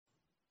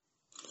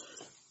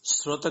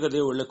శ్రోతక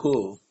దేవుళ్లకు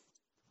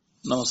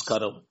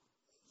నమస్కారం.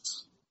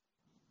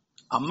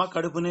 అమ్మ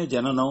కడుపునే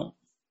జననం,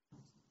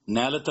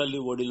 నేలతల్లి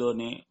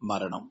ఒడిలోనే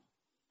మరణం.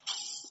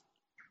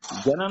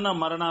 జనన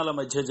మరణాల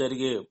మధ్య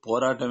జరిగే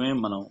పోరాటమే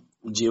మనం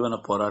జీవన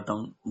పోరాటం,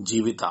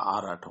 జీవిత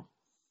ఆరాటం.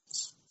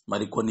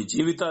 మరి కొన్ని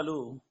జీవితాలు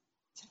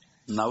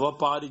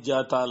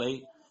నవపారిజాతాలై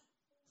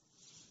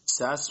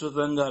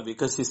శాశ్వతంగా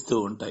వికసిస్తూ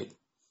ఉంటాయి.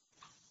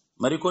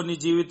 మరికొన్ని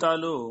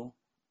జీవితాలు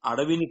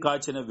అడవిని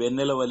కాచిన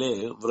వెన్నెల వలె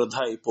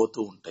వృధా అయిపోతూ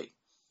ఉంటాయి.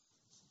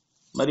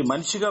 మరి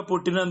మనిషిగా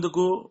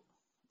పుట్టినందుకు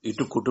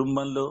ఇటు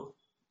కుటుంబంలో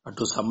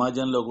అటు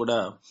సమాజంలో కూడా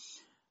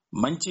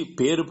మంచి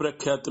పేరు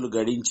ప్రఖ్యాతులు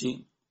గడించి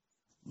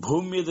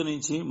భూమి మీద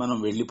నుంచి మనం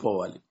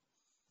వెళ్లిపోవాలి.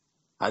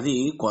 అది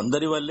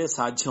కొందరి వల్లే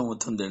సాధ్యం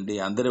అవుతుందండి,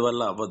 అందరి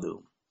వల్ల అవ్వదు.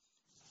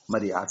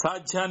 మరి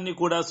అసాధ్యాన్ని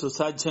కూడా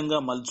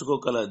సుసాధ్యంగా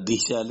మలుచుకోగల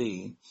దిశాలి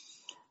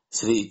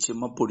శ్రీ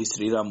చిమ్మపూడి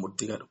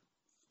శ్రీరామ్మూర్తి గారు.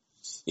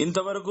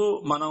 ఇంతవరకు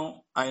మనం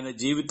ఆయన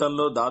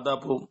జీవితంలో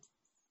దాదాపు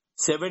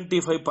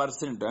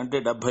 75% అంటే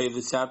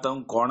 75%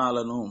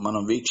 కోణాలను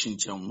మనం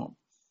వీక్షించాము.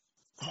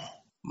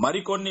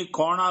 మరికొన్ని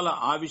కోణాల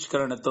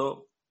ఆవిష్కరణతో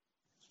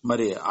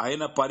మరి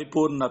ఆయన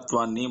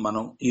పరిపూర్ణత్వాన్ని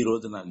మనం ఈ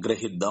రోజున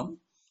గ్రహిద్దాం.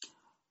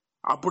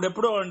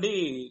 అప్పుడెప్పుడో అండి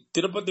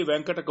తిరుపతి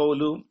వెంకట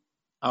కవులు,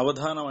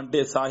 అవధానం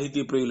అంటే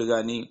సాహితీ ప్రియులు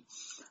గాని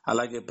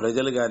అలాగే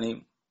ప్రజలు గాని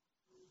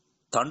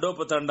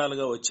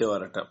తండోపతండాలుగా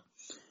వచ్చేవారట.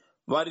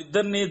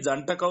 వారిద్దరిని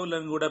జంట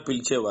కవులని కూడా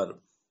పిలిచేవారు.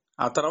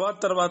 ఆ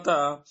తర్వాత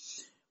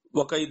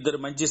ఒక ఇద్దరు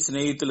మంచి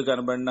స్నేహితులు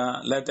కనబడినా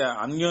లేకపోతే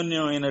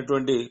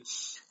అన్యోన్యమైనటువంటి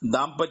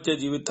దాంపత్య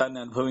జీవితాన్ని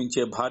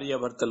అనుభవించే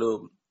భార్యాభర్తలు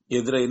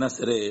ఎదురైనా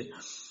సరే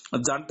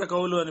జంట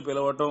కవులు అని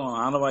పిలవటం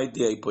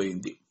ఆనవాయితీ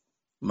అయిపోయింది.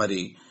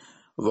 మరి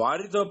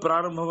వారితో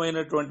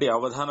ప్రారంభమైనటువంటి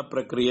అవధాన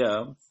ప్రక్రియ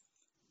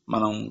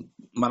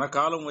మన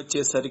కాలం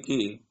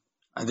వచ్చేసరికి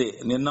అదే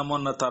నిన్న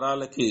మొన్న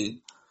తరాలకి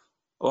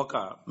ఒక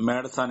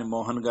మేడసాని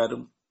మోహన్ గారు,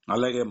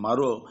 అలాగే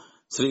మరో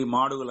శ్రీ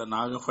మాడుగుల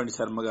నాగఫణి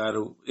శర్మ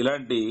గారు,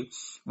 ఇలాంటి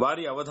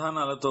వారి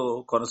అవధానాలతో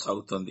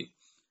కొనసాగుతుంది.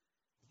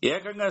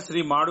 ఏకంగా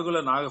శ్రీ మాడుగుల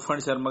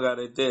నాగఫణి శర్మ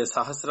గారైతే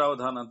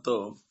సహస్రావధానంతో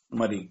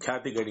మరి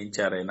ఖ్యాతి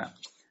గడించారైన.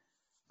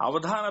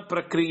 అవధాన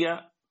ప్రక్రియ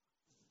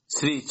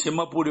శ్రీ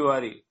చిమ్మపూడి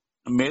వారి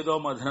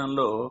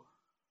మేధోమథనంలో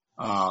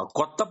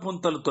కొత్త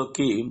పుంతలు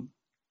తొక్కి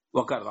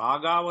ఒక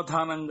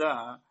రాగావధానంగా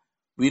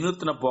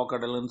వినూత్న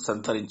పోకడలను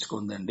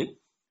సంతరించుకుందండి.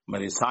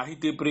 మరి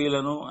సాహితీ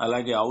ప్రియులను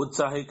అలాగే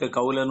ఔత్సాహిక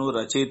కవులను,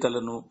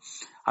 రచయితలను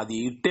అది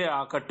ఇట్టే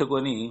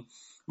ఆకట్టుకొని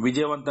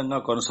విజయవంతంగా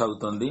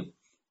కొనసాగుతుంది.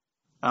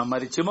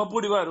 మరి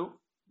చిమ్మపూడి వారు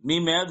మీ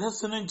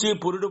మేధస్సు నుంచి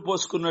పురుడు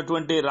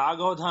పోసుకున్నటువంటి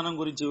రాగావధానం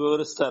గురించి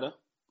వివరిస్తారా?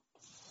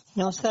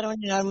 నమస్కారం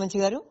అండి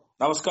నాగమంచి గారు.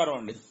 నమస్కారం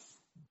అండి.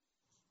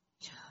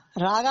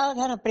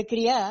 రాగావధాన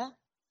ప్రక్రియ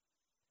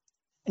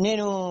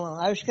నేను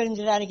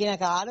ఆవిష్కరించడానికి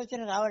నాకు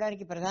ఆలోచన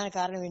రావడానికి ప్రధాన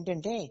కారణం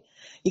ఏంటంటే,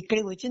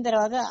 ఇక్కడికి వచ్చిన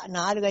తర్వాత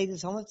 4-5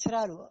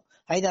 సంవత్సరాలు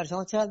 5-6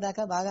 సంవత్సరాల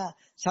దాకా బాగా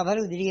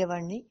సభలు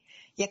తిరిగేవాడిని.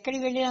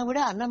 ఎక్కడికి వెళ్ళినా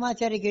కూడా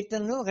అన్నమాచార్య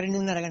కీర్తనలు ఒక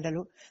 2.5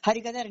 గంటలు,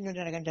 హరికథ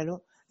 2.5 గంటలు,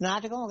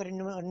 నాటకం ఒక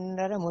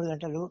 2.5-3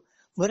 గంటలు,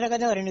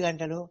 బుర్రకథ 2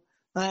 గంటలు,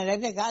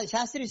 లేకపోతే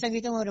శాస్త్రీయ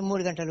సంగీతం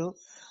 3 గంటలు,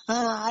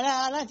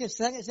 అలా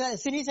చేస్తున్నారు.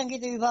 సినీ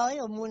సంగీత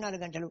విభాగం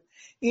 3-4 గంటలు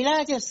ఇలా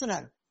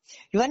చేస్తున్నారు.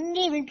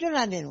 ఇవన్నీ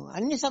వింటున్నాను నేను,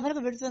 అన్ని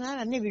సభలకు పెడుతున్నాను,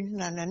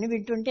 అన్ని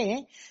వింటుంటే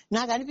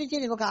నాకు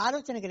అనిపించేది, ఒక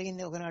ఆలోచన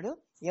కలిగింది ఒకనాడు.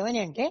 ఏమని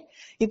అంటే,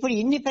 ఇప్పుడు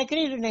ఇన్ని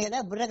ప్రక్రియలు ఉన్నాయి కదా,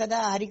 బుర్రకథ,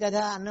 హరికథ,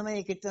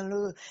 అన్నమయ్య కీర్తనలు,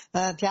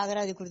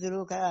 త్యాగరాజ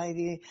కృతులు,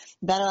 ఇది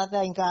తర్వాత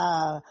ఇంకా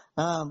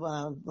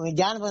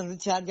జానపద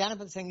నృత్యాలు,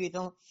 జానపద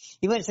సంగీతం,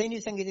 ఇవన్నీ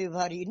సైనిక సంగీత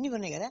విభాగం, ఇన్ని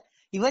ఉన్నాయి కదా.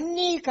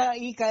 ఇవన్నీ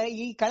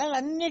ఈ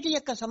కళలన్నిటి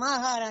యొక్క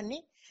సమాహారాన్ని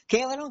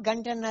కేవలం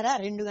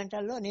 1.5-2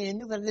 గంటల్లో నేను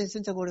ఎందుకు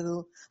ప్రదర్శించకూడదు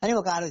అని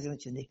ఒక ఆలోచన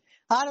వచ్చింది.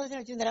 ఆలోచన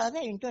వచ్చిన తర్వాత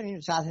ఇంట్లో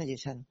నేను సాధన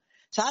చేశాను.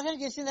 సాధన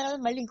చేసిన తర్వాత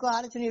మళ్ళీ ఇంకో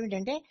ఆలోచన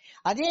ఏమిటంటే,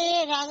 అదే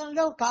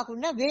రాగంలో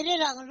కాకుండా వేరే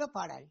రాగంలో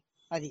పాడాలి.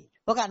 అది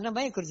ఒక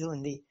అన్నమయ్య కృతి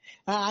ఉంది.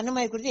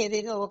 అన్నమయ్య కృతి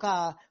ఏదైతే ఒక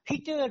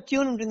హిట్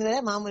ట్యూన్ ఉంటుంది కదా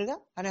మామూలుగా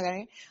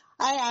అనగానే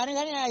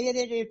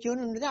ఏదైతే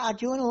ట్యూన్ ఉంటుందో ఆ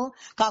ట్యూన్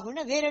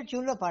కాకుండా వేరే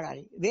ట్యూన్ లో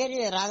పాడాలి,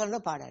 వేరే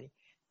రాగంలో పాడాలి.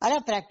 అలా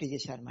ప్రాక్టీస్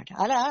చేశాను అనమాట.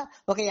 అలా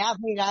ఒక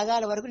 50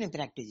 రాగాల వరకు నేను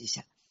ప్రాక్టీస్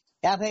చేశాను.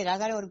 50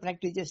 రాగాల వరకు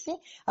ప్రాక్టీస్ చేస్తే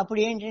అప్పుడు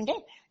ఏంటంటే,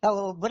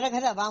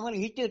 బుర్రకథ మామూలు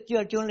హిట్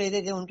ట్యూన్ లో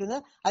ఏదైతే ఉంటుందో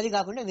అది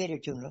కాకుండా వేరే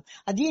ట్యూన్ లో,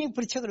 దీనికి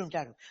పృచ్ఛకులు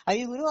ఉంటారు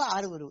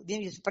 5-6.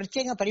 దీనికి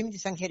ప్రత్యేకంగా పరిమితి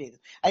సంఖ్య లేదు,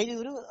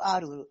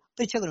 5-6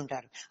 పృచ్ఛకులు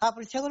ఉంటారు. ఆ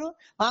పృచ్ఛకులు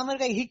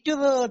మామూలుగా హిట్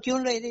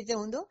ట్యూన్ లో ఏదైతే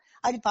ఉందో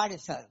అది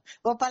పాడేస్తారు,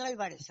 ఓ పల్లవి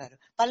పాడేస్తారు.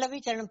 పల్లవి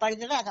చరణం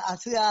పాడితే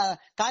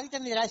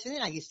కాగితం మీద రాసింది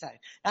నాకు ఇస్తారు.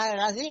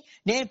 రాసి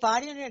నేను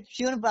పాడిన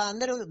ట్యూన్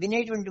అందరూ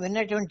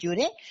విన్నటువంటి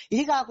ట్యూనే,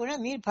 ఇది కాకుండా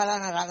మీరు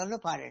ఫలానా రాగంలో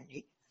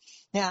పాడండి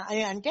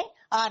అని అంటే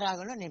ఆ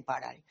రాగంలో నేను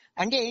పాడాలి.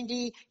 అంటే ఏంటి,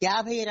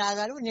 50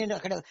 రాగాలు నేను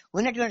అక్కడ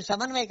ఉన్నటువంటి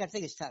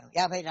సమన్వయకర్తకి ఇస్తాను.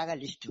 50 రాగాల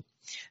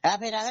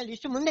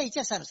లిస్టు ముందే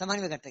ఇచ్చేస్తాను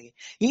సమన్వయకర్తకి.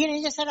 ఈయన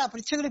ఏం చేస్తారు, ఆ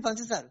పృచ్ఛకులు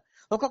పంచుతారు.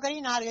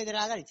 ఒక్కొక్కరికి 4-5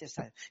 రాగాలు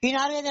ఇచ్చేస్తారు. ఈ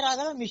 4-5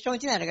 రాగాలు మీ ఇష్టం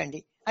వచ్చింది అడగండి.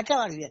 అట్లా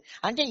వాళ్ళకి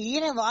అంటే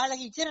ఈయన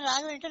వాళ్ళకి ఇచ్చిన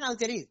రాగం ఏంటో నాకు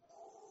తెలియదు,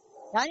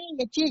 కానీ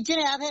ఇచ్చిన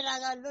 50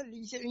 రాగాల్లో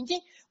నుంచి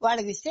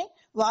వాళ్ళకి ఇస్తే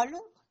వాళ్ళు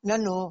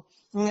నన్ను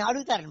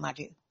అడుగుతారనమాట.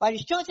 వాళ్ళు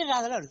ఇష్టం వచ్చిన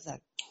రాగాలు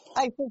అడుగుతారు.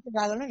 ఆ ఇష్టం వచ్చిన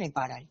రాగంలో నేను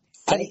పాడాలి.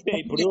 కరెక్టే.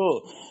 ఇప్పుడు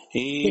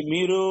ఈ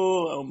మీరు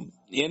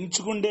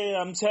ఎంచుకునే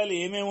అంశాలు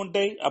ఏమేమి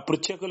ఉంటాయి? ఆ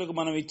పృచ్ఛకులకు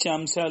మనం ఇచ్చే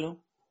అంశాలు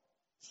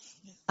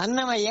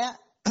అన్నమయ్య,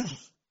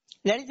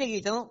 లలిత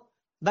గీతం,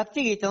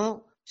 భక్తి గీతం,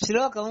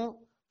 శ్లోకం,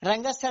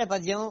 రంగస్థల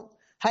పద్యం,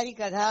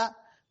 హరికథ,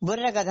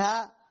 బుర్రకథ,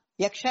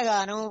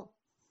 యక్షగానం,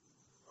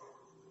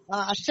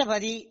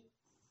 అష్టపది,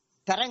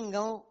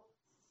 తరంగం,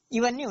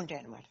 ఇవన్నీ ఉంటాయి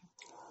అన్నమాట.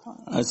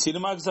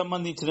 సినిమాకి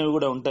సంబంధించినవి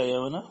కూడా ఉంటాయి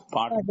ఏమైనా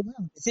పాట?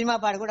 సినిమా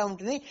పాట కూడా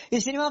ఉంటుంది. ఈ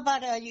సినిమా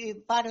పాట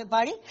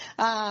పాడి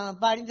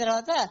పాడిన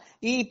తర్వాత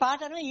ఈ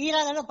పాటను ఈ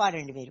రాగంలో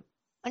పాడండి మీరు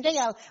అంటే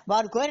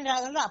వారు కోరిన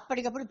రాగంలో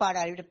అప్పటికప్పుడు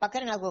పాడాలి.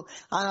 పక్కన నాకు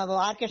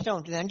ఆర్కెస్ట్రా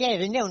ఉంటుంది, అంటే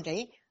రెండే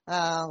ఉంటాయి,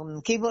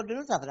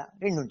 కీబోర్డును తబలా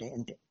రెండు ఉంటాయి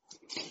అంతే.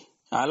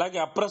 అలాగే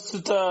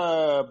అప్రస్తుత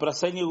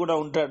ప్రసంగి కూడా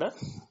ఉంటాడా?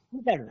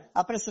 ఉంటాడు,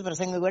 అప్రస్తుత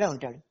ప్రసంగి కూడా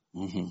ఉంటాడు.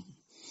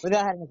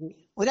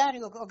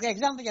 ఉదాహరణకి ఒక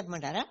ఎగ్జాంపుల్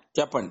చెప్పమంటారా?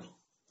 చెప్పండి.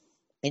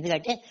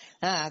 ఎందుకంటే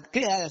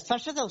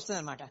స్పష్టత వస్తుంది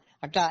అనమాట.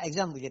 అట్లా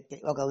ఎగ్జాంపుల్ చెప్తే,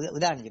 ఒక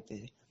ఉదాహరణ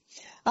చెప్పేది.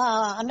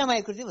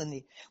 అన్నమయ్య కృతి ఉంది.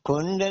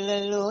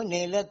 కొండలలో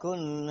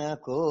నెలకొన్న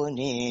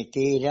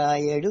కోనేటి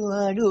రాయడు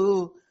వాడు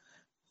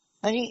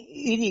అని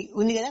ఇది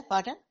ఉంది కదా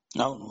పాట.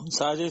 అవును,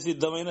 సహజ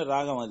సిద్ధమైన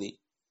రాగం అది.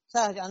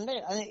 అందరూ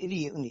ఇది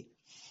ఉంది.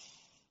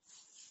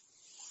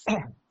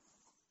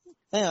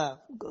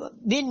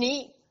 దీన్ని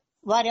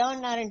వారు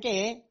ఏమన్నారంటే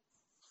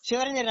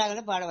శివరంజన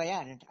రాగంలో పాడవయ్యా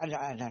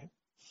అన్నారు.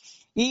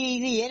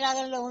 ఇది ఏ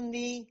రాగంలో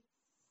ఉంది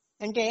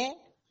అంటే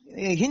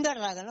హిందోళ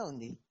రాగంలో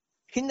ఉంది.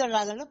 హిందోళ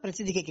రాగంలో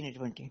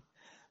ప్రసిద్ధికెక్కినటువంటి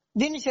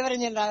దీన్ని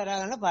శివరంజన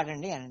రాగంలో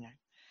పాడండి అని అన్నాడు.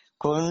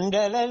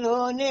 కొండలలో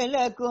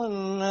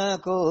నెలకొన్న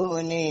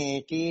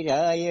కోనేటి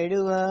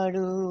రాయడు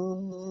వాడు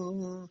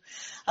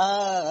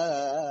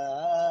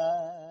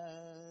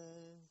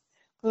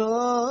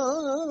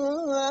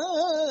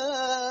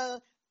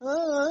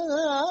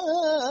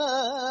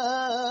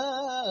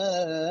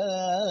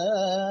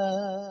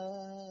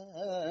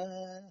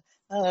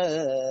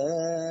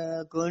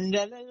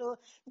కొండలలో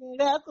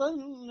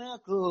నెలకొన్న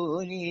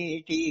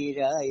కోనేటి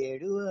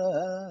రాయడు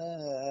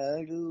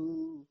వాడు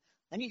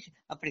అని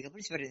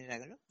అప్పటికప్పుడు శివరంజన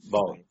రాగంలో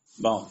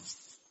బాగుంది.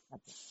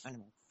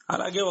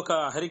 అలాగే ఒక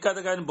హరికథ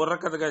గాని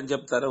బుర్రకథ గాని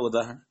చెప్తారా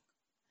ఉదాహరణ?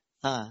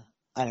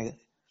 అలాగే.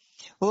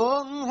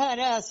 ఓం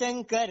హర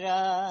శంకర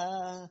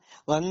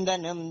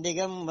వందనం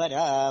దిగంబర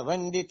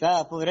వందిత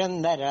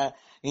పురందర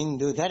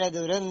ఇందుధర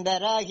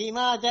దురందర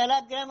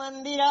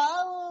హిమాచలగ్రమందిర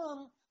ఓం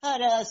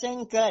హర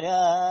శంకర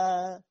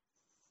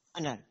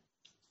అన్నాడు.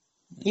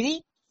 ఇది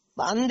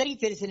అందరికీ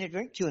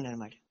తెలిసినటువంటి ట్యూన్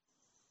అనమాట.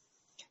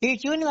 ఈ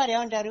ట్యూన్ వారు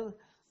ఏమంటారు,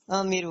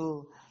 మీరు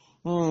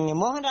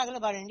మోహన్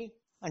రాగంలో పాడండి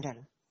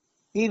అంటారు.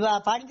 ఈ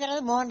పాడిన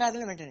తర్వాత మోహన్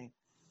రాగంలో వెంటనే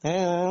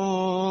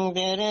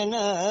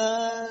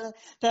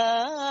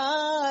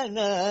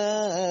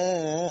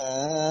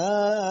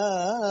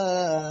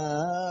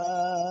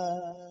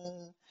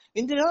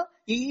ఇందులో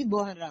ఈ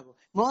మోహన్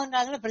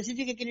రాగంలో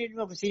ప్రసిద్ధికి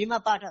ఎక్కినటువంటి ఒక సినిమా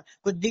పాట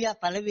కొద్దిగా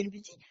పల్లవి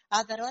వినిపించి ఆ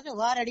తర్వాత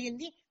వారు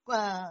అడిగింది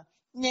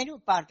నేను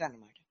పాడతాను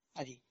అనమాట.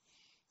 అది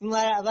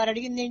వారు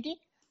అడిగింది ఏంటి,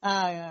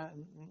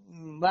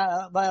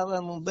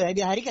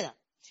 హరికథ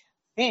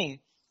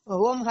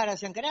ఓం హర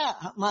శంకర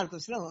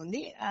మార్కోస్లో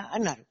ఉంది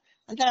అన్నారు.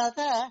 తర్వాత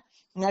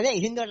అదే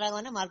హిందూ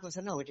రాగం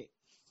మార్కోస్లో ఒకటి,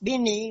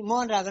 దీన్ని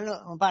మోహన్ రాగంలో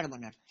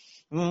పాడమన్నారు.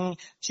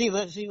 శివ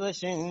శివ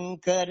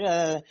శంకర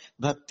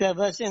భక్తవ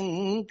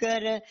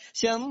శంకర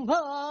శంభో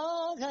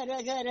ఘర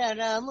ఘర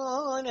నమో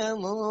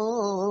నమో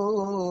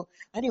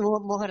అని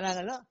మోహన్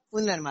రాగంలో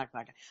ఉందన్నమాట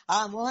పాట. ఆ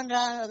మోహన్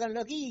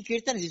రాగంలోకి ఈ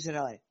కీర్తన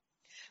తీసుకురావాలి.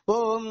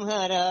 ఓం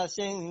హర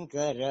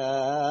శంకర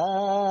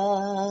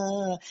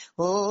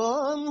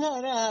ఓం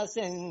హర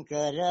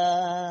శంకర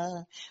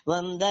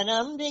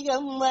వందనం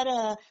దిగంబర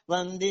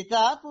వందిత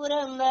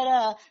పురందర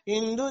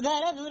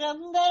ఇందుధర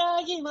దురందర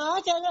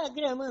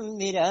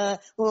హిమాచలగ్రమందిర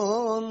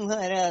ఓం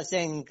హర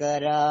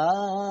శంకర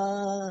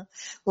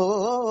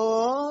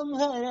ఓం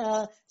హర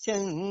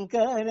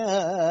శంకర.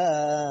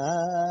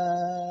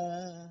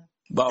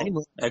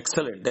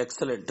 Excellent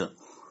excellent.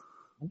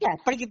 అంటే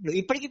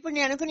ఇప్పటికిప్పుడు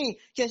నేను అనుకుని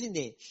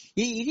చేసింది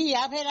ఇది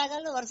 50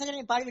 రాగాల్లో వరుసగా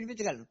నేను పాడి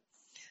వినిపించగలను.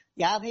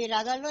 50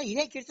 రాగాల్లో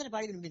ఇదే కీర్తన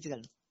పాడి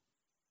వినిపించగలను.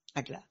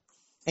 అట్లా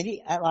అది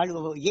వాళ్ళు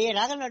ఏ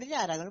రాగంలో అడిగితే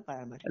ఆ రాగంలో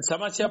పాడమాట.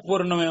 సమస్య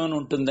పూర్ణం ఏమైనా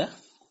ఉంటుందా?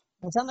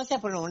 సమస్య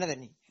పూర్ణం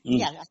ఉండదండి,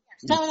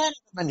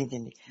 అష్టావధానానికి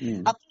సంబంధించింది.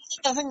 అప్పుడు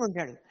ప్రసంగం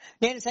ఉంటాడు.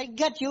 నేను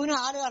సరిగ్గా ట్యూన్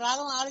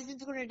రాగం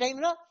ఆలోచించుకునే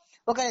టైంలో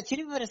ఒక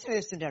చిలిపి ప్రశ్న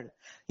వేస్తుంటాడు.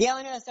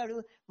 ఏమని వేస్తాడు,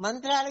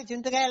 మంత్రాలకు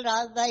చింతకాయలు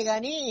రాలుతాయి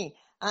గాని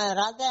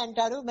రాలుతాయి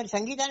అంటారు, మరి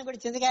సంగీతానికి కూడా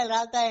చింతకాయలు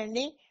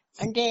రాలుతాయండి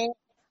అంటే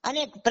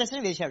అనే ప్రశ్న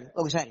వేశాడు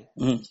ఒకసారి.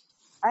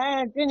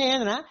 అంటే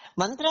నేను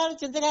మంత్రాలు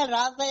చింతకాయలు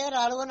రాలుతాయో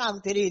రాలువో నాకు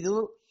తెలియదు,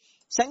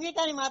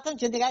 సంగీతానికి మాత్రం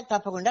చింతకాయలు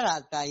తప్పకుండా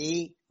రాలుతాయి.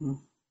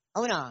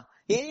 అవునా,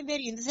 ఏది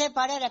మీరు ఇంతసేపు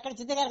పాడారు, ఎక్కడ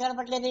చింతకాయలు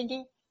కనపడలేదేంటి?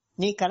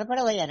 నీకు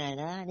కనపడవయ్యా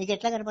నాయన, నీకు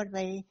ఎట్లా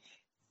కనపడతాయి?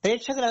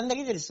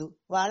 ప్రేక్షకులందరికీ తెలుసు,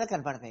 వాళ్ళకి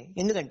కనపడతాయి.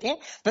 ఎందుకంటే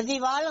ప్రతి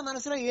వాళ్ళ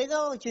మనసులో ఏదో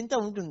చింత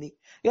ఉంటుంది,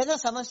 ఏదో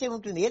సమస్య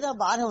ఉంటుంది, ఏదో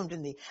బాధ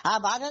ఉంటుంది. ఆ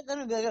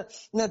బాధను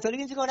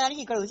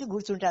తొలగించుకోవడానికి ఇక్కడ వచ్చి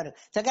కూర్చుంటారు.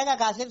 చక్కగా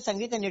కాసేపు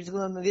సంగీతం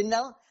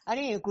విందాం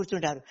అని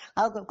కూర్చుంటారు.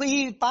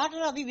 ఈ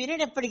పాటలు అవి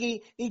వినేటప్పటికీ,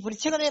 ఈ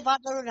పృచ్ఛకుల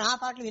పాటలు నా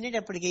పాటలు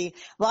వినేటప్పటికీ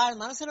వాళ్ళ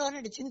మనసులో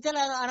చింతలు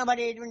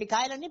అనబడేటువంటి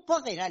కాయలన్నీ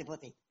పోతాయి,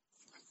 రాలిపోతాయి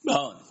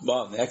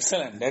బాగుంది,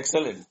 ఎక్సలెంట్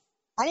ఎక్సలెంట్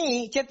అని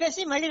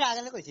చెప్పేసి మళ్ళీ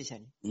రాగంలోకి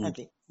వచ్చేసాను.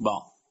 అంతే,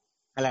 బాగుంది.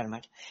 అలా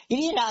అనమాట.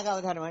 ఇది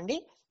రాగావధానం అండి.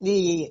 ఇది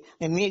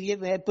మీరు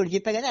ఇప్పుడు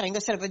చెప్పే కదా,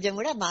 రంగస్థల పద్యం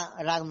కూడా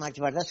రాగం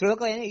మార్చి పాడతారు.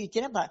 శ్లోకం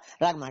ఇచ్చిన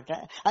రాగం మాట,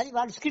 అది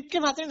వాళ్ళు స్క్రిప్ట్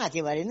మాత్రం నాకు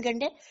ఇవ్వాలి.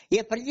 ఎందుకంటే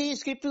ప్రతి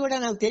స్క్రిప్ట్ కూడా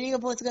నాకు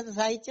తెలియకపోవచ్చు కదా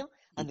సాహిత్యం,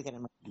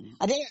 అందుకనమాట.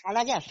 అదే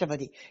అలాగే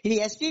అష్టపది, ఇది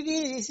ఎస్పీబీ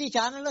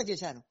ఛానల్లో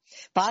చేశాను.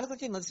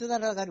 పాలకుర్తి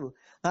మధుసూదనరావు గారు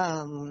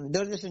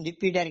దూరదర్శన్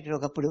డిప్యూటీ డైరెక్టర్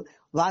ఒకప్పుడు,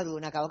 వారు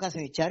నాకు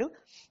అవకాశం ఇచ్చారు.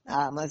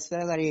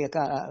 మధుసూదన గారి యొక్క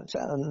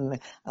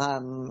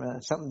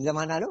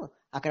జమానాలో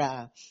అక్కడ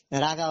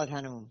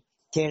రాగావధానం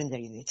చేయడం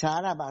జరిగింది.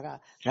 చాలా బాగా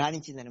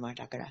రాణించింది అనమాట.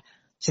 అక్కడ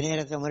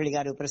స్నేహరత్న మురళి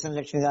గారు, ప్రసన్న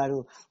లక్ష్మి గారు,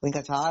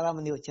 ఇంకా చాలా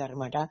మంది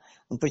వచ్చారనమాట,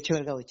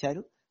 పృచ్ఛకులుగా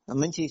వచ్చారు.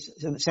 మంచి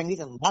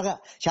సంగీతం, బాగా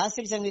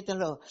శాస్త్రీయ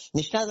సంగీతంలో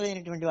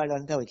నిష్ణాతులైనటువంటి వాళ్ళు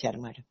అంతా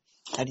వచ్చారనమాట.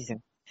 అది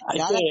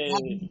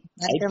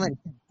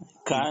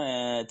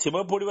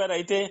చిమ్మపూడి వారు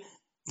అయితే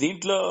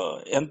దీంట్లో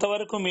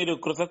ఎంతవరకు మీరు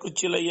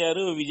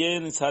కృతకృత్యులయ్యారు,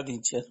 విజయాన్ని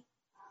సాధించారు?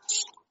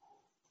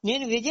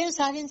 నేను విజయం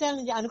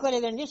సాధించాలని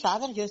అనుకోలేదండి,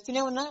 సాధన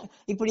చేస్తూనే ఉన్నా.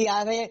 ఇప్పుడు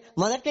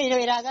మొదట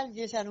 20 రాగాలు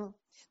చేశాను,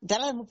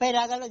 తర్వాత 30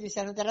 రాగాల్లో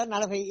చేశాను, తర్వాత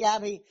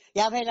 40,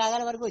 50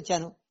 రాగాల వరకు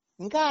వచ్చాను.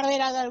 ఇంకా 60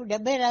 రాగాలు,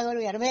 70 రాగాలు,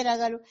 80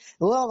 రాగాలు,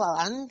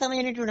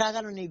 అనంతమైనటువంటి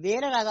రాగాలు ఉన్నాయి.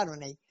 వేల రాగాలు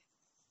ఉన్నాయి,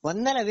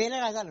 వేల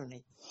రాగాలు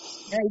ఉన్నాయి.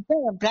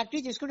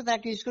 ప్రాక్టీస్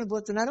చేసుకుంటూ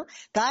పోతున్నాను.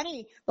 కానీ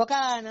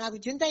నాకు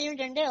చింత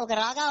ఏమిటంటే, ఒక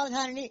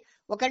రాగావధానాన్ని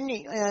ఒకరిని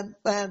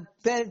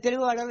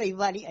తెలుగు వాళ్ళలో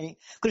ఇవ్వాలి అని.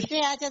 కృష్ణ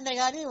యాచంద్ర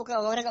గారి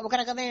ఒక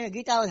రకమైన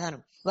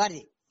గీతావధానం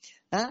వారిది.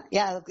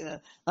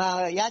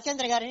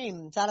 యాచంద్ర గారిని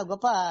చాలా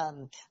గొప్ప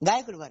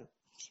గాయకుడు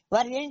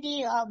వారు ఏంటి,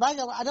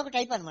 బాగా అదొక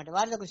టైప్ అనమాట.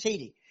 వారిది ఒక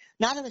శైలి,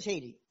 నాదొక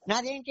శైలి.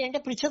 నాదేంటి అంటే,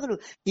 పృచ్ఛకులు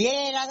ఏ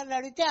రాగంలో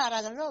అడిగితే ఆ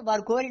రాగంలో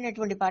వారు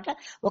కోరినటువంటి పాట.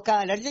 ఒక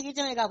లలిత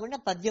గీతమే కాకుండా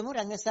పద్యము,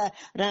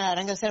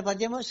 రంగస్థల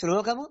పద్యము,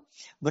 శ్లోకము,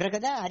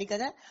 బుర్రకథ,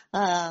 హరికథ,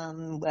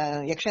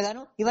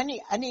 యక్షగానం, ఇవన్నీ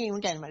అన్ని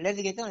ఉంటాయి అనమాట.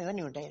 లలిత గీతం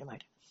ఇవన్నీ ఉంటాయి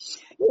అనమాట.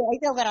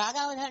 అయితే ఒక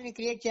రాగావధానాన్ని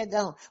క్రియేట్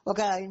చేద్దాం.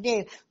 అంటే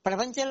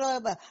ప్రపంచంలో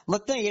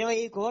మొత్తం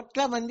 20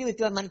 కోట్ల మంది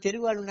మన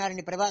తెలుగు వాళ్ళు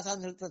ఉన్నారండి,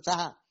 ప్రభాసాంధ్రులతో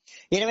సహా.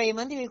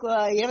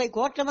 20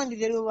 కోట్ల మంది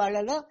తెలుగు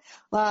వాళ్ళలో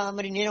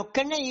మరి నేను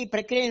ఒక్కడనే ఈ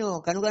ప్రక్రియను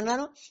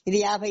కనుగొన్నాను. ఇది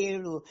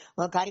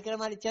 57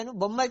 కార్యక్రమాలు ఇచ్చాను,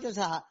 బొంబాయితో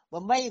సహా.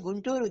 బొంబాయి,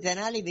 గుంటూరు,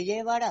 తెనాలి,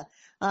 విజయవాడ,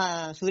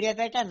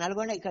 సూర్యాపేట,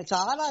 నల్గొండ, ఇక్కడ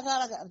చాలా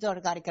చోట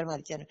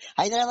కార్యక్రమాలు ఇచ్చాను.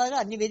 హైదరాబాద్ లో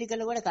అన్ని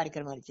వేదికల్లో కూడా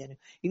కార్యక్రమాలు ఇచ్చాను.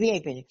 ఇవి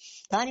అయిపోయినాయి.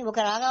 కానీ ఒక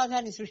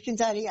రాగావధానాన్ని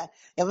సృష్టించాలి,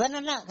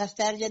 ఎవరినన్నా కాస్త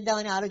తయారు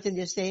చేద్దామని ఆలోచన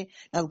చేస్తే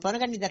నాకు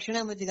పొనగండి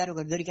దక్షిణామూర్తి గారు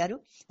ఒకరు దొరికారు.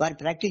 వారు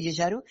ప్రాక్టీస్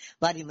చేశారు.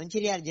 వారి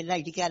మంచిర్యాల జిల్లా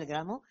ఇటిక్యాల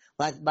గ్రామం.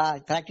 వారు బాగా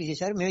ప్రాక్టీస్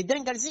చేశారు.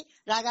 మేమిద్దరం కలిసి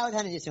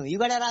రాగావధానం చేసాము.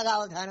 యుగళ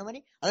రాగావధానం అని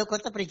అదొక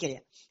కొత్త ప్రక్రియ.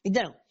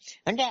 ఇద్దరం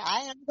అంటే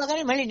ఆయన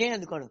అందుకోగానే మళ్ళీ నేను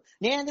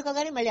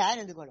అందుకోగానే మళ్ళీ ఆయన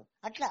అందుకోవడం,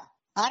 అట్లా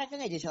ఆ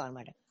రకంగా చేసాం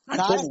అనమాట.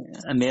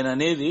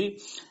 నేననేది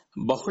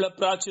బహుళ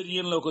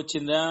ప్రాచుర్యంలోకి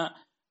వచ్చిందా,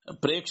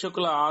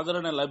 ప్రేక్షకుల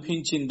ఆదరణ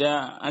లభించిందా,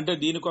 అంటే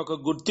దీనికి ఒక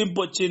గుర్తింపు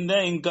వచ్చిందా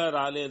ఇంకా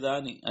రాలేదా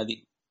అని. అది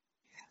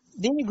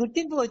దీనికి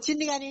గుర్తింపు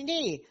వచ్చింది కానివ్వండి,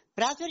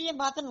 ప్రాచుర్యం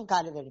మాత్రం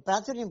కాలేదండి,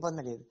 ప్రాచుర్యం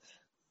పొందలేదు.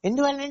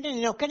 ఎందువల్లంటే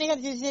నేను ఒక్కడే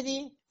కదా చేసేది,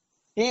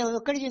 నేను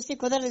ఒక్కడి చేస్తే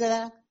కుదరదు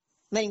కదా,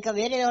 మరి ఇంకా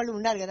వేరే వాళ్ళు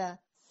ఉండాలి కదా,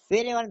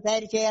 వేరే వాళ్ళని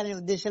తయారు చేయాలనే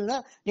ఉద్దేశంలో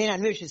నేను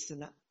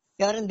అన్వేషిస్తున్నా.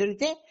 ఎవరైనా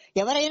దొరికితే,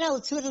 ఎవరైనా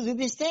ఉత్సుకత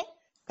చూపిస్తే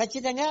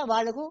ఖచ్చితంగా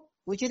వాళ్లకు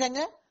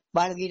ఉచితంగా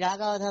వాళ్ళకి ఈ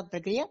రాగావధాన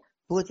ప్రక్రియ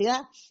పూర్తిగా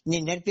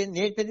నేను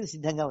నేర్పేందుకు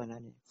సిద్ధంగా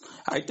ఉన్నాను.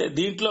 అయితే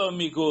దీంట్లో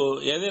మీకు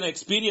ఏదైనా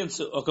ఎక్స్పీరియన్స్,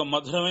 ఒక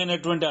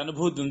మధురమైనటువంటి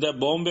అనుభూతి ఉందా?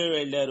 బాంబే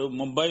వెళ్లారు,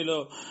 ముంబైలో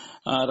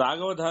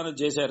రాగావధానం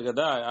చేశారు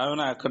కదా,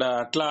 ఏమైనా అక్కడ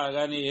అట్లా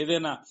గానీ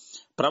ఏదైనా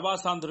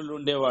ప్రభాసాంధ్రులు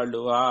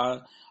ఉండేవాళ్ళు ఆ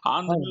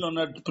ఆంధ్రలో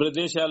ఉన్న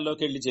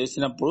ప్రదేశాల్లోకి వెళ్లి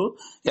చేసినప్పుడు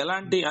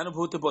ఎలాంటి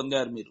అనుభూతి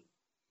పొందారు మీరు?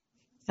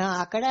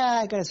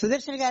 ఇక్కడ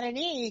సుదర్శన్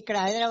గారని ఇక్కడ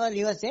హైదరాబాద్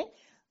యువసే,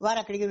 వారు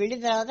అక్కడికి వెళ్ళిన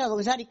తర్వాత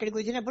ఒకసారి ఇక్కడికి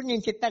వచ్చినప్పుడు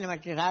నేను చెప్పాను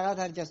అనమాట,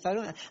 రాగావధానం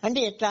చేస్తారు అంటే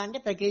ఎట్లా అంటే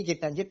ప్రక్రియ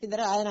చెప్పాను. చెప్పిన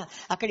తర్వాత ఆయన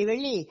అక్కడికి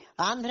వెళ్లి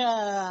ఆంధ్ర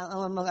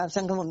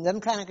సంఘం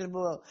జంఖానా క్లబ్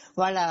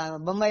వాళ్ళ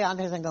బొంబాయి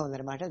ఆంధ్ర సంఘం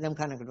ఉందన్నమాట,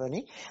 జంఖానా క్లబ్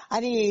అని,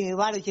 అది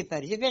వాళ్ళు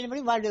చెప్పారు.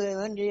 చెప్పేటప్పుడు వాళ్ళు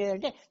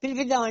అంటే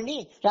పిలిపిద్దామండి,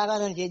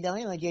 రాగావధానం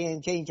చేద్దామని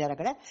చేయించారు.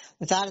 అక్కడ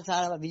చాలా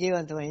చాలా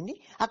విజయవంతమైంది.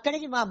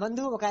 అక్కడికి మా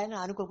బంధువు ఒక ఆయన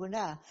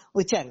అనుకోకుండా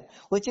వచ్చారు.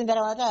 వచ్చిన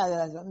తర్వాత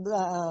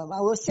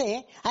వస్తే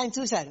ఆయన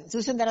చూశారు.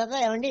 చూసిన తర్వాత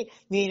ఏమండి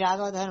మీ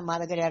రాగావధానం మా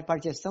దగ్గర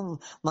ఏర్పాటు చేస్తారు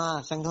మా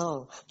సంఘం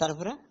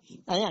తరఫున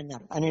అని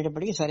అన్నారు.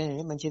 అనేటప్పటికీ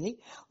సరేనండి మంచిది,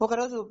 ఒక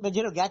రోజు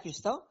మధ్యలో గ్యాప్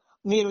ఇస్తాం,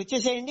 మీరు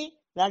వచ్చేసేయండి,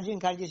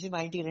 లాడ్జింగ్ కాల్ చేసి మా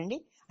ఇంటికి రండి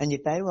అని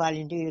చెప్పారు. వాళ్ళ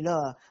ఇంటిలో,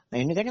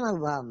 ఎందుకంటే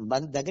మా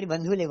దగ్గర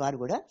బంధువులే వారు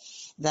కూడా.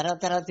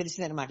 తర్వాత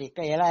తెలిసిందనమాట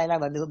ఇక్కడ ఎలా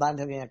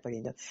బాంధవ్యం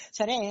ఏర్పడిందో.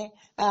 సరే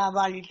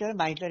వాళ్ళ ఇంట్లో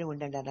మా ఇంట్లోనే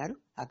ఉండండి అన్నారు.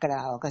 అక్కడ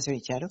అవకాశం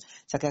ఇచ్చారు.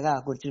 చక్కగా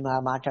కూర్చుని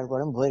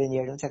మాట్లాడుకోవడం, భోజనం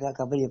చేయడం, చక్కగా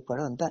కబుర్లు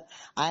చెప్పుకోవడం అంతా.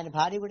 ఆయన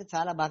భార్య కూడా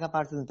చాలా బాగా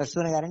పాడుతుంది,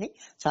 ప్రసూన గారని,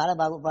 చాలా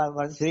బాగా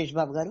పాడుతుంది. సురేష్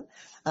బాబు గారు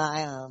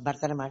ఆయన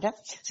భర్త అనమాట.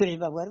 సురేష్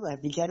బాబు గారు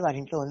పిలిచారు, వారి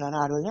ఇంట్లో ఉన్నాను.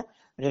 ఆ రోజున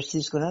రెస్ట్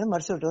తీసుకున్నాను.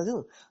 మరుసటి రోజు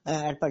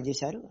ఏర్పాటు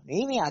చేశారు.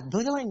 ఏమి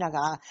అద్భుతమైన,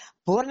 నాకు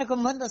పూర్ణ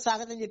కుంభంతో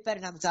స్వాగతం చెప్పారు.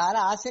 నాకు చాలా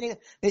ఆశ్చర్యం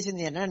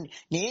వేసింది.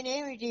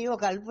 నేనేమిటి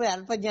ఒక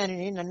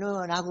అల్పజ్ఞానిని,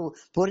 నాకు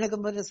పూర్ణ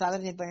కుంభంతో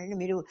స్వాగతం చెప్పానండి.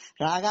 మీరు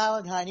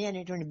రాగావధాని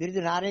అనేటువంటి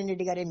బిరుదు నారాయణ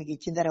రెడ్డి గారే మీకు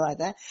ఇచ్చిన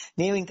తర్వాత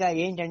మేము ఇంకా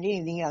ఏంటండి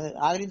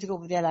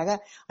ఆదరించుకోకపోతే అలాగా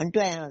అంటూ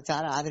ఆయన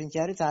చాలా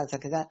ఆదరించారు. చాలా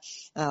చక్కగా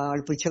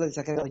వాళ్ళు పుచ్చకులు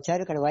చక్కగా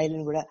వచ్చారు. ఇక్కడ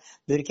వయలిన్ కూడా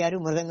దొరికారు,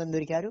 మృదంగం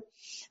దొరికారు.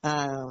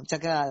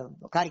 చక్కగా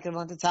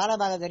కార్యక్రమం అంతా చాలా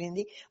బాగా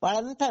జరిగింది.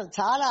 వాళ్ళంతా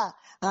చాలా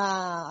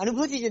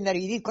అనుభూతి చెందారు.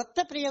 ఇది కొత్త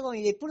ప్రయోగం,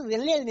 ఇది ఎప్పుడు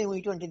వినలేదు మేము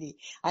ఇటువంటిది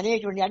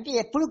అనేటువంటి, అంటే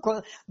ఎప్పుడు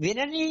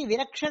వినని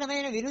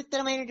విలక్షణమైన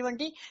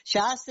వినూత్నమైనటువంటి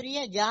శాస్త్రీయ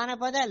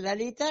జానపద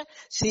లలిత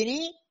సినీ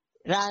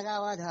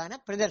రాగావధాన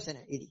ప్రదర్శన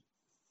ఇది.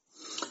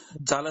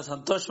 చాలా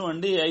సంతోషం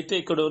అండి. అయితే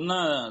ఇక్కడ ఉన్న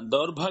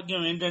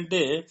దౌర్భాగ్యం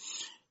ఏంటంటే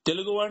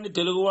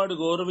తెలుగువాడు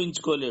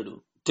గౌరవించుకోలేడు,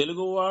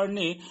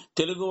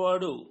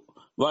 తెలుగువాడు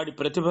వాడి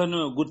ప్రతిభను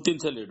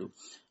గుర్తించలేడు.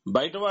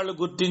 బయట వాళ్ళు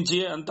గుర్తించి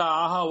అంత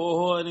ఆహా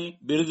ఓహో అని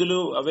బిరుదులు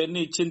అవన్నీ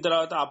ఇచ్చిన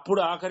తర్వాత అప్పుడు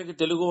ఆఖరికి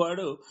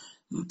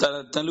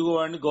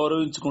తెలుగువాడిని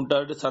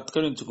గౌరవించుకుంటాడు,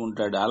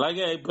 సత్కరించుకుంటాడు.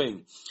 అలాగే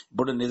అయిపోయింది.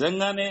 ఇప్పుడు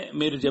నిజంగానే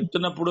మీరు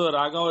చెప్తున్నప్పుడు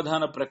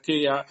రాగావధాన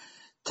ప్రక్రియ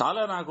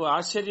చాలా నాకు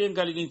ఆశ్చర్యం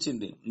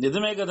కలిగించింది.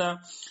 నిజమే కదా,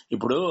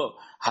 ఇప్పుడు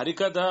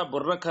హరికథ,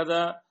 బుర్ర కథ,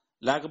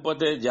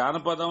 లేకపోతే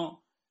జానపదం,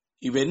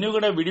 ఇవన్నీ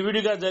కూడా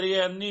విడివిడిగా జరిగే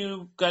అన్ని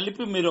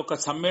కలిపి మీరు ఒక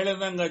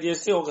సమ్మేళనంగా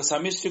చేసి, ఒక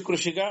సమిష్టి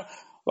కృషిగా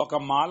ఒక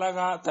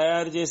మాలగా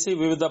తయారు చేసి,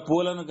 వివిధ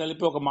పూలను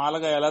కలిపి ఒక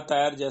మాలగా ఎలా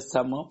తయారు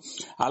చేస్తామో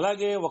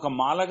అలాగే ఒక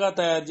మాలగా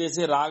తయారు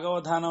చేసి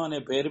రాగవధానం అనే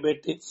పేరు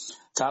పెట్టి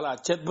చాలా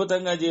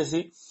అత్యద్భుతంగా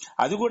చేసి,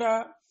 అది కూడా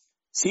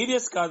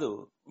సీరియస్ కాదు,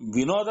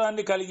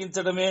 వినోదాన్ని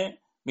కలిగించడమే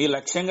మీ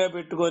లక్ష్యంగా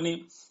పెట్టుకొని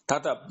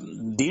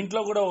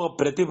దీంట్లో కూడా ఒక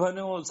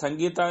ప్రతిభను,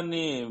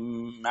 సంగీతాన్ని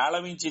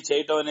మేళవించి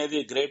చేయటం అనేది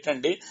గ్రేట్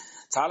అండి.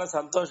 చాలా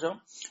సంతోషం.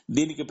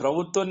 దీనికి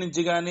ప్రభుత్వం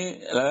నుంచి గాని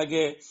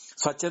అలాగే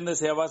స్వచ్ఛంద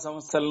సేవా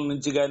సంస్థల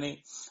నుంచి గాని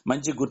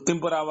మంచి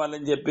గుర్తింపు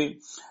రావాలని చెప్పి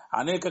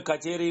అనేక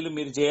కచేరీలు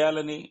మీరు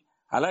చేయాలని,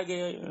 అలాగే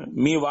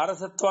మీ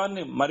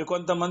వారసత్వాన్ని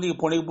మరికొంతమందికి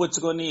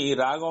పొణిగిపుచ్చుకొని ఈ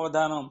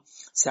రాగవధానం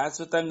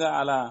శాశ్వతంగా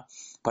అలా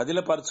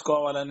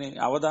పదిలపరుచుకోవాలని,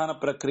 అవధాన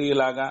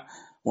ప్రక్రియలాగా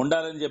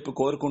ఉండాలని చెప్పి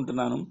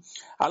కోరుకుంటున్నాను.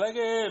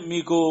 అలాగే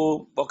మీకు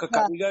ఒక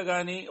కవిగా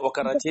గాని ఒక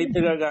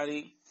రచయితగా గాని.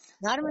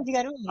 నారాయణమూర్తి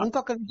గారు,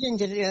 ఇంకొక విషయం,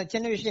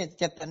 చిన్న విషయం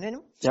చెప్తాను నేను.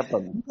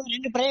 చెప్పండి. ఇంకో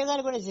 2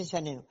 ప్రయోగాలు కూడా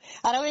చేశాను నేను.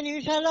 60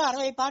 నిమిషాల్లో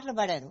 60 పాటలు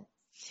పాడాను.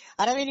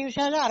 60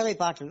 నిమిషాల్లో 60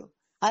 పాటలు.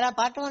 అలా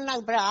పాడటం వల్ల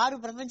నాకు 6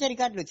 ప్రపంచ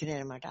రికార్డులు వచ్చినాయి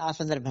అనమాట. ఆ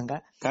సందర్భంగా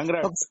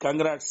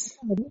కంగ్రాట్స్.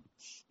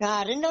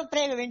 రెండవ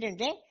ప్రయోగం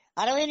ఏంటంటే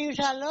 60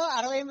 నిమిషాల్లో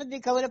 60 మంది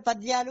కవుల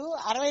పద్యాలు,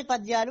 60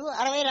 పద్యాలు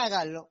 60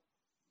 రాగాల్లో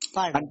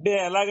పాడడం. అంటే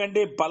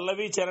ఎలాగంటే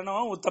పల్లవి చరణం,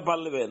 ఉత్త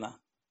పల్లవేనా?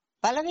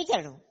 పల్లవి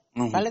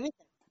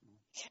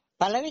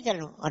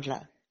చరణం అట్లా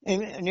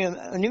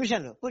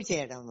నిమిషంలో పూర్తి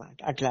చేయడం అన్నమాట.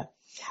 అట్లా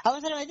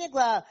అవసరమైతే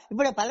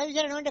ఇప్పుడు పల్లవి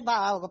చరణం అంటే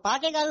ఒక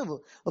పాటే కాదు,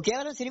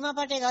 కేవలం సినిమా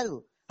పాటే కాదు.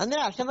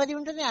 అందులో అష్టపది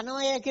ఉంటుంది,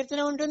 అన్నమయ్య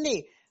కీర్తన ఉంటుంది,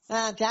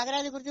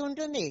 త్యాగరాజ కృతి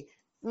ఉంటుంది,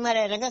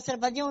 మరి రంగస్థల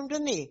పద్యం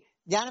ఉంటుంది,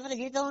 జానపద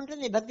గీతం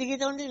ఉంటుంది, భక్తి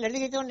గీతం ఉంటుంది, లలిత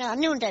గీతం ఉంటుంది,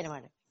 అన్ని ఉంటాయి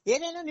అన్నమాట.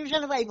 ఏదైనా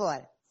నిమిషాల్లో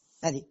అయిపోవాలి.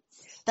 అది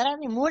తర్వాత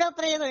 3వ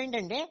ప్రయోగం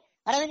ఏంటంటే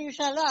 60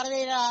 నిమిషాల్లో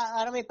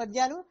 60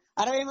 పద్యాలు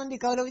 60 మంది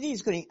కవులవి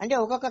తీసుకుని, అంటే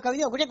ఒక్కొక్క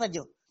కవిది ఒకటే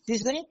పద్యం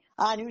తీసుకుని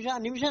ఆ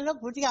నిమిషంలో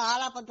పూర్తిగా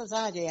ఆలాపంతో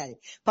సహా చేయాలి.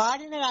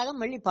 పాడిన రాగం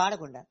మళ్ళీ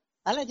పాడకుండా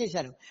అలా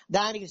చేశారు.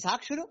 దానికి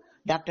సాక్షులు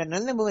డాక్టర్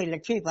నందమూరి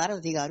లక్ష్మీ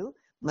పార్వతి గారు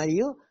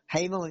మరియు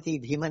హైమవతి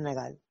భీమన్న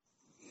గారు.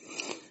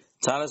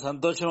 చాలా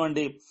సంతోషం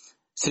అండి.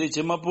 శ్రీ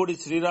చిమ్మపూడి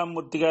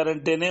శ్రీరామ్మూర్తి గారు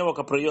అంటేనే ఒక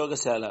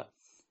ప్రయోగశాల.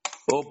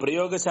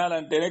 ప్రయోగశాల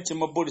అంటేనే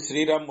చిమ్మపూడి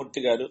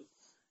శ్రీరామ్మూర్తి గారు.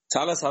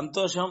 చాలా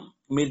సంతోషం.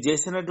 మీరు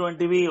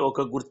చేసినటువంటివి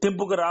ఒక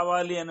గుర్తింపుకు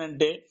రావాలి అని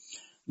అంటే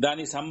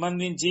దానికి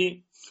సంబంధించి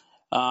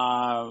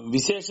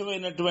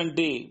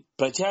విశేషమైనటువంటి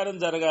ప్రచారం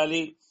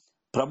జరగాలి.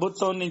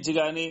 ప్రభుత్వం నుంచి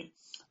గాని,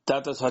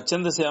 తర్వాత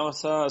స్వచ్ఛంద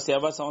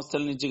సేవా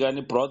సంస్థల నుంచి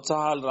గాని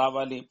ప్రోత్సాహాలు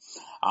రావాలి,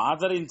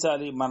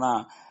 ఆదరించాలి. మన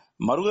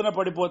మరుగున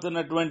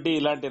పడిపోతున్నటువంటి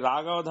ఇలాంటి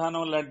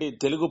రాగావధానం లాంటి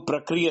తెలుగు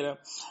ప్రక్రియ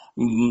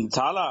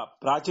చాలా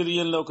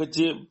ప్రాచుర్యంలోకి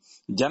వచ్చి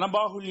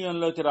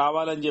జనబాహుళ్యంలోకి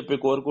రావాలని చెప్పి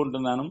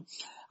కోరుకుంటున్నాను.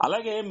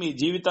 అలాగే మీ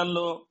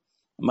జీవితంలో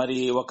మరి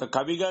ఒక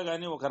కవిగా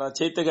గాని, ఒక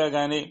రచయితగా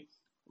గాని,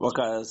 ఒక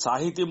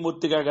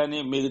సాహితీమూర్తిగా గాని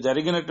మీకు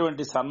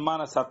జరిగినటువంటి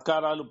సన్మాన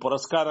సత్కారాలు,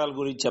 పురస్కారాల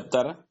గురించి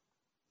చెప్తారా?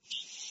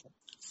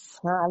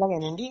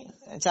 అలాగేనండి,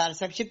 చాలా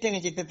సంక్షిప్తంగా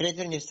చెప్పే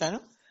ప్రయత్నం చేస్తాను.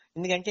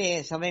 ఎందుకంటే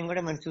సమయం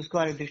కూడా మనం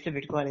చూసుకోవాలి, దృష్టిలో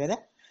పెట్టుకోవాలి కదా.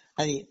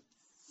 అది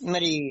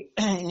మరి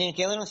నేను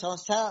కేవలం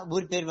సంస్థ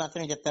ఊరి పేరు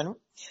మాత్రమే చెప్తాను.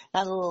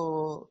 నాకు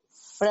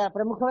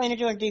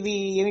ప్రముఖమైనటువంటివి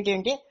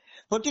ఏమిటంటే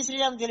పొట్టి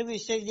శ్రీరామ్ తెలుగు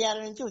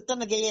విశ్వవిద్యాలయం నుంచి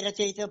ఉత్తమ గేయ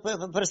రచయిత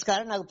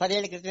పురస్కారం నాకు 10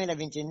 ఏళ్ల క్రితమే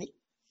లభించింది.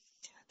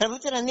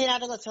 ప్రభుత్వ నంది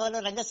నాటకోత్సవాల్లో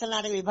రంగస్థల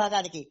నాటక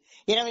విభాగానికి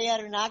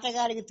 26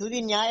 నాటకాలకి తుది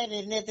న్యాయ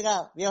నిర్ణేతగా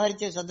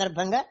వ్యవహరించే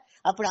సందర్భంగా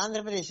అప్పుడు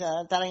ఆంధ్రప్రదేశ్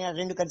తెలంగాణ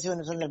రెండు కలిసి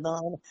ఉన్న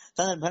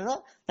సందర్భంలో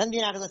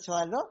నంది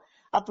నాటకోత్సవాల్లో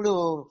అప్పుడు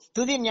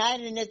తుది న్యాయ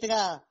నిర్ణేతగా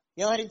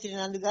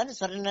వ్యవహరించినందుకు గాను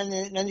స్వర్ణ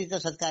నందితో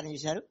సత్కారం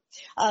చేశారు.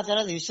 ఆ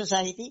తర్వాత విశ్వ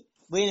సాహితీ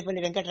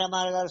బోయినపల్లి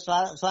వెంకటరామారావు గారు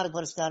స్మారక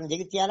పురస్కారం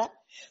జగిత్యాల,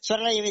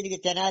 స్వర్ణయ వేదిక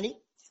తెనాలి,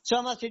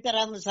 సోమ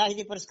సీతారామన్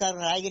సాహితీ పురస్కారం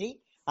రాయగిరి,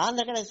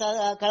 ఆంధ్ర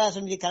కళా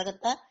సమితి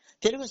కలకత్తా,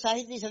 తెలుగు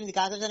సాహితీ సమితి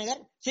కాగజనగర్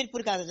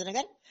సిర్పూర్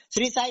కాగజనగర్,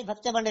 శ్రీ సాయి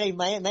భక్త మండలి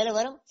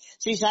మైలవరం,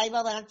 శ్రీ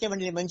సాయిబాబా నాట్య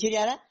మండలి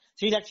మంచిర్యాల,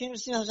 శ్రీ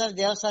లక్ష్మీనరసింహస్వామి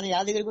దేవస్థానం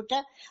యాదగిరిగుట్ట,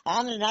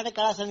 ఆంధ్ర నాటక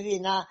కళా సమితి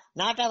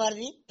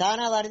నాటావారిది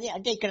తానావారిది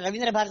అంటే ఇక్కడ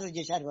రవీంద్ర భారతి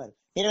చేశారు, వారు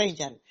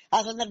నిర్వహించారు. ఆ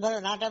సందర్భంలో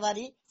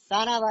నాటావారి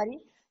తానావారి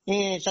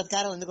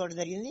సత్కారం అందుకోవడం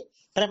జరిగింది.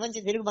 ప్రపంచ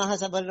తెలుగు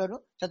మహాసభల్లోనూ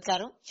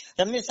సత్కారం.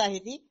 రమ్య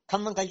సాహితీ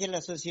ఖమ్మం కల్చరల్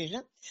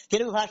అసోసియేషన్,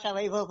 తెలుగు భాషా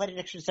వైభవ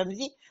పరిరక్షణ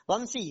సమితి,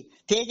 Vamsi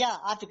Teja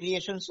art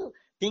creations,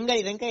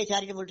 Pingali Venkaiah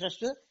charitable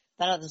trust,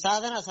 తర్వాత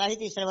సాధన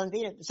సాహితీ స్రవంతి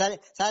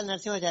సాధన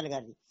నరసింహాచార్య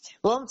గారిది,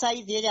 ఓం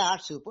సాయి తేజ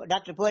ఆర్ట్స్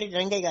డాక్టర్ పోరెడ్డి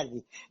రంగయ్య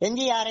గారిది,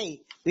 ఎన్జీఆర్ఐ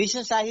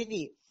విశ్వ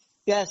సాహితీ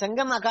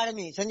సంగమ్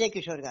అకాడమీ సంజయ్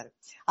కిషోర్ గారు,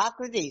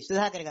 ఆకృతి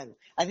సుధాకర్ గారు,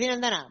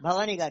 అభినందన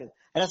భవానీ గారు,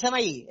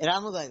 రసమయి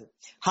రాము గారు,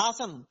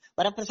 హాసం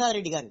వరప్రసాద్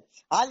రెడ్డి గారు,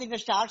 all the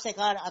best arts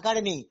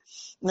academy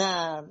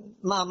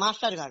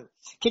master గారు,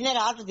 కిన్నెర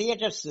ఆర్ట్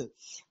థియేటర్స్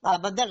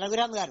బద్దల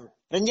రఘురామ్ గారు,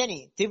 రంజని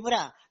త్రిపుర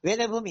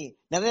వేదభూమి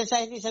నవ్య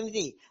సాహితీ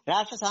సమితి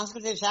రాష్ట్ర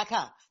సాంస్కృతిక శాఖ,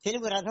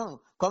 తెలుగు రథం,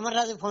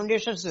 కొమర్రాజు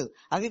ఫౌండేషన్స్,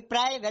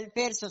 అభిప్రాయ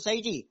వెల్ఫేర్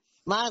సొసైటీ,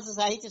 మానస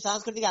సాహిత్య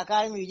సాంస్కృతిక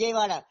academy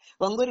Vijayawada,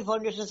 Vanguri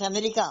foundations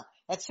America,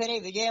 x ray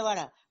Vijayawada,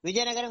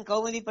 Vizianagaram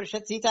కౌముది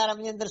పరిషత్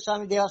సీతారామచంద్ర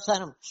స్వామి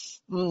దేవస్థానం,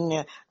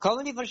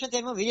 కౌముది పరిషత్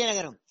ఏమో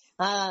విజయనగరం,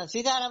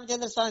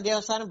 సీతారామచంద్ర స్వామి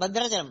దేవస్థానం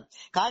భద్రాచలం,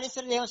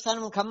 కాళేశ్వర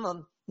దేవస్థానం ఖమ్మం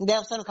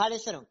దేవస్థానం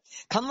కాళేశ్వరం,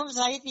 ఖమ్మం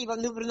సాహితీ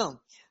బంధు బృందం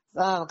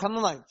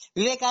ఖమ్మం వాడు,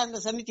 వివేకానంద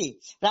సమితి,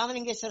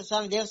 రామలింగేశ్వర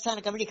స్వామి దేవస్థాన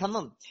కమిటీ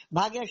ఖమ్మం,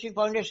 భాగ్యలక్ష్మి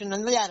ఫౌండేషన్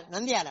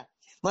నంద్యాల,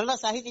 మొల్ల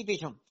సాహితీ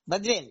పీఠం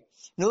బద్వేల్,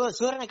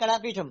 సూరణ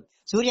కళాపీఠం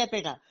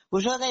సూర్యాపేట,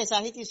 ఉషోదయ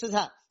సాహితీ సుధ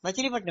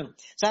మచిలీపట్నం,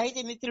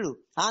 సాహితీ మిత్రులు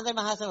ఆంధ్ర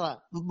మహాసభ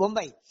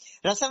ముంబై,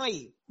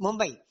 రసమయి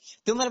ముంబై,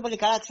 తుమ్మలపల్లి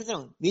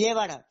కళాక్షేత్రం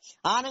విజయవాడ,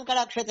 ఆనం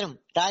కళాక్షేత్రం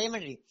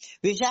రాజమండ్రి,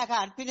 విశాఖ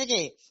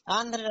అర్పితచే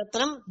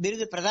ఆంధ్రరత్నం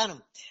బిరుదు ప్రదానం,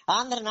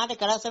 ఆంధ్ర నాటక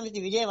కళా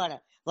సమితి విజయవాడ,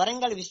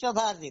 వరంగల్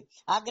విశ్వభారతి,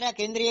 ఆగ్రా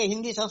కేంద్రీయ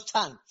హిందీ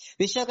సంస్థాన్,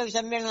 విశ్వకవి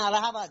సమ్మేళనం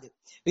అలహాబాద్,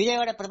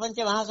 విజయవాడ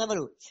ప్రపంచ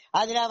మహాసభలు,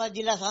 ఆదిలాబాద్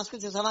జిల్లా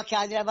సాంస్కృతిక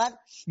సమాఖ్య ఆదిలాబాద్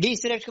డి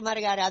సురేష్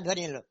కుమార్ గారి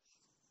ఆధ్వర్యంలో,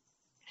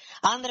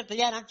 ఆంధ్ర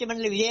ప్రజానాట్య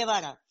మండలి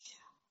విజయవాడ,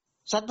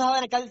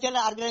 సద్భావన కల్చరల్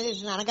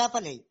ఆర్గనైజేషన్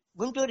అనకాపల్లి,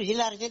 గుంటూరు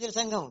జిల్లా రచయితల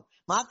సంఘం,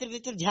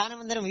 మాతృపితృ ధ్యాన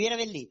మందిరం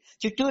వీరవెల్లి,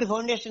 చిట్టూరు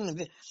ఫౌండేషన్,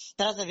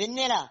 తర్వాత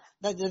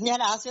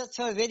వెన్నెల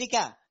ఆశోత్సవ వేదిక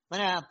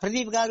మన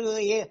ప్రదీప్ గారు,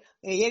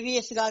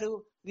 ఏవిఎస్ గారు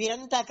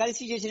వీరంతా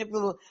కలిసి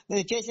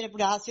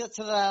చేసినప్పుడు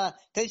హాస్యోత్సవ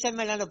కవి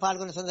సమ్మేళనంలో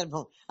పాల్గొన్న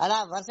సందర్భం. అలా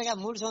వరుసగా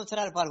 3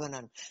 సంవత్సరాలు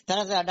పాల్గొన్నాను.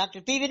 తర్వాత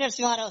డాక్టర్ పివి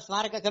నరసింహారావు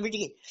స్మారక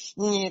కమిటీ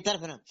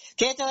తరఫున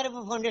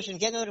కేతవరపు ఫౌండేషన్,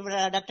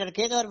 డాక్టర్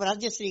కేతవరపు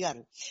రాజ్యశ్రీ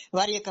గారు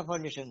వారి యొక్క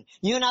foundation,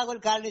 new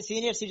Nagole colony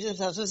senior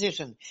citizens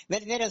association,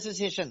 welfare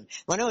association,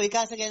 మనో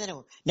వికాస కేంద్రం,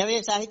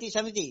 నవ్య సాహితీ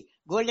సమితి,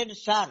 గోల్డెన్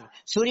స్టార్,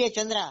 సూర్య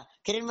చంద్ర,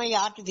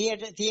 కిరణ్మయ్య ఆర్ట్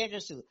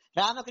థియేటర్స్,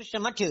 రామకృష్ణ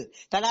మఠ్,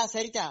 కళా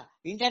Saritha,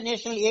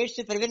 international AIDS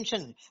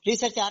prevention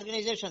research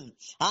organisation,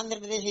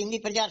 Andhra Pradesh Hindi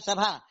ప్రచార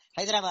సభ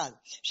Hyderabad,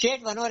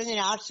 state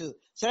మనోరంజన arts,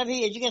 Surabhi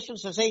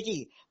education society,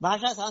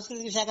 భాషా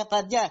సాంస్కృతిక శాఖ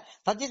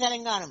పద్య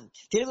తెలంగాణ,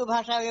 తెలుగు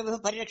భాషా వైభవ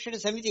పరిరక్షణ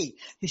సమితి,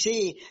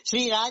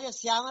 శ్రీ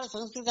రాజశ్యామల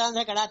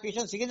సంస్కృతాంధ్ర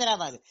కళాపీఠం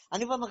సికింద్రాబాద్,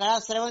 అనుపమ కళా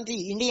స్రవంతి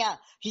India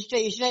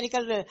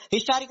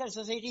historical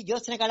society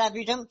Jyotsna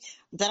Kalapeetham,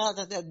 తర్వాత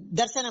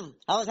దర్శనం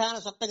అవధాన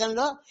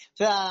సప్తకంలో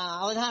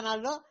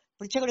అవధానాల్లో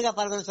పృచ్ఛకుడిగా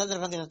పాల్గొన్న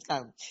సందర్భంగా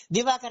సత్కారం,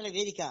 దివాకర్ల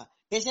వేదిక,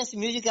 ఎస్ఎస్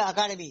మ్యూజిక్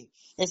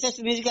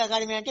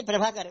అకాడమీ అంటే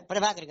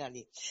ప్రభాకర్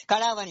గారిది,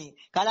 కళావని,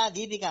 కళా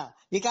దీపిక,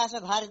 వికాస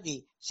భారతి,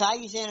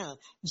 సాయి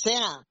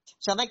సేన,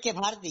 సమైక్య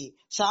భారతి,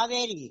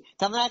 సావేరి,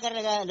 కమలాకర్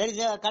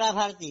లలిత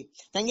కళాభారతి,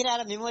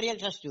 తంగిరాల మెమోరియల్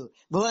ట్రస్ట్,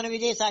 భువన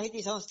విజయ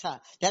సాహితీ సంస్థ,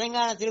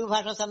 తెలంగాణ తెలుగు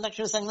భాషా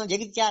సంరక్షణ సంఘం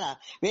జగిత్యాల,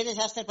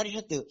 వేదశాస్త్ర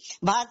పరిషత్తు,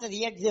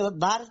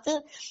 Bharat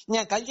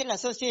cultural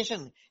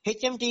association,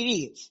 HMTV,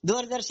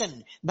 Doordarshan,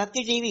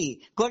 Bhakti TV,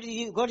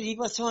 కోటి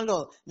దీపోత్సవంలో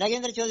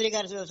నగేంద్ర చౌదరి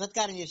గారు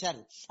సత్కారం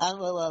చేశారు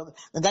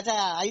గత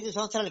 5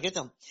 సంవత్సరాల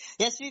క్రితం,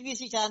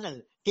 SVBC channel,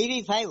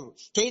 TV five,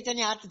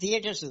 Chaitanya art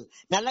theatres,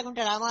 Nallagunta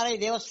రామాలయ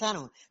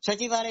దేవస్థానం,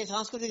 సచివాలయ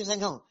సాంస్కృతిక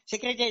సంఘం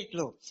సెక్రటరియట్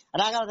లో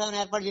రాగావధానం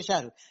ఏర్పాటు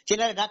చేశారు.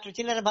 డాక్టర్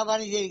చిల్లర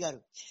భవానీదేవి గారు,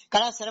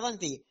 కళా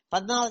స్రవంతి,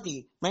 పద్మావతి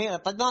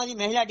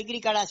మహిళా డిగ్రీ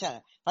కళాశాల,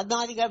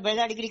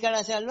 మహిళా డిగ్రీ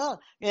కళాశాలలో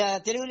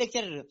తెలుగు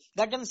లెక్చరర్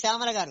గడ్డం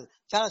శ్యామల గారు,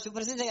 చాలా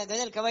సుప్రసిద్ధ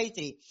గజల్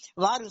కవయిత్రి,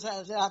 వారు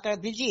అక్కడ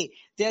పిలిచి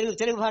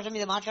తెలుగు భాష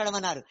మీద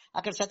మాట్లాడమన్నారు,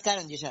 అక్కడ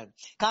సత్కారం చేశారు.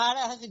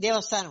 కాళహస్తి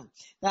దేవస్థానం,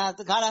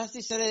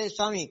 కాళహస్తీశ్వర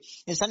స్వామి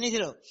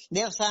సన్నిధిలో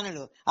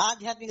దేవస్థానంలో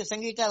ఆధ్యాత్మిక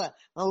సంగీత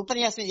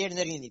ఉపన్యాసం చేయడం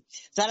జరిగింది.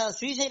 తర్వాత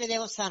శ్రీశైల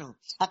దేవస్థానం,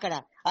 అక్కడ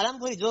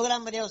అలంపూరి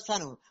జోగులాంబ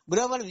దేవస్థానం,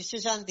 గ్లోబల్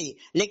విశ్వశాంతి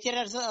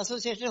లెక్చరర్స్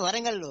అసోసియేషన్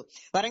వరంగల్లో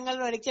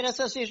లెక్చరర్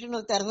అసోసియేషన్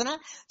తరఫున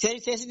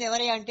చేసింది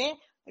ఎవరి అంటే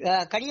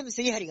కడియం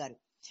శ్రీహరి గారు.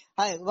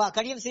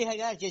 కడియం శ్రీహరి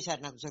గారు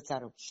చేశారు నాకు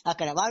సత్కారం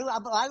అక్కడ.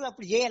 వారు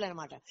అప్పుడు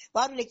చేయాలన్నమాట.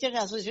 వారు లెక్చరర్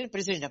అసోసియేషన్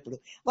ప్రెసిడెంట్ అప్పుడు.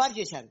 వారు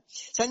చేశారు.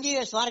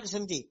 సంజీవ స్మారక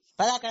సమితి,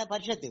 కళాకార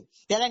పరిషత్,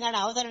 తెలంగాణ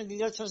అవతరణ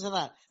దినోత్సవ సభ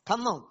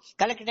ఖమ్మం,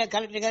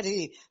 కలెక్టర్ గారి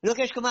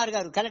లోకేష్ కుమార్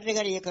గారు కలెక్టర్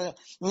గారి యొక్క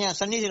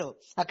సన్నిధిలో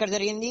అక్కడ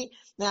జరిగింది.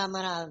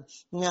 మన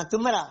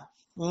తుమ్మల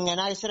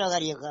నాగేశ్వరరావు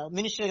గారి యొక్క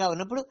మినిస్టర్ గా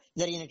ఉన్నప్పుడు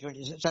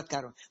జరిగినటువంటి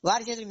సత్కారం,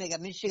 వారి చేతుల మీద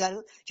మినిస్టర్ గారు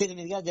చేతుల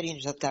మీదుగా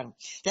జరిగిన సత్కారం.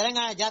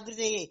 తెలంగాణ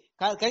జాగృతి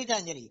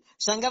కవితాంజలి,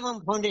 సంగమం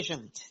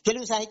ఫౌండేషన్,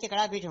 తెలుగు సాహిత్య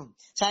కళాపీఠం,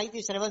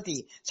 సాహితీ స్రవంతి,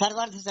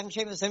 సర్వార్థ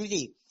సంక్షేమ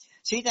సమితి,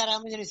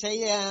 సీతారామజని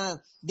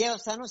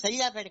దేవస్థానం,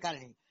 సైదాపేట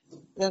కాలనీ,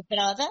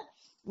 తర్వాత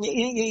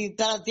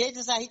తేజ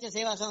సాహిత్య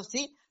సేవా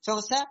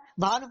సంస్థ,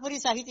 భానుపురి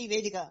సాహితీ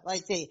వేదిక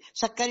వస్తే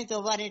చక్కని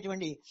తోవ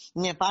అనేటువంటి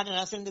పాట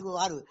రాసినందుకు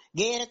వారు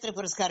గేయరత్న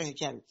పురస్కారం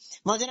ఇచ్చారు.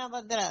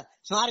 మధునాభద్ర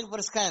స్మారక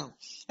పురస్కారం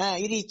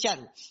ఇది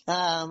ఇచ్చారు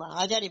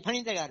ఆచార్య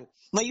ఫణీంద్ర గారు.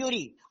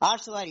 మయూరి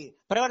ఆర్ట్స్ వారి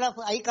proud of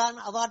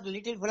icon award,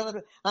 little flower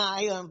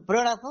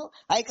proud of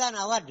icon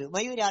award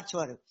Mayuri arts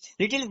వారు.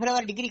 లిటిల్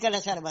ఫ్లవర్ డిగ్రీ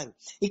కళాశాల వారు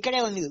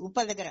ఇక్కడే ఉంది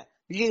ఉప్పల్ దగ్గర.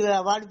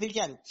 వాళ్ళు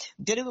పిలిచారు,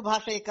 తెలుగు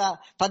భాష యొక్క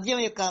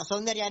పద్యం యొక్క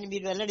సౌందర్యాన్ని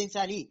మీరు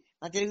వెల్లడించాలి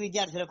తెలుగు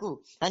విద్యార్థులకు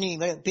అని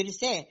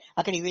పిలిస్తే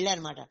అక్కడికి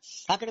వెళ్ళారనమాట.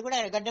 అక్కడ కూడా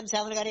గడ్డం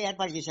శ్యామల గారే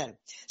ఏర్పాటు చేశారు.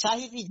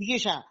 సాహితీ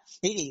జిగీష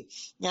ఇది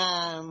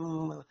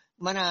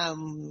మన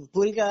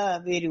పూరిక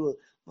వీరు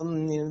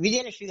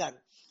విజయలక్ష్మి గారు,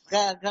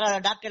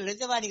 డాక్టర్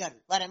లలితవాణి గారు,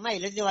 వారి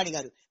అమ్మాయి లలితవాణి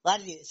గారు,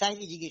 వారిది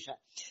సాహితీ జిగీష.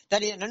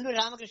 నండూరి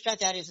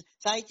రామకృష్ణాచార్య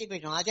సాహిత్య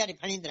పీఠం, ఆచార్య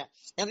ఫణీంద్ర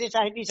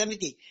సాహితీ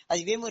సమితి,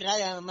 అది వేమూరి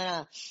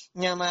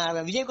మన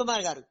విజయ్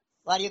కుమార్ గారు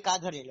వారి యొక్క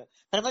ఆధ్వర్యంలో.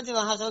 ప్రపంచ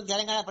మహాసభ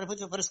తెలంగాణ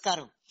ప్రభుత్వ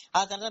పురస్కారం.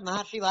 ఆ తర్వాత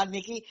మహర్షి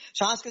వాల్మీకి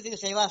సాంస్కృతిక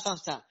సేవా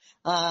సంస్థ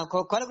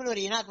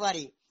కొలకులూరి ఇనాక్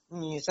వారి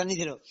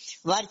సన్నిధిలో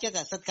వారి చేత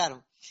సత్కారం.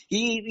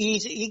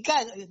 ఇంకా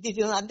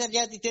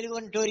అంతర్జాతీయ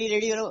తెలుగు టోరీ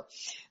రేడియోలో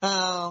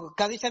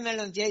కవి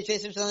సమ్మేళనం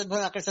చేసిన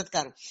సందర్భంలో అక్కడ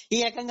సత్కారం. ఈ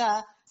రకంగా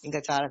ఇంకా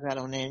చాలా చాలా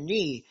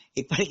ఉన్నాయండి.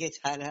 ఇప్పటికే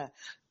చాలా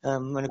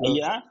మనకు.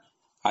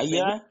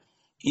 అయ్యా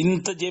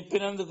ఇంత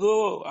చెప్పినందుకు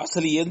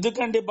అసలు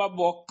ఎందుకండి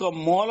బాబు ఒక్క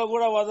మూల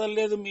కూడా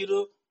వదలలేదు మీరు,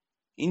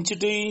 ఇంచు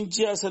టు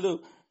ఇంచి. అసలు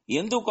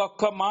ఎందుకు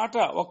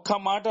ఒక్క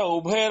మాట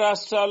ఉభయ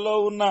రాష్ట్రాల్లో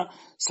ఉన్న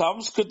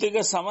సాంస్కృతిక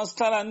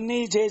సంస్థలన్నీ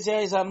చేసే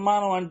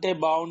సన్మానం అంటే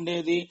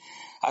బాగుండేది.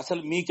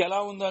 అసలు మీకెలా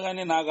ఉందో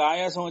గానీ నాకు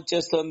ఆయాసం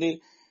వచ్చేస్తుంది.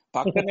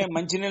 పక్కనే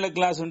మంచినీళ్ళ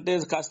గ్లాస్ ఉంటే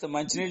కాస్త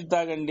మంచినీళ్ళు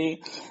తాగండి.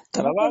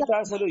 తర్వాత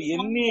అసలు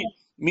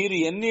మీరు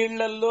ఎన్ని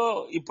ఇళ్లలో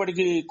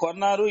ఇప్పటికి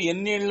కొన్నారు,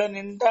 ఎన్ని ఇళ్ల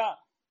నిండా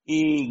ఈ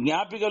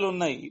జ్ఞాపికలు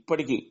ఉన్నాయి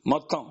ఇప్పటికి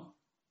మొత్తం?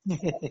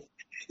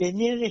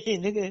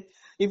 ఎందుకు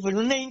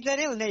ఇప్పుడున్న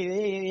ఇంట్లోనే ఉన్నాయి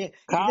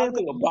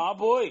కాదు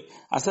బాబోయ్,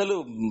 అసలు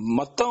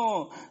మొత్తం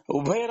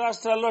ఉభయ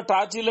రాష్ట్రాల్లో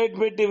టార్చ్ లైట్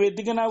పెట్టి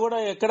వెతికినా కూడా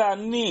ఎక్కడ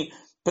అన్ని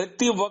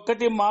ప్రతి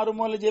ఒక్కటి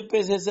మారుమూల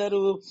చెప్పేసేసారు.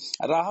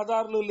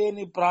 రహదారులు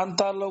లేని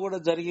ప్రాంతాల్లో కూడా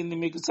జరిగింది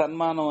మీకు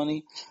సన్మానం అని.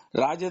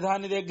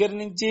 రాజధాని దగ్గర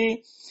నుంచి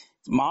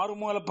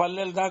మారుమూల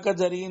పల్లెల దాకా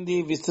జరిగింది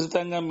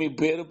విస్తృతంగా మీ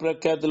పేరు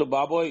ప్రఖ్యాతులు.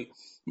 బాబోయ్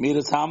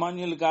మీరు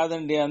సామాన్యులు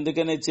కాదండి.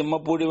 అందుకనే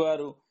చిమ్మపూడి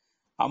వారు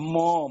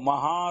అమ్మో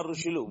మహా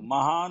ఋషులు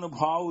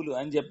మహానుభావులు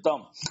అని చెప్తాం,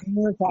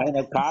 ఆయన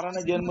కారణ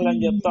జన్ములు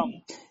అని చెప్తాం.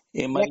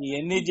 మరి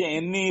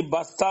ఎన్ని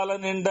బస్తాల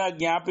నిండా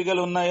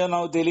జ్ఞాపికలు ఉన్నాయో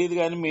నాకు తెలియదు,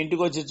 కానీ మీ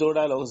ఇంటికి వచ్చి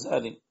చూడాలి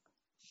ఒకసారి.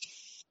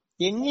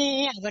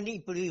 అవన్నీ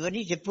ఇప్పుడు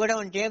ఇవన్నీ చెప్పుకోవడం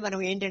అంటే మనం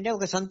ఏంటంటే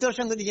ఒక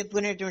సంతోషం కొద్ది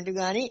చెప్పుకునేటువంటి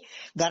కానీ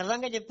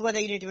గర్వంగా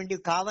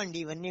చెప్పుకోదగినటువంటివి కావండి.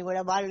 ఇవన్నీ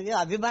కూడా వాళ్ళు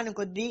అభిమానం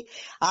కొద్దీ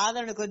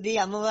ఆదరణ కొద్దీ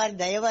అమ్మవారి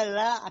దయ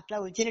వల్ల అట్లా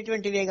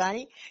వచ్చినటువంటివే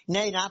గాని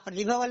నా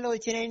ప్రతిభ వల్ల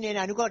వచ్చినాయి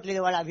నేను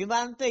అనుకోవట్లేదు. వాళ్ళ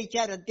అభిమానంతో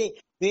ఇచ్చారు అంతే.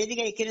 వేదిక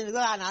ఎక్కినందుకో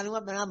ఆ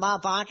మా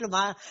పాటలు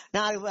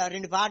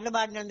రెండు పాటలు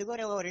పాడినందుకో,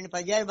 రెండు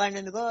పద్యాలు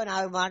పాడినందుకో,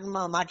 4 మాటలు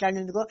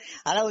మాట్లాడినందుకో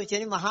అలా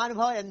వచ్చేది.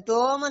 మహానుభావులు ఎంతో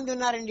మంది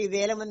ఉన్నారండి,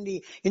 వేల మంది.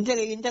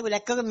 ఇంతకు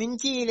లెక్కకు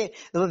మించి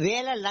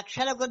వేల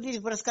లక్షల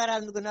కొద్ది పురస్కారాలు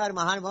అందుకున్నారు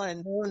మహానుభావులు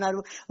ఎంతో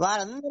ఉన్నారు.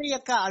 వారందరి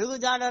యొక్క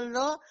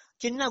అడుగుజాడల్లో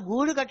చిన్న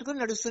గూడు కట్టుకుని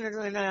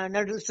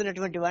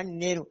నడుస్తున్నటువంటి వాడిని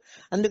నేను.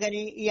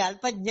 అందుకని ఈ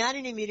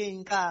అల్పజ్ఞానిని మీరు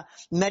ఇంకా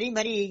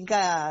మరీ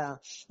ఇంకా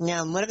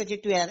ములగ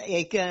చెట్టు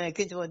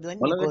ఎక్కించవద్దు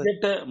అని.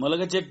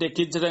 ములగ చెట్టు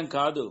ఎక్కించడం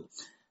కాదు,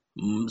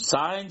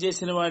 సాయం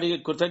చేసిన వాడికి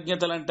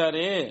కృతజ్ఞతలు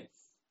అంటారే,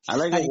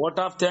 అలాగే ఓట్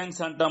ఆఫ్ థ్యాంక్స్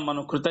అంటాం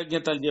మనం,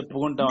 కృతజ్ఞతలు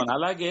చెప్పుకుంటాం.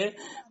 అలాగే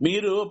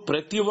మీరు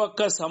ప్రతి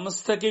ఒక్క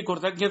సంస్థకి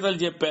కృతజ్ఞతలు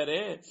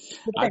చెప్పారే,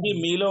 అది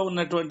మీలో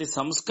ఉన్నటువంటి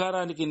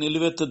సంస్కారానికి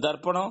నిలువెత్తు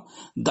దర్పణం.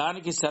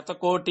 దానికి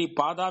 100,000,000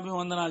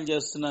 పాదాభివందనాలు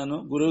చేస్తున్నాను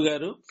గురువు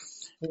గారు.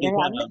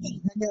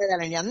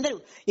 ధన్యవాదాలండి. అందరూ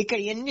ఇక్కడ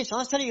ఎన్ని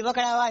సంస్థలు,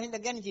 యువకళావాహిని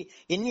దగ్గర నుంచి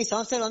ఎన్ని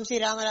సంస్థలు, వంశీ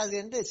రామరాజు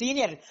ఎంత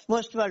సీనియర్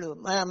మోస్ట్ వాళ్ళు,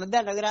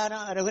 మధ్య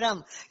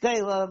రఘురామ్,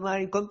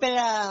 కొంపెల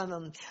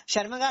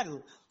శర్మ గారు,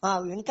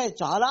 ఇంకా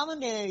చాలా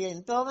మంది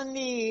ఎంతో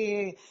మంది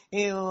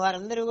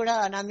వారందరూ కూడా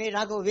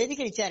నాకు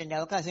వేదిక ఇచ్చారండి,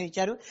 అవకాశం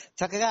ఇచ్చారు,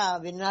 చక్కగా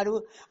విన్నారు,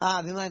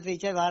 అభిమానులు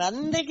ఇచ్చారు.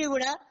 వారందరికీ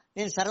కూడా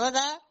నేను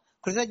సర్వదా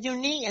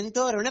కృతజ్ఞుణ్ణి,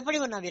 ఎంతో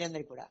రుణపడి ఉన్నా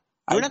వీరందరికీ కూడా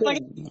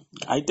రుణపడి.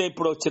 అయితే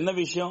ఇప్పుడు చిన్న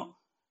విషయం,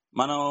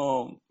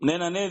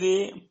 నేను అనేది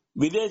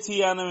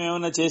విదేశీయానం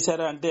ఏమైనా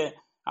చేశారా అంటే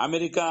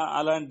అమెరికా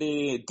అలాంటి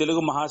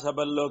తెలుగు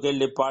మహాసభల్లోకి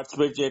వెళ్లి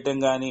పార్టిసిపేట్ చేయటం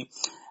గాని,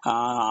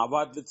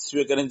 అవార్డులు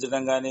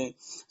స్వీకరించడం గాని,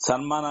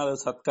 సన్మానాలు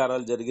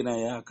సత్కారాలు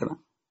జరిగినాయా అక్కడ?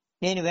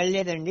 నేను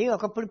వెళ్ళలేదండి.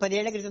 ఒకప్పుడు 10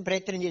 ఏళ్ల క్రితం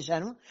ప్రయత్నం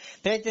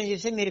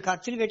చేస్తే మీరు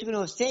ఖర్చులు పెట్టుకుని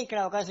వస్తే ఇక్కడ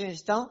అవకాశం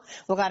ఇస్తాం,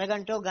 ఒక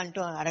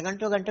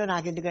అరగంటో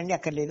నాకెందుకండి,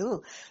 అక్కర్లేదు.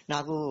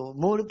 నాకు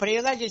 3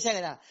 ప్రయోగాలు చేశా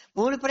కదా,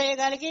 3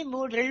 ప్రయోగాలకి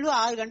 3 రెళ్ళు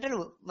 6 గంటలు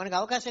మనకు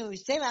అవకాశం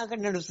ఇస్తే అక్కడ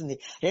నడుస్తుంది.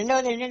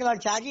 రెండవది ఏంటంటే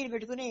వాళ్ళు ఛార్జీలు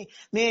పెట్టుకుని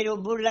మీరు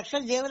 3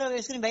 లక్షలు జేబులో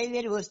వేసుకుని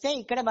బయలుదేరి వస్తే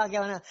ఇక్కడ మాకు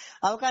ఏమైనా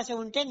అవకాశం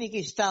ఉంటే మీకు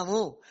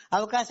ఇస్తాము,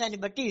 అవకాశాన్ని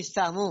బట్టి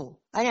ఇస్తాము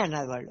అని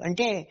అన్నారు వాళ్ళు.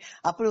 అంటే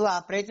అప్పుడు ఆ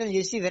ప్రయత్నం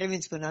చేసి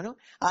విరమించుకున్నాను.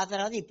 ఆ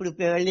తర్వాత ఇప్పుడు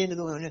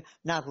వెళ్లేందుకు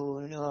నాకు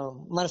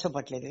మనసు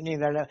పట్టలేదు, నేను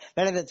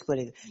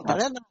వెళ్ళదలుచుకోలేదు.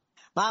 తర్వాత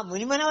మా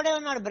ముని మనవడే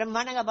ఉన్నాడు,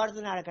 బ్రహ్మాండంగా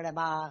పాడుతున్నాడు అక్కడ.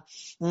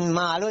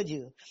 మా అలోజు,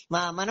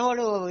 మా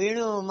మనవడు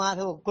వేణు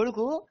మాధవ్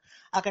కొడుకు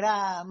అక్కడ,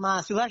 మా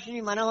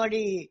సుభాషిణి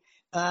మనవడి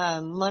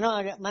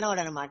మనవడు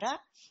అనమాట,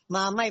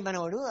 మా అమ్మాయి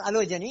మనవడు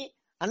అలోజ్ అని.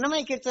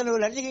 అన్నమయ్య కీర్తనలు,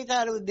 లలిత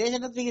గీతాలు,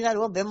 దేశభక్తి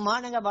గీతాలు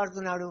బ్రహ్మాండంగా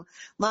పాడుతున్నాడు.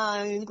 మా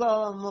ఇంకో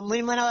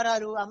ముని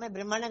మనవరాలు అమ్మాయి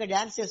బ్రహ్మాండంగా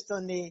డాన్స్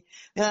చేస్తోంది.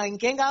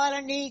 ఇంకేం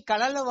కావాలండి,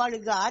 కళల్లో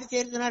వాళ్ళు ఆరి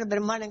చేరుతున్నాడు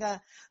బ్రహ్మాండంగా.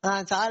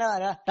 చాలా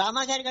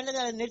రామాచారి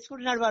కంటే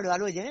నేర్చుకుంటున్నాడు వాడు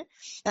అలోజన్.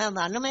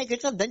 అన్నమయ్య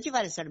కీర్తన దంచి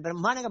పారేస్తాడు,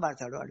 బ్రహ్మాండంగా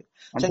పాడతాడు వాడు.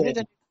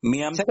 సంగీతం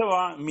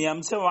మీ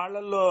అంశ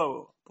వాళ్ళల్లో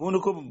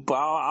పూనుకు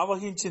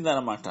ఆవహించింది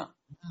అనమాట.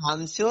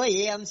 అంశో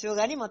ఏ అంశో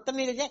గాని మొత్తం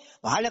మీద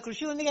వాళ్ళ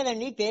కృషి ఉంది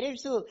కదండి.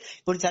 పేరెంట్స్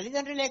ఇప్పుడు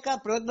తల్లిదండ్రుల యొక్క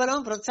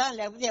ప్రోద్బలం ప్రోత్సాహం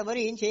లేకపోతే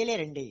ఎవరు ఏం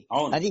చేయలేరండి.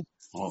 అది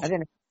అదే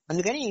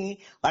అందుకని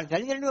వాళ్ళ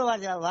తల్లిదండ్రులు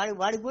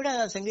వాడికి కూడా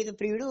సంగీత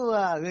ప్రియుడు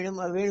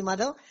వేణు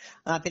మాధవ్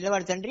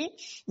పిల్లవాడి తండ్రి.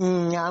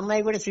 ఆ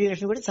అమ్మాయి కూడా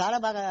శ్రీలక్ష్మి కూడా చాలా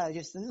బాగా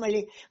చేస్తుంది.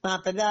 మళ్ళీ మా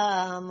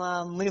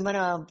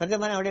పెద్ద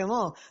మనవడేమో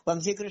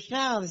వంశీకృష్ణ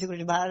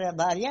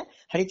భార్య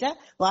హరిత,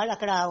 వాళ్ళు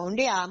అక్కడ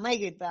ఉండి ఆ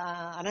అమ్మాయికి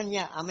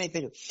అనన్య అమ్మాయి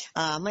పేరు,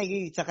 ఆ అమ్మాయికి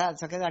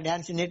చక్కగా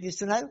డాన్స్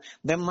నేర్పిస్తున్నారు,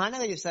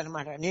 బ్రహ్మాండంగా చేస్తారు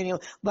అనమాట.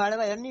 నేను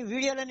వాళ్ళ అన్ని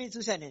వీడియోలన్నీ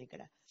చూశాను నేను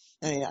ఇక్కడ.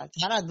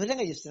 చాలా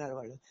అద్భుతంగా చేస్తున్నారు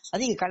వాళ్ళు,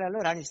 అది కళలో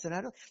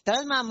రాణిస్తున్నారు.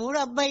 తర్వాత మా 3వ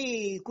అబ్బాయి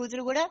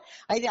కూతురు కూడా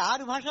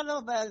 6 భాషల్లో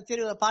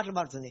పాటలు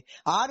పాడుతుంది.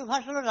 6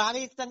 భాషల్లో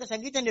రాగయుక్తంగా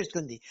సంగీతం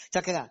నేర్చుకుంది,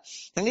 చక్కగా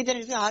సంగీతం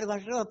నేర్చుకుని 6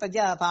 భాషల్లో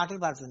పాటలు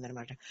పాడుతుంది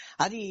అనమాట.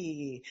 అది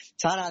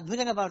చాలా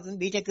అద్భుతంగా పాడుతుంది.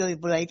 బీటెక్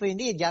ఇప్పుడు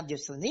అయిపోయింది, జాబ్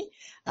చేస్తుంది.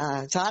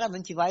 చాలా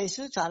మంచి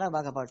వాయిస్, చాలా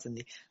బాగా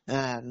పాడుతుంది.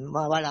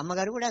 వాళ్ళ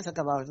అమ్మగారు కూడా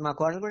చక్కగా పాడుతుంది, మా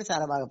కోడలు కూడా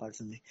చాలా బాగా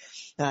పాడుతుంది.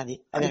 అది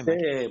అదే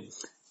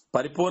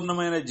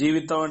పరిపూర్ణమైన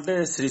జీవితం అంటే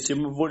శ్రీ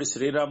చిమ్మపూడి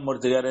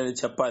శ్రీరామ్మూర్తి గారు అని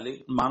చెప్పాలి,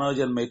 మానవ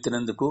జన్మ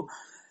ఎత్తినందుకు.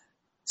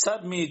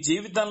 సార్, మీ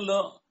జీవితంలో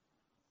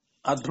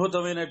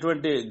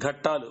అద్భుతమైనటువంటి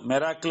ఘట్టాలు,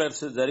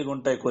 మెరాక్యులర్స్ జరిగి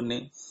ఉంటాయి కొన్ని,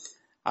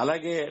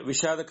 అలాగే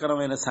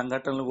విషాదకరమైన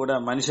సంఘటనలు కూడా.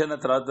 మనిషి అన్న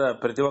తర్వాత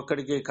ప్రతి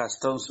ఒక్కడికి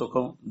కష్టం,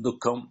 సుఖం,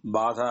 దుఃఖం,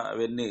 బాధ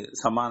అవన్నీ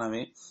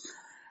సమానమే.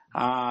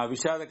 ఆ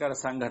విషాదకర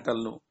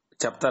సంఘటనలు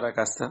చెప్తారా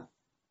కాస్త?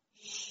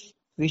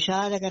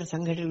 విషాదకర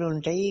సంఘటనలు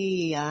ఉంటాయి,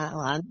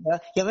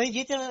 ఎవరి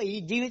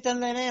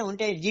జీవితంలోనే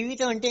ఉంటాయి.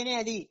 జీవితం అంటేనే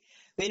అది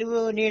వెలుగు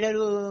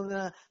నీడలు,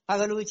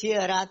 పగలు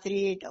రాత్రి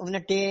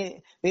ఉన్నట్టే,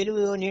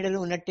 వెలుగు నీడలు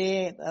ఉన్నట్టే,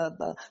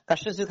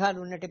 కష్ట సుఖాలు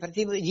ఉన్నట్టే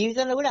ప్రతి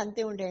జీవితంలో కూడా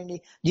అంతే ఉంటాయండి.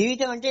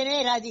 జీవితం అంటేనే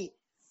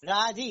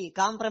రాజీ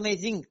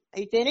కాంప్రమైజింగ్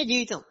అయితేనే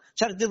జీవితం,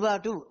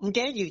 సర్దుబాటు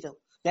ఉంటేనే జీవితం.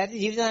 లేకపోతే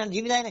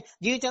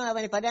జీవితం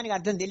అనే పదానికి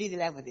అర్థం తెలియదు.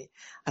 లేకపోతే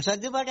ఆ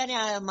సర్దుబాటు అనే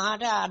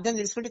మాట అర్థం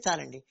తెలుసుకుంటే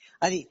చాలండి.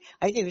 అది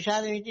అయితే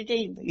విషాదం ఏంటంటే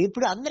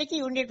ఇప్పుడు అందరికీ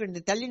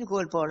ఉండేటువంటి తల్లిని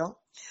కోల్పోవడం,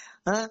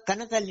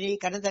 కన్న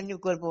తండ్రిని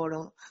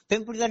కోల్పోవడం,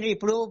 పెంపుడు తండ్రి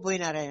ఎప్పుడో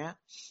పోయినారు ఆయన,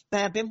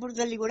 పెంపుడు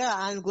తల్లి కూడా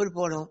ఆయన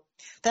కోల్పోవడం,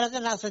 తర్వాత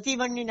నా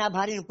సతీమణిని, నా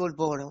భార్యను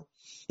కోల్పోవడం.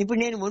 ఇప్పుడు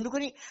నేను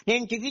వండుకుని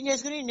నేను టిఫిన్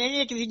చేసుకుని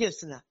నేనే టిఫిన్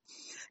చేస్తున్నా.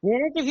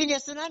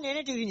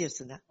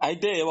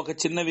 అయితే ఒక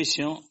చిన్న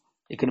విషయం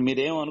ఇక్కడ,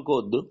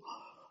 మీరేమనుకోవద్దు.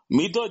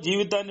 మీతో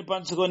జీవితాన్ని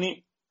పంచుకొని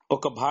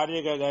ఒక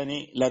భార్యగా గాని,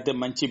 లేకపోతే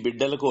మంచి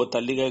బిడ్డలకు ఓ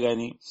తల్లిగా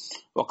గాని,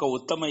 ఒక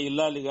ఉత్తమ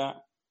ఇల్లాలిగా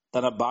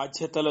తన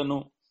బాధ్యతలను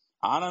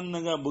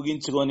ఆనందంగా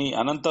ముగించుకొని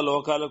అనంత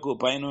లోకాలకు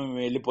పైన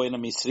వెళ్లిపోయిన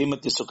మీ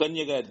శ్రీమతి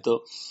సుకన్య గారితో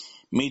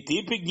మీ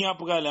తీపి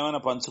జ్ఞాపకాలు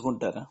ఏమైనా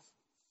పంచుకుంటారా?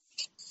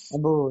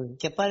 అబ్బో,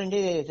 చెప్పాలంటే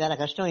చాలా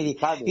కష్టం. ఇది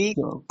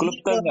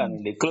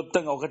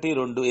క్లుప్తంగా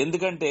 1-2,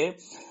 ఎందుకంటే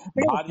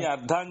భార్య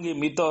అర్ధాంగి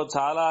మీతో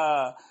చాలా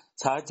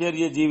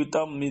సహచర్య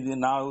జీవితం మీది.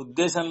 నా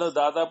ఉద్దేశంలో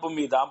దాదాపు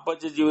మీ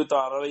దాంపత్య జీవితం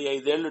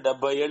 65 ఏళ్లు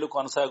 70 ఏళ్లు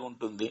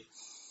కొనసాగుంటుంది.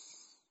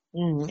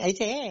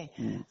 అయితే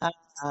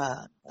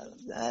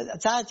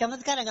చాలా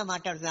చమత్కారంగా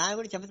మాట్లాడుతుంది, ఆమె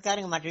కూడా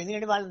చమత్కారంగా మాట్లాడుతుంది.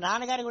 ఎందుకంటే వాళ్ళ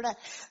నాన్నగారు కూడా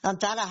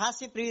చాలా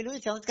హాస్య ప్రియులు,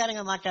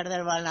 చమత్కారంగా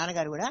మాట్లాడతారు వాళ్ళ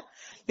నాన్నగారు కూడా.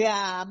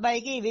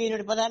 అబ్బాయికి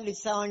 1000 పదాలు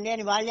ఇస్తామండి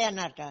అని వాళ్ళే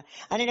అన్నట్ట.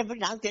 అనేటప్పుడు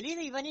నాకు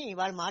తెలియదు ఇవన్నీ,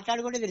 వాళ్ళు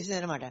మాట్లాడుకుంటే తెలిసింది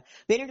అనమాట.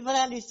 1000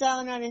 పదాలు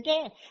ఇస్తామన్నాడంటే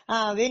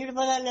 1000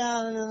 పదాలు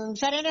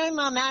సరేనా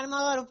మా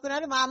మేనమ్మ గారు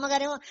ఒప్పుకున్నారు. మా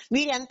అమ్మగారేమో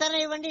మీరు ఎంత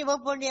ఇవ్వండి,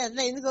 ఇవ్వకపోండి,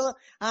 అసలు ఎందుకు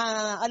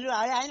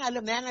ఆయన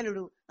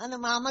మేనల్లుడు,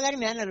 మా అమ్మగారి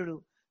మేనల్లుడు,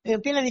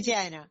 పిల్లనిచ్చే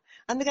ఆయన.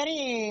 అందుకని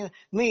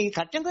మీ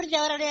కట్నం గురించి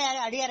ఎవరు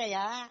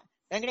అడిగారయ్యా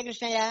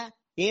వెంకటకృష్ణయ్య,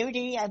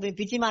 ఏమిటి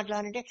పిచ్చి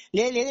మాట్లాడాలంటే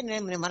లేదు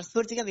నేను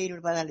మనస్ఫూర్తిగా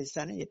 1000 పదాలు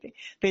ఇస్తానని చెప్పి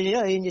పెళ్లిలో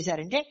ఏం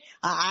చేశారంటే,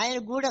 ఆయన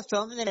కూడా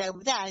స్తోమత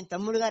లేకపోతే ఆయన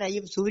తమ్ముడు గారు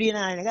అయ్యప్ప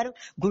సూర్యనారాయణ గారు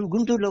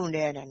గుంటూరులో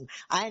ఉండే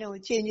ఆయన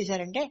వచ్చి ఏం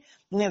చేశారంటే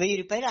 1000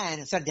 రూపాయలు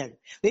ఆయన సర్దాడు.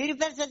 1000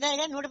 రూపాయలు సర్దాడు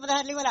కానీ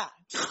 116 ఇవ్వాల,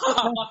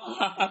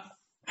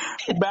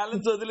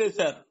 బ్యాలెన్స్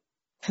వదిలేశారు.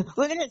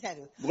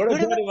 116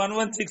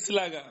 116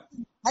 లాగా.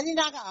 అది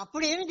నాకు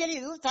అప్పుడు ఏమీ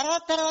తెలియదు.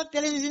 తర్వాత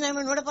తెలిసింది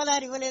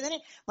 116 ఇవ్వలేదని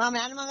మా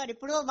మేనమ్మ గారు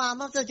ఎప్పుడో మా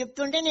అమ్మతో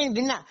చెప్తుంటే నేను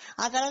విన్నా.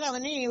 ఆ తర్వాత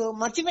అవన్నీ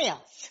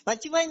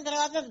మర్చిపోయిన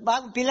తర్వాత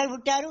బాగా పిల్లలు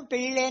పుట్టారు,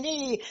 పెళ్లిళ్ళని,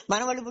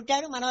 మనవాళ్ళు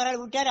పుట్టారు, మనవరాలు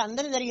పుట్టారు,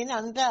 అందరూ జరిగింది.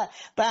 అంతా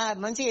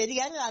మంచిగా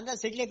ఎదిగారు, అంతా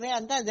సెటిల్ అయిపోయారు.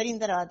 అంతా జరిగిన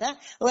తర్వాత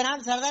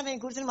ఒకనాడు సరదా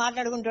మేము కూర్చొని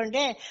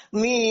మాట్లాడుకుంటుంటే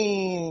మీ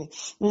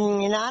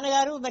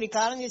నాన్నగారు మరి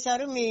కాలం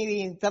చేశారు,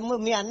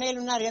 మీ అన్నయ్యలు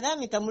ఉన్నారు కదా,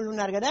 మీ తమ్ముళ్ళు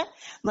ఉన్నారు కదా,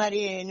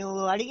 మరి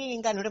నువ్వు అడిగి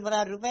ఇంకా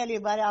 116 రూపాయలు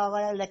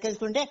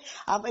లెక్కేసుకుంటే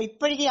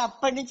ఇప్పటికి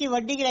అప్పటి నుంచి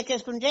వడ్డీకి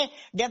లెక్కేసుకుంటే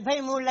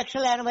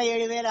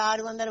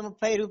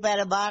 73,87,630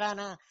 రూపాయల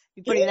బారాన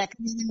ఇప్పుడు లెక్క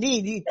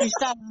ఇది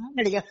ఇస్తానా అని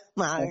అడిగా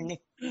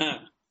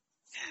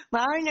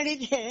మావిడిని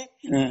అడిగితే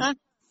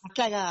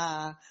అట్లాగా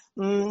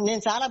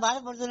నేను చాలా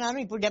బాధపడుతున్నాను,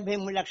 ఇప్పుడు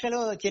 73 లక్షలు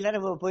చిల్లర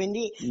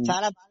పోయింది,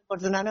 చాలా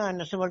బాధపడుతున్నాను,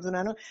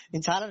 నష్టపడుతున్నాను,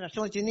 చాలా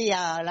నష్టం వచ్చింది,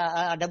 ఆ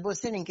డబ్బు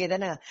వస్తే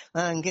ఇంకేదైనా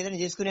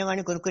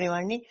చేసుకునేవాడిని,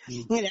 కొనుక్కునేవాడిని,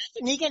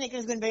 నీకే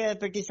నెక్కేసుకుని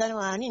పెట్టిస్తాను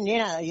అని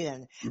నేను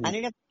అడిగాను.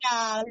 అనేటప్పుడు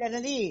ఆవిడ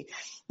అన్నది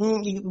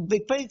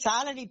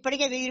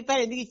ఇప్పటికే 1000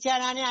 రూపాయలు ఎందుకు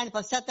ఇచ్చాడా అని ఆయన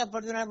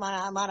పశ్చాత్తాపడుతున్నాడు.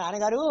 మా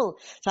నాన్నగారు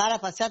చాలా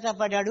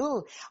పశ్చాత్తాపడ్డాడు.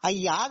 ఆ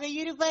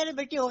 1000 రూపాయలు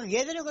పెట్టి ఒక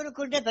గేదెను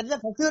కొనుక్కుంటే పెద్ద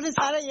పశువులు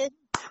చాలా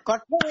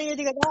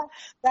కొట్టలేదు కదా,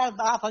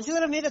 ఆ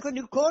పశువుల మీద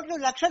కొన్ని కోట్లు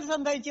లక్షలు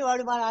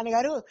సంపాదించేవాడు మా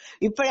నాన్నగారు,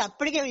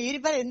 అప్పటికే 1000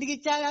 రూపాయలు ఎందుకు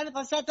ఇచ్చారా అని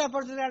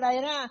పశ్చాత్తాపడుతున్నాడు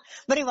ఆయన.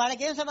 మరి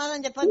వాళ్ళకేం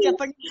సమాధానం చెప్పండి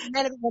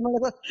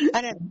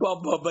అని.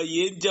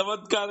 ఏం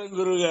చమత్కారం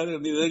గురువు గారు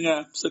నిజంగా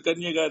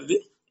సుకన్య గారిది.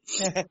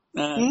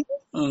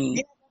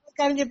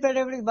 అని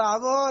చెప్పేటప్పటికి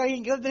బాబో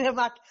ఇంకొద్దులే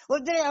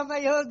వద్దులే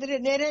అమ్మాయి వద్దులే,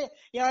 నేనే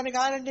ఏమైనా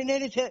కావాలంటే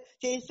నేనే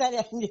చేయిస్తాను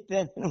అని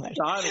చెప్పాను అనమాట.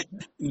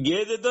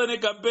 గేదెతోనే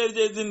కంపేర్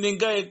చేసింది,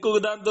 ఇంకా ఎక్కువ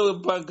దాంతో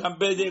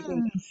కంపేర్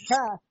చేయకుండా,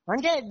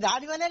 అంటే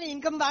దాని వల్ల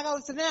ఇన్కమ్ బాగా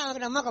వస్తుంది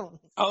ఆమెకు నమ్మకం.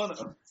 అవును,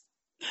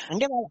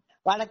 అంటే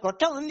వాళ్ళ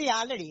కొత్త ఉంది,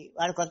 ఆల్రెడీ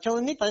వాళ్ళ కొత్త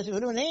ఉంది,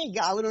 పశువులు ఉన్నాయి,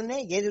 ఆవులు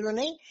ఉన్నాయి, గేదెలు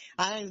ఉన్నాయి,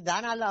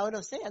 దానాల్లో ఆవులు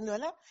వస్తాయి.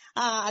 అందువల్ల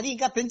అది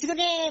ఇంకా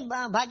పెంచుకునే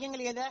భాగ్యం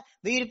కలిగేదా.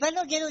 1000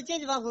 రూపాయలు గేదె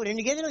వచ్చేది, మాకు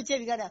 2 గేదెలు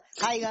వచ్చేది కదా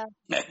హాయిగా,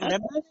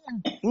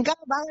 ఇంకా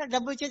బాగా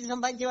డబ్బు వచ్చేది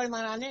సంపాదించేవాడు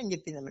మా నాన్న అని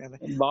చెప్పింది మేడం.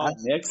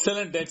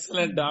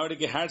 ఎక్సలెంట్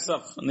ఆవిడకి హ్యాట్స్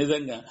ఆఫ్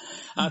నిజంగా.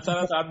 ఆ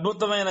తర్వాత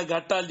అద్భుతమైన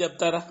ఘట్టాలు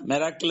చెప్తారా,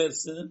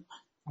 మెరాక్యులర్స్?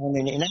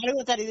 అవునండి.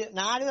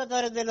 4వ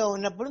తరగతిలో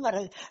ఉన్నప్పుడు మరి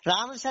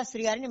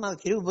రామశాస్త్రి గారిని మాకు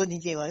తెలుగు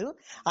బోధించేవారు.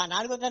 ఆ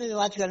 4వ తరగతి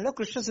వాచకంలో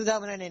కృష్ణ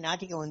సుధామన్ అనే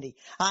నాటిక ఉంది.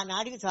 ఆ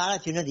నాటిక చాలా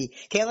చిన్నది,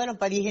 కేవలం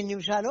 15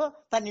 నిమిషాలు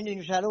 12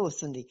 నిమిషాలు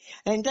వస్తుంది.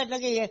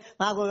 ఇంతట్లకి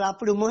మాకు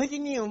అప్పుడు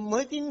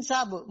మొహితీన్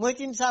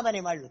సాబ్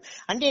అనేవాళ్ళు.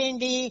 అంటే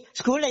ఏంటి,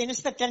 స్కూల్లో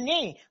ఇన్స్పెక్టర్ ని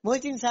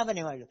మొహితీన్ సాబ్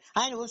అనేవాళ్ళు.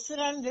 ఆయన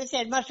వస్తున్నారని తెలిసి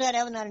హెడ్ మాస్టర్ గారు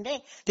ఏమన్నారంటే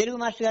తెలుగు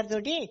మాస్టర్ గారితో,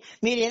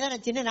 మీరు ఏదైనా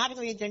చిన్న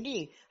నాటకం వేయించండి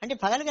అంటే,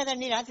 పగలు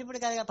కదండి, రాత్రిపూట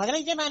కదా,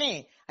 పగలైతే మానే,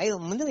 అయ్యో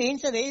ముందు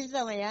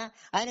వేయిస్తామయ్యా,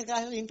 ఆయన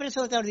కాస్త ఇంప్రెస్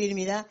అవుతాడు దీని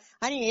మీద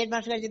అని హెడ్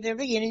మాస్టర్ గారు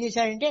చెప్పినప్పుడు ఈయన ఏం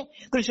చేశాడంటే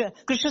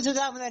కృష్ణ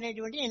సుధామన్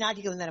అనేటువంటి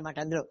నాటిక ఉందన్నమాట.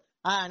 అందులో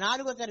ఆ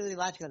 4వ తరగతి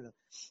వాచకంలో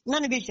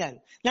నన్ను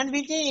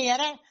పిలిచి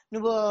ఎరా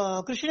నువ్వు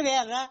కృష్ణుడు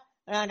వేయాలరా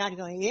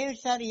నాటకం,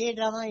 ఏమిటి సార్, ఏ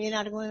డ్రామా, ఏ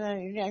నాటకం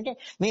అంటే,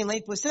 మేము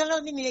ఈ పుస్తకంలో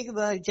ఉంది, మీకు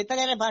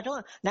చెప్పగలరా పాఠం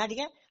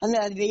నాటిక,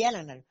 అది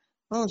వేయాలన్నారు.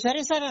 సరే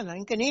సార్ అన్న,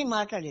 ఇంకా నేను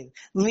మాట్లాడలేదు,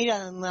 మీరు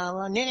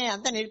నేనే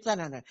అంతా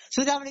నేర్పుతాను అన్నాడు.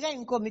 సుధాముడిగా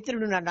ఇంకో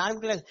మిత్రుడు ఉన్నాడు 4వ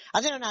క్లాస్,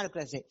 అదే 4వ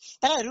క్లాసే.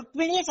 తర్వాత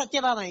రుక్మిణి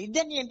సత్యభామ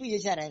ఇద్దరిని ఎంపిక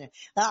చేశారు ఆయన.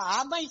 ఆ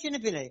అమ్మాయి చిన్న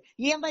పిల్ల,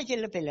 ఈ అమ్మాయి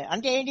చిన్న పిల్ల.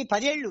 అంటే ఏంటి,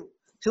 10 ఏళ్ళు,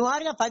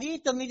 సుమారుగా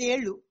 10-9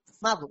 ఏళ్ళు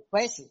మాకు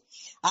వయసు.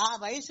 ఆ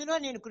వయసులో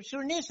నేను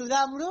కృష్ణుడిని,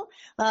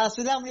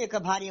 సుధాముడి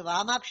యొక్క భార్య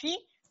వామాక్షి,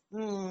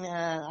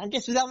 అంటే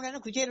సుధాముడైన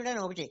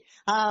కుచేరుడైన ఒకటి,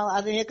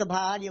 అతని యొక్క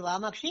భార్య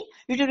వామాక్షి,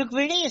 ఇటు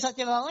రుక్మిణి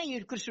సత్యభామ,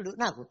 ఇటు కృష్ణుడు.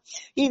 నాకు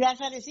ఈ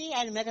వేషాలు వేసి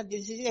ఆయన మేకప్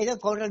తీసేసి ఏదో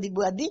పౌడర్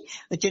దిబ్బు అద్ది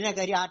చిన్న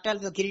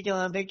అట్టాలతో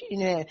కిరీటం పెట్టి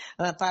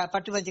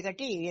పట్టుబంచి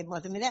కట్టి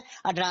మొత్తం మీద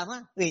ఆ డ్రామా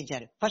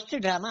వేయించారు. ఫస్ట్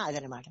డ్రామా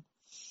అదనమాట.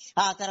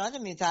 ఆ తర్వాత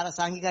మేము చాలా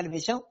సాంఘికాలు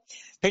వేసాం,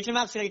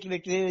 పెట్రోమాక్స్ లైట్లు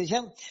పెట్టి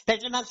వేసాం.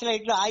 పెట్రోమాక్స్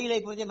లైట్లు ఆయిల్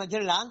అయిపోతే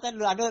మధ్యలో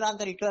లాంతర్లు, అటో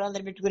లాంతర్ ఇటో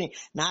లాంతర్ పెట్టుకుని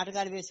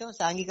నాటకాలు వేసాం,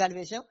 సాంఘికాలు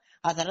వేసాం.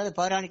 ఆ తర్వాత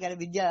పౌరాణిక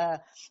విద్య,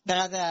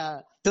 తర్వాత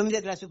 9వ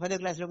క్లాసు 10వ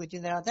క్లాసులోకి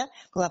వచ్చిన తర్వాత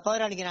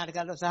పౌరాణిక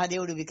నాటకాల్లో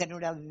సహదేవుడు,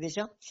 వికర్ణుడు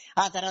వేశాం.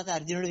 ఆ తర్వాత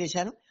అర్జునుడు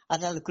వేశాను, ఆ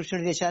తర్వాత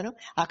కృష్ణుడు వేశాను.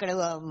 అక్కడ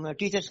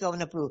టీచర్స్ గా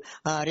ఉన్నప్పుడు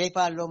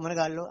రేపాల్లో,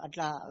 మునగాల్లో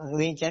అట్లా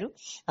వేయించారు.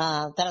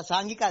 తర్వాత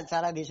సాంఘికాలు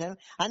చాలా వేశాను.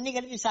 అన్ని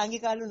కలిపి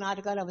సాంఘికాలు,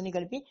 నాటకాలు అవన్నీ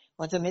కలిపి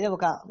మొత్తం మీద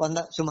ఒక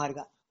 100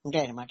 సుమారుగా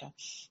ఉంటాయన్నమాట.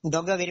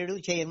 దొంగ వీరుడు,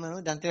 చేయమను,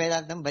 దంత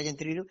వేదాంతం,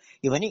 భజంత్రీలు,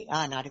 ఇవన్నీ ఆ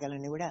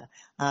నాటకాలన్నీ కూడా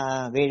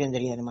వేయడం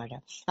జరిగింది అనమాట.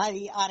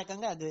 అది ఆ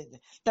రకంగా.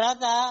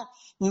 తర్వాత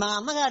మా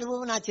అమ్మగారు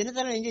నా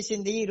చిన్నతనం ఏం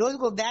చేసింది,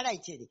 రోజుకు ఒక బేడా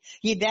ఇచ్చేది.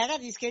 ఈ బేడా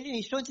తీసుకెళ్లి నీ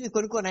ఇష్టం వచ్చింది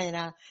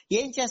కొనుక్కోనాయన,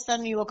 ఏం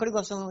చేస్తాను నీ ఒక్కడి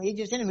కోసం, ఏం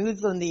చేస్తే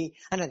మిగులుతుంది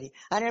అన్నది.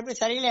 అనేప్పుడు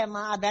సరేలే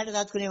అమ్మా, ఆ బేడ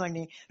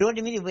దాచుకునేవాడిని, రోడ్డు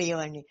మీద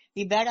ఇవ్వయ్యేవాడిని.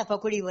 ఈ బేడ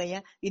పకోడీ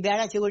ఇవ్వయ్యా, ఈ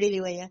బేడ చెవుడీలు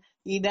ఇవ్వయ్యా,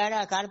 ఈ బేడ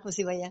కారపూసి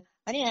ఇవ్వయ్యా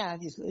అని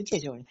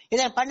చేసేవాడిని.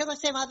 ఏదైనా పండుగ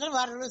వస్తే మాత్రం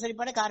వారం రోజులు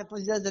సరిపడా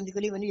కారపూసి,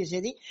 దంతికులు ఇవన్నీ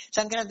చేసేది.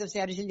 సంక్రాంతి వస్తే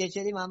అరిసెలు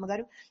చేసేది మా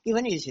అమ్మగారు,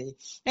 ఇవన్నీ చేసేది.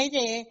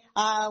 అయితే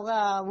ఆ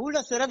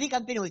ఊళ్ళో సురభి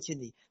కంపెనీ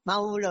వచ్చింది మా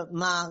ఊళ్ళో,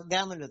 మా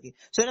గ్రామంలోకి.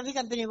 సురభి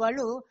కంపెనీ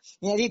వాళ్ళు,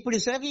 ఇప్పుడు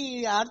సురభి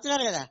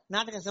ఆడుతున్నారు కదా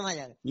నాటక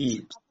సమాజాలు,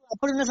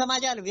 అప్పుడున్న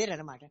సమాజాలు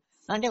వేరనమాట.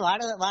 అంటే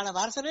వాళ్ళ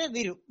వారసులే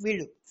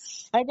వీళ్ళు.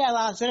 అయితే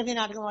ఆ సురభి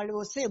నాటకం వాళ్ళు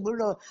వస్తే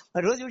ఊళ్ళో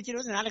రోజు విడిచి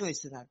రోజు నాటకం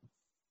ఇస్తున్నారు.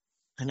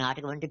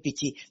 నాటకం అంటే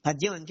పిచ్చి,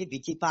 పద్యం అంటే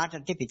పిచ్చి, పాట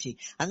అంటే పిచ్చి.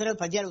 అందులో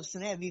పద్యాలు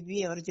వస్తున్నాయి, అవి ఇవి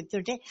ఎవరు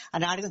చెప్తుంటే ఆ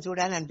నాటకం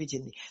చూడాలని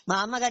అనిపించింది. మా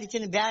అమ్మగారు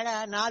ఇచ్చిన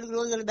 4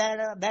 రోజుల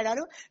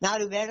బేడాలు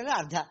 4 బేడలు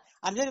అర్ధ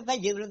రూపాయి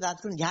జేబులో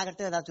దాచుకుని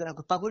జాగ్రత్తగా దాచుకున్నాను.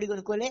 ఒక పకోడీ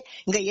కొనుక్కోలే,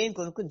 ఇంకా ఏం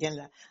కొనుక్కుని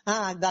తినలా.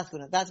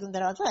 దాచుకున్న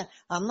తర్వాత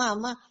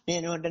అమ్మ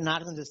నేను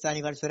నాటకం చూస్తాను,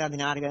 ఇవాడు సురాభి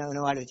నాటకం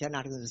వాడు వచ్చారు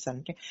నాటకం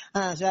చూస్తానంటే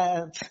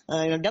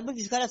డబ్బులు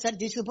తీసుకోరా, సరే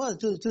తీసుకుపో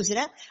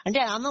చూసిరా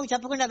అంటే అమ్మకు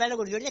చెప్పకుండా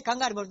వెళ్ళకూడదు, వెళ్తే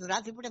కంగారు పడుతుంది.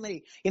 రాత్రి పూట మరి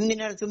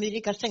 8:30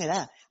 9 కష్టం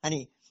కదా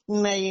అని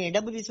మరి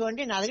డబ్బులు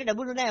తీసుకోండి, నా దగ్గర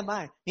డబ్బులు ఉన్నాయమ్మా.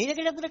 నీ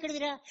దగ్గర డబ్బులు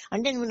ఎక్కడిదిరా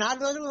అంటే, నువ్వు 4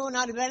 రోజులు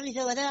 4 బేడలు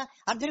ఇచ్చావు కదా,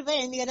 ₹1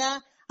 అయింది కదా,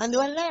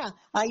 అందువల్ల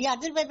ఈ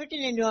 ₹1 పెట్టి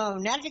నేను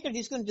నేల టికెట్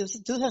తీసుకుని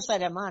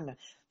చూసొస్తారమ్మా అన్న.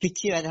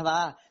 పిచ్చి వెధవా,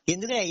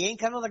 ఎందుకు ఏం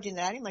కర్మ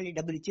పట్టిందా అని మళ్ళీ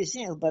డబ్బులు ఇచ్చేసి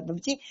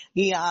పంపించి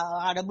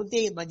ఆ డబ్బులతో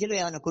మధ్యలో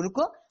ఏమైనా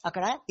కొనుక్కో,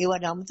 అక్కడ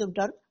ఏమైనా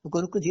అమ్ముతుంటారు, నువ్వు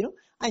కొనుక్కు తిను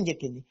అని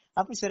చెప్పింది.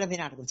 అప్పుడు సురభి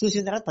నాటకం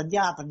చూసిన తర్వాత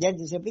పద్యాన్ని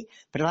చూసేప్పుడు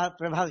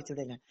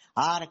ప్రభావితుడైన.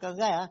 ఆ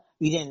రకంగా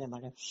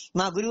ఇదేనమాట.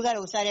 మా గురువు గారు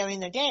ఒకసారి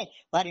ఏమైందంటే,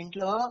 వారి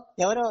ఇంట్లో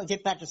ఎవరో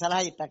చెప్పారట,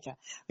 సలహా చెప్పారట,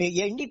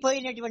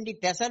 ఎండిపోయినటువంటి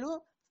పెసలు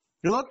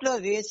రోట్లో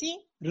వేసి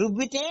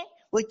రుబ్బితే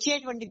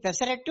వచ్చేటువంటి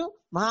పెసరట్టు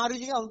మహా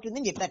రుచిగా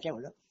ఉంటుందని చెప్పారట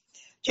ఎవరు.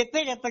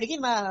 చెప్పేటప్పటికి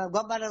మా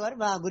గోపాలరావు గారు,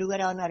 మా గురువు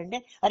గారు ఏమన్నారంటే,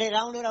 అరే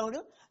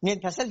రాముడు నేను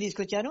పెసలు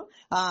తీసుకొచ్చాను,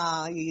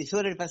 ఈ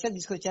సూర్యుడి పెసలు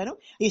తీసుకొచ్చాను,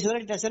 ఈ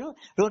సూర్యుడి పెసలు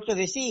రోట్లో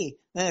వేసి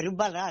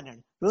రుబ్బాలరా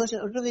అన్నాడు.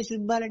 రోట్లో వేసి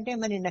రుబ్బాలంటే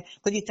మరి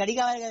కొద్దిగా తడి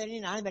కావాలి కదండి,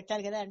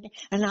 నానబెట్టాలి కదా అంటే,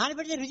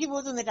 నానబెడితే రుచి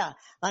పోతుందట,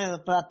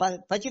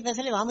 పచ్చి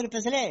పెసలే మామూలు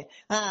పెసలే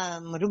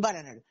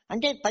రుబ్బాలన్నాడు.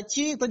 అంటే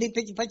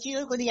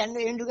కొద్దిగా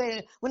ఎండుగా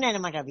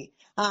ఉన్నాయన్నమాట. అవి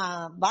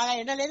బాగా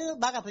ఎండలేదు,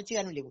 బాగా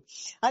పచ్చిగాను లేవు.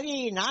 అవి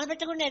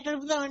నానబెట్టకుండా ఎట్లా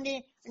రుబ్బుతామండి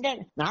అంటే,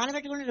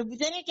 నానబెట్టకుండా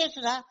రుబ్బితేనే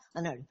చేస్తుందా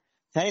అన్నాడు.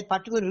 సరే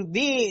పట్టుకుని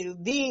రుబ్బి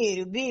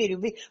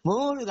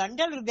 3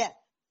 గంటలు రుబ్బా.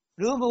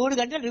 3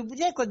 గంటలు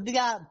రుబ్బితే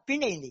కొద్దిగా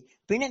పిండి అయింది.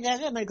 పిండిన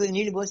తర్వాత మరి కొద్దిగా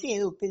నీళ్లు పోసి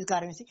ఏదో ఉప్పు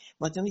కారం వేసి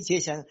మొత్తం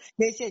చేశాను.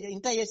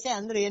 ఇంత చేస్తే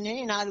అందులో ఎన్ని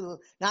 4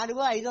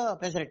 5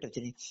 పెసరట్టు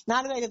వచ్చినాయి.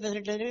 4 5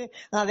 పెసరట్టు.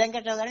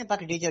 వెంకట్రావు గారిని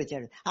పక్క టీచర్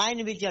వచ్చాడు,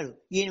 ఆయన పిలిచాడు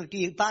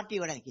ఈయన పార్టీ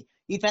ఇవ్వడానికి,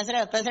 ఈ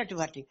పెసరట్టు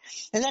పార్టీ.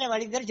 ఎందుకంటే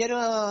వాళ్ళిద్దరు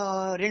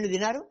 2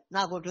 తిన్నారు,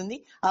 నాకు ఒకటి ఉంది,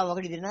 ఆ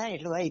 1 తిన్నా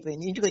ఎట్లా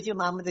అయిపోయింది. ఇంటికి వచ్చి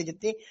మా అమ్మతో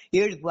చెప్తే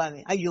ఏడుపు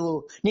ఆమె, అయ్యో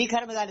నీ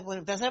కర్మ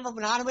కాలిపోయింది,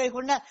 పెసరపప్పు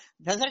నానబోయకుండా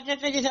పెసరట్టు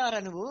ఎట్లా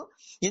చేసావరా నువ్వు,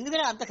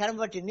 ఎందుకంటే అంత కర్మ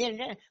పట్టింది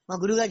అంటే మా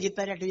గురువుగారు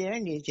చెప్పారు అట్లా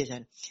చేయండి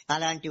చేశాను.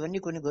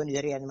 అలాంటివన్నీ కొన్ని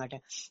జరిగాయి అనమాట.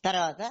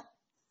 తర్వాత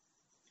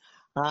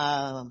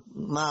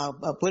మా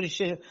పోలీస్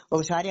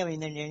ఒకసారి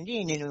ఏమైందండి అండి,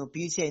 నేను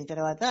పీసీ అయిన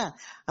తర్వాత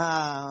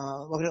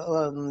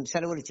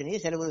సెలవులు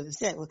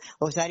ఇస్తే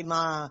ఒకసారి మా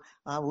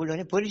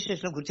ఊళ్ళోనే పోలీస్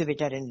స్టేషన్ లో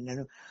కూర్చోబెట్టారండి.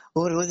 నన్ను ఓ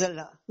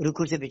రోజుల్లో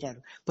కూర్చోబెట్టారు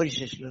పోలీస్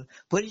స్టేషన్ లో.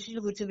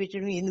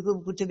 కూర్చోబెట్టడం ఎందుకు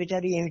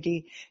కూర్చోబెట్టారు ఏమిటి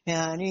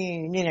అని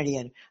నేను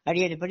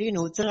అడిగేటప్పటికీ,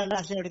 నువ్వు ఉత్తరాలు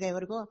రాసేవాడుగా,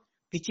 ఎవరికో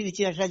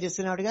పిచ్చి అక్షరాలు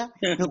చేస్తున్నాడుగా,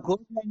 నువ్వు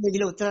కోడ్ లాంగ్వేజ్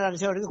లో ఉత్తరాలు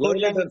రాసేవాడుగా,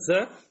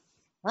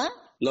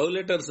 లవ్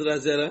లెటర్స్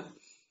రాశారా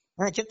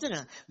చెప్తున్నా,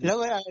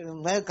 లవ్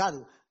కాదు,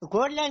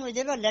 కోడ్ లాంగ్వేజ్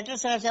లో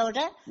లెటర్స్ రాసావట.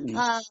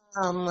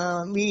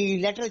 ఈ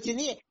లెటర్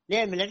వచ్చింది,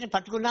 లెటర్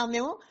పట్టుకున్నాం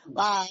మేము,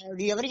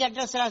 ఎవరికి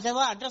అడ్రస్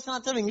రాసావో అడ్రస్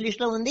మాత్రం ఇంగ్లీష్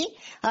లో ఉంది,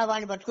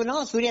 వాడిని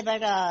పట్టుకున్నాము.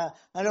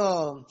 సూర్యాపేటలో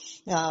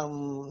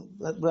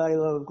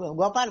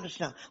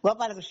గోపాలకృష్ణ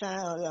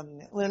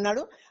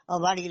ఉన్నాడు,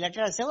 వాడికి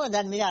లెటర్ రాసావు,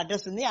 దాని మీద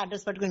అడ్రస్ ఉంది,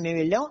 అడ్రస్ పట్టుకుని మేము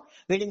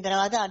వెళ్ళిన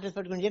తర్వాత అడ్రస్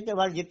పట్టుకుని చెప్తే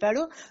వాడు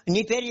చెప్పాడు,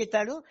 నీ పేరు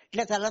చెప్పాడు,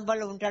 ఇట్లా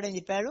తల్లంపల్లో ఉంటాడని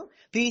చెప్పాడు,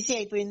 పీసీ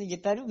అయిపోయిందని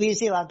చెప్పాడు,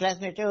 పీసీ మా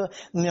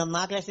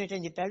క్లాస్మేట్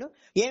అని చెప్పాడు.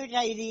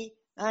 ఏమిటా ఇది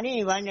అని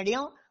వాడిని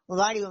అడిగాం.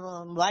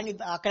 వాడిని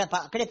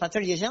అక్కడే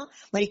పచ్చడి చేసాం.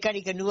 మరి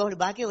ఇక్కడ నువ్వు ఒకటి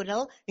బాకీ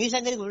ఉన్నావు, నీ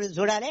సంగతి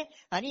చూడాలి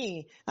అని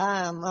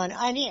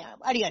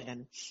అడిగాడు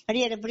నన్ను.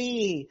 అడిగేటప్పుడు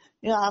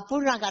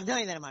అప్పుడు నాకు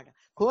అర్థమైంది అనమాట,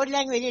 కోడ్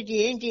లాంగ్వేజ్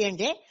ఏంటి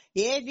అంటే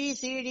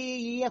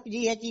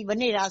ABCDEFGH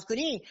ఇవన్నీ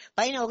రాసుకుని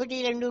పైన 1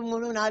 2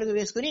 3 4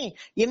 వేసుకుని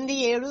 8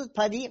 7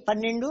 10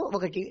 12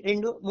 1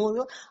 2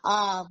 3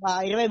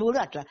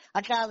 23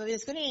 అట్లా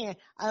వేసుకుని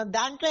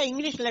దాంట్లో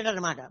ఇంగ్లీష్ లెటర్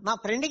అనమాట. మా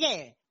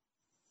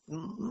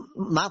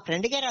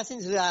ఫ్రెండ్కే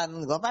రాసింది,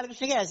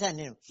 గోపాలకృష్ణకే రాశాను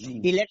నేను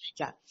ఈ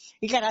లెటర్.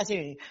 ఇట్లా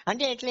రాసేది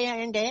అంటే ఎట్లా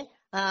అంటే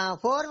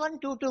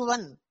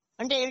 41221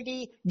 అంటే ఏమిటి,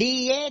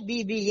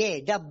 DABBA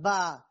డబ్బా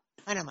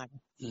అన్నమాట.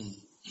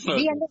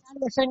 డి అంటే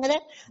 4 వస్తాం కదా,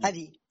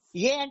 అది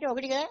ఏ అంటే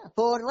 1 కదా,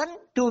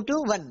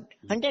 41221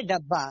 అంటే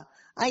డబ్బా.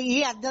 ఈ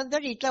అర్థంతో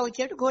ఇట్లా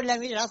వచ్చేట్టు కోడ్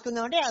లాంగ్వేజ్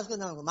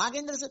రాసుకుందాం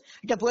మాకేం తెలుసు,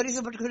 ఇట్లా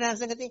పోలీసులు పట్టుకున్న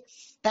సంగతి.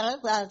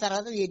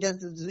 తర్వాత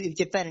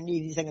చెప్పారండి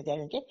ఇది సంగతి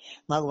అంటే,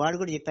 మాకు వాడు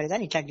కూడా చెప్పారు,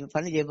 కానీ ఇట్లాంటి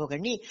పనులు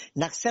చేయబోకండి,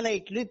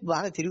 నక్సలైట్లు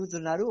బాగా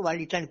తిరుగుతున్నారు,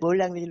 వాళ్ళు ఇట్లాంటి కోడ్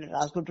లాంగ్వేజ్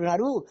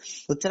రాసుకుంటున్నారు,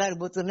 ఉత్తరాలు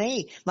పోతున్నాయి,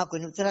 మాకు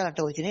కొన్ని ఉత్తరాలు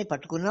అట్లా వచ్చినాయి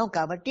పట్టుకున్నాం,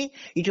 కాబట్టి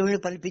ఇటువంటి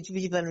పనులు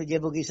పిచ్చి పనులు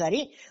చేయబోకు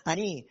ఈసారి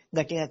అని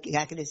గట్టిగా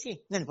కేకలేసి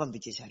నన్ను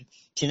పంపించేశారు.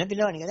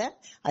 చిన్నపిల్లవాడిని కదా,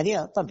 అది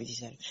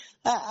పంపించేశారు.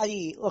 అది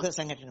ఒక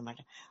సంఘటన అనమాట.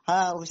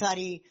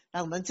 ఒకసారి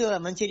నాకు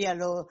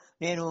మంచిర్యాలలో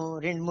నేను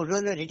 2-3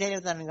 రోజులు రిటైర్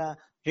అవుతానుగా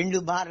 2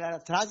 బార్ల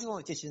త్రాసువం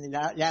వచ్చేసింది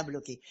ల్యాబ్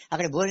లోకి.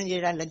 అక్కడ భోజనం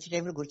చేయడానికి లంచ్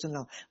టైంలో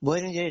కూర్చున్నాం.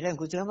 భోజనం చేయడానికి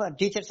కూర్చున్నాం.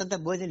 టీచర్స్ అంతా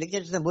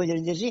లెక్చర్స్ అంతా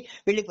భోజనం చేసి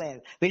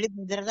వెళ్ళిపోయారు.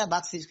 వెళ్ళిపోయిన తర్వాత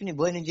బాక్స్ తీసుకుని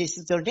భోజనం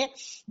చేస్తుంటే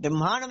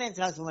బ్రహ్మాండమైన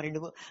త్రాసువం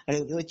 2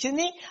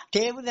 వచ్చింది.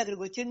 టేబుల్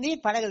దగ్గరకు వచ్చింది,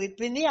 పడగ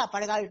విప్పింది, ఆ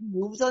పడగ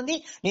ఊపుతోంది.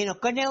 నేను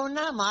ఒక్కడే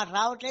ఉన్నా, మాట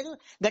రావట్లేదు.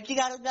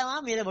 గట్టిగా అరుద్దామా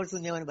మీద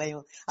పడుతుందేమో అని భయం,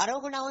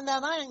 అరవకుండా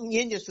ఉందామా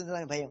ఏం చేస్తుందో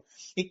అని భయం.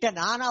 ఇట్లా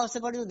నానా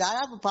అవస్థపడుతూ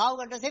దాదాపు పావు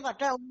గంట సేపు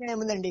అట్లా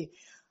ఉందండి.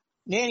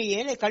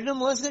 నేను కళ్ళు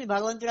మోసుకుని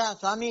భగవంతుడా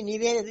స్వామి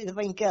నీవే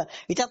ఇంకా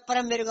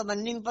ఇతప్పరం మెరుగ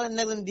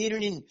మన్నింపందగు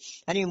దీనుని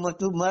అని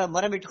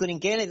మొరబెట్టుకుని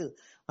ఇంకేం లేదు,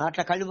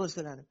 అట్లా కళ్ళు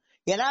మూసుకున్నాను.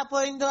 ఎలా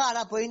పోయిందో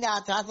అలా పోయింది. ఆ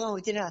త్రాసం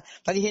వచ్చిన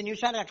 15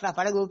 నిమిషాలు అట్లా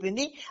పడగ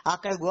ఊపింది.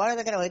 అక్కడ గోడ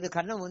దగ్గర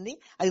కన్నం ఉంది,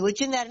 అది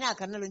వచ్చిన దారిని ఆ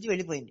కన్నం నుంచి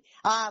వెళ్ళిపోయింది.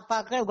 ఆ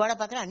పక్కన గోడ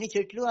పక్కన అన్ని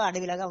చెట్లు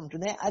అడవిలాగా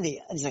ఉంటుంది. అది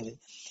సంగతి.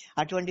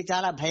 అటువంటి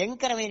చాలా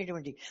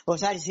భయంకరమైనటువంటి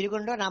ఒకసారి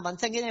సిరికొండో నా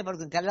మంచం కిందనే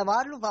పడుకుంది.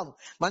 తెల్లవారులు పాము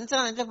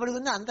మంచం ఎంత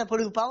పొడుగుందో అంత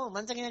పొడుగు పాము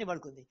మంచం కిందనే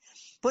పడుకుంది.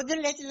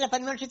 పొద్దున్న లేచి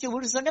 10 మనిషి వచ్చి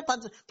ఊడుస్తుంటే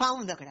పాము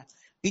ఉంది అక్కడ.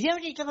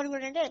 ఇదేమిటి ఇట్లా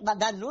పడుకుంటే అంటే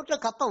దాని నోట్లో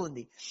కప్ప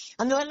ఉంది.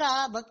 అందువల్ల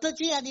భక్తి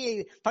వచ్చి అది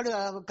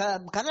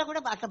కథ కూడా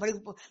అట్లా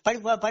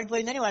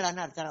పడిపోయిందని వాళ్ళు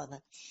అన్నారు తర్వాత.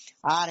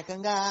 ఆ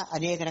రకంగా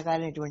అనేక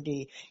రకాలైనటువంటి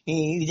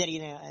ఇది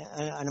జరిగిన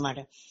అనమాట.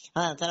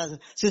 తర్వాత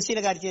సుశీల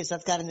గారి చేత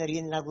సత్కారం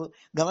జరిగింది. నాకు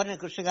గవర్నర్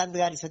కృష్ణకాంత్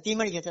గారి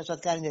సతీమణి చేత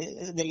సత్కారం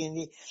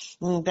జరిగింది.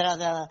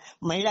 తర్వాత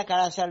మహిళా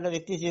కళాశాలలో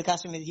వ్యక్తి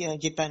వికాసం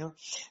చెప్పాను.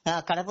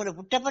 కడపలో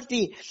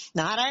పుట్టపర్తి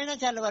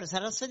నారాయణాచార్యుల వారు,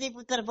 సరస్వతి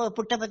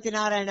పుట్టపర్తి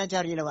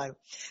నారాయణాచార్యుల వారు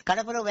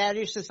కడపలో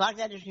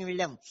వాల్యుయేషన్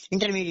వెళ్ళాము.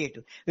 ఇంటర్మీడియట్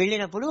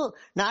వెళ్ళినప్పుడు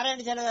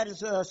నారాయణాచార్య గారు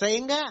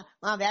స్వయంగా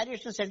మా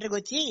వాల్యుయేషన్ సెంటర్కి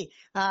వచ్చి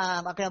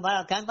అక్కడ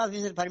క్యాంప్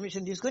ఆఫీసర్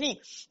పర్మిషన్ తీసుకుని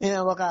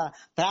ఒక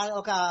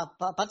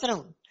పత్రం,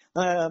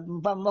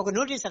 ఒక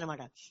నోటీస్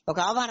అన్నమాట, ఒక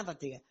ఆహ్వాన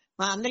పత్రిక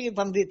మా అందరికి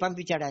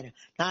పంపించాడు ఆయన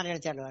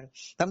నారాయణాచార్య వారు.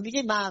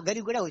 పంపించి మా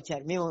గదికి కూడా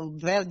వచ్చారు. మేము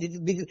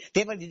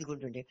పేపర్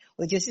దిద్దుకుంటుంటే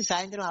వచ్చేసి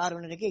సాయంత్రం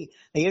 6:30కి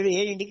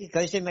 7ంటికి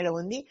కవి సమ్మేళనం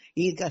ఉంది,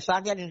 ఈ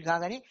స్వాధ్యాయం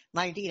కాగానే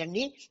మా ఇంటికి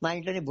రండి, మా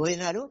ఇంట్లోనే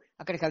భోజనాలు,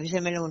 అక్కడ కవి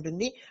సమ్మేళనం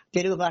ఉంటుంది,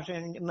 తెలుగు భాష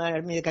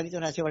మీద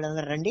కవిత్వం రాసే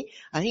వాళ్ళందరూ రండి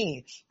అని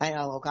ఆయన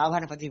ఒక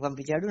ఆహ్వాన పత్రిక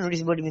పంపించాడు.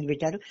 నోటీస్ బోర్డు మీద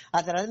పెట్టారు.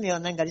 ఆ తర్వాత మేము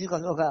అందరం కలిసి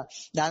ఒక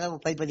దాదాపు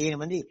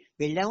 10-15 మంది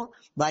వెళ్ళాము.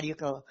 వారి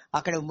యొక్క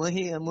అక్కడ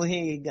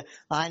మోహి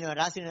ఆయన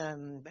రాసిన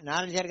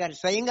నారాయణాచార్య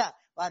గారు స్వయంగా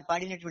వారు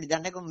పాడినటువంటి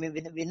దండకం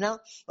విన్నాం,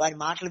 వారి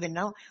మాటలు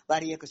విన్నాం,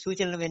 వారి యొక్క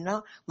సూచనలు విన్నాం,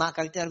 మా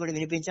కవితలు కూడా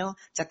వినిపించాం.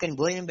 చక్కని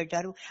భోజనం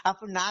పెట్టారు.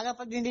 అప్పుడు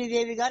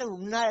నాగపద్మినీదేవి గారు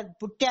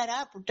పుట్టారా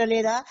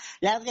పుట్టలేదా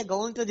లేకపోతే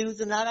గౌన్తో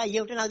తిరుగుతున్నారా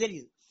ఏమిటో నాకు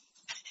తెలియదు.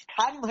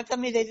 కానీ మొత్తం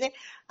మీద అయితే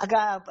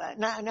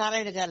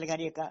నారాయణాచార్య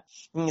గారి యొక్క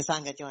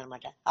సాంగత్యం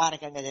అనమాట ఆ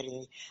రకంగా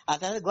జరిగింది. ఆ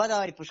తర్వాత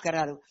గోదావరి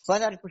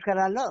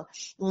పుష్కరాల్లో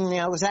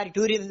ఒకసారి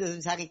టూరిజం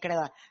శాఖ ఇక్కడ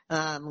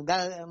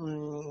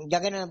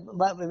గగన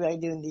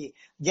ఇది ఉంది,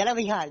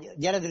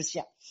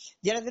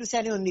 జలదృశ్య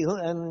అని ఉంది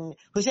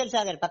హుసేన్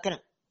సాగర్ పక్కన.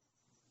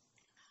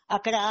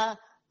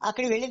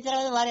 అక్కడికి వెళ్ళిన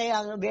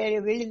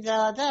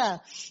తర్వాత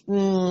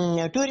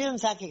టూరిజం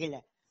శాఖకి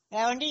వెళ్ళా.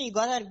 ఏమంటే ఈ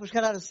గోదావరి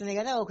పుష్కరాలు వస్తున్నాయి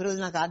కదా, ఒక రోజు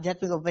నాకు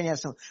ఆధ్యాత్మిక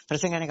ఉపన్యాసం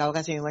ప్రసంగానికి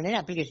అవకాశం ఇవ్వండి అని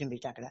అప్లికేషన్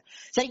పెట్టా.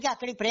 సరిగ్గా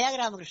అక్కడికి ప్రయాగ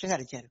రామకృష్ణ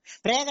గారు వచ్చారు.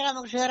 ప్రయాగ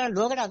రామకృష్ణ గారు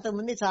లోగడ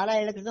అంతకుముందు చాలా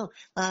ఏళ్ల క్రితం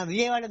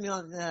విజయవాడ మేము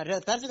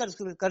తరచు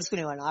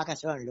కలుసుకునేవాళ్ళం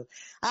ఆకాశవాణిలో.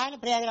 ఆయన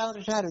ప్రయాగ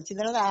రామకృష్ణ గారు వచ్చిన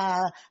తర్వాత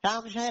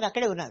రామకృష్ణ గారు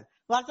అక్కడే ఉన్నారు.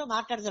 వాళ్ళతో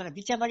మాట్లాడుతున్నారు.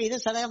 పిచ్చాపడి ఏదో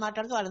సరదాగా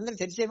మాట్లాడుతూ వాళ్ళందరూ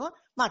తెలిసేమో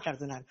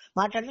మాట్లాడుతూ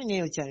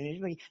నేను వచ్చాను.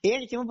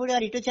 ఏంటి చిమ్మపూడి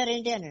గారు ఇటు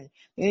వచ్చారేంటి అని.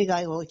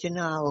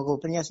 చిన్న ఒక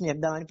ఉపన్యాసం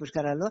చెప్దామని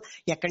పుష్కరాల్లో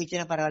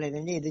ఎక్కడిచ్చినా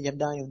పర్వాలేదండి ఏదో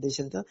చెప్దామనే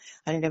ఉద్దేశంతో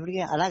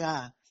అనేటప్పటికీ అలాగా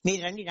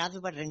మీరు రండి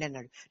నాతో పాటు రండి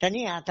అన్నాడు.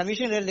 రండి ఆ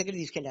కమిషనర్ దగ్గర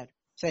తీసుకెళ్లారు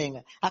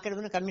స్వయంగా. అక్కడ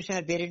ఉన్న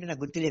కమిషనర్ పేరేంటో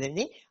నాకు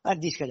గుర్తులేదండి.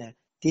 వారు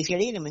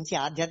తీసుకెళ్లి మంచి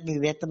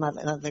ఆధ్యాత్మికవేత్త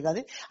మాత్రం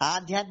కాదు,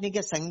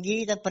 ఆధ్యాత్మిక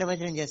సంగీత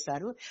ప్రవచనం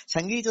చేస్తారు,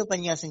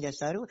 సంగీతోపన్యాసం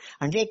చేస్తారు.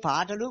 అంటే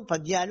పాటలు,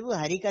 పద్యాలు,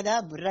 హరికథ,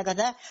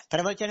 బుర్రకథ,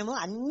 ప్రవచనము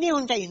అన్ని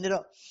ఉంటాయి ఇందులో.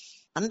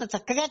 అంత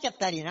చక్కగా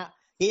చెప్తారు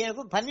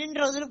ఈయనకు 12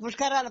 రోజులు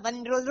పుష్కరాలు,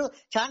 12 రోజులు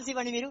ఛాన్స్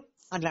ఇవ్వండి మీరు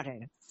అట్లాడు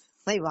ఆయన.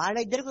 మరి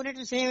వాళ్ళిద్దరికి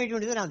ఉన్నట్టు స్నేహం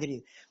ఎటువంటిదో నాకు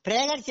తెలియదు.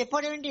 ప్రేయర్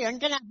చెప్పడం ఏంటి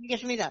వెంటనే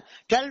అప్లికేషన్ మీద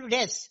 12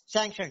 days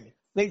శాంక్షన్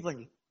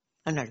వెళ్ళిపోండి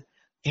అన్నాడు.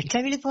 ఎట్లా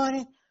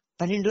వెళ్ళిపోవాలి?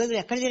 12 రోజులు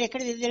ఎక్కడ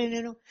తిరిగాను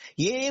నేను,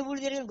 ఏ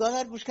ఊళ్ళు తిరిగాను,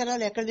 గోదావరి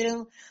పుష్కరాలు ఎక్కడ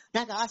తిరిగాను?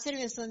 నాకు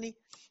ఆశ్చర్యం వేస్తుంది.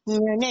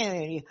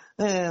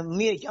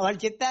 వాళ్ళు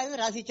చెప్పారు,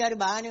 రాసిచ్చారు,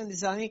 బాగానే ఉంది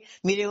స్వామి,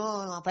 మీరేమో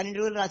 12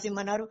 రోజులు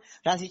రాసిమ్మన్నారు,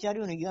 రాసిచ్చారు.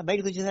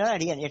 బయటకు వచ్చిన తర్వాత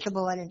అడిగాను ఎట్లా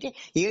పోవాలంటే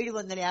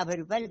 750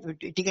 రూపాయలు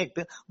ticket,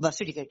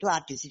 bus ticket,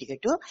 RTC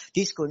ticket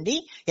తీసుకోండి,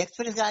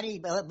 ఎక్స్ప్రెస్ కానీ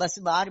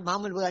బస్సు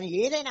మామూలు కానీ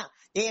ఏదైనా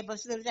ఏ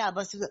బస్సు దొరికితే ఆ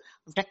బస్సు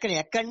టక్కన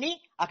ఎక్కండి,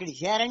 అక్కడికి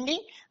చేరండి.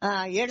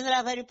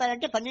 750 రూపాయలు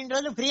అంటే 12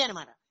 రోజులు ఫ్రీ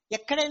అనమాట.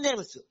 ఎక్కడైనా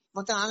తిరగచ్చు,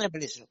 మొత్తం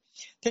ఆంధ్రప్రదేశ్ లో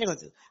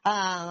తిరగచ్చు.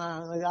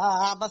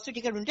 ఆ బస్సు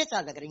టికెట్ ఉంటే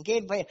చాలా దగ్గర,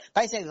 ఇంకేం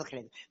పైసా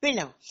ఇవ్వట్లేదు.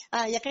 వెళ్ళాము.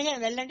 ఎక్కడికైనా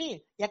వెళ్ళండి,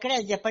 ఎక్కడ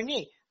చెప్పండి,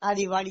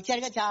 అది వాళ్ళు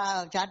ఇచ్చారుగా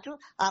చార్టు,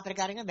 ఆ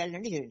ప్రకారంగా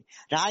వెళ్ళండి.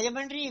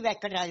 రాజమండ్రి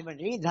ఎక్కడ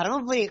రాజమండ్రి,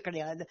 ధర్మపురి ఎక్కడ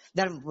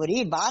ధర్మపురి,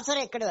 బాసర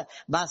ఎక్కడ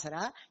బాసర,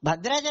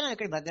 భద్రాచలం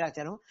ఎక్కడ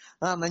భద్రాచలం,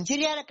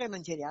 మంచిర్యాల ఎక్కడ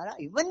మంచిర్యాల,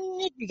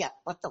 ఇవన్నీ తిరిగా.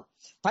 మొత్తం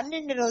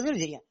 12 రోజులు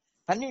తిరిగా.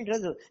 12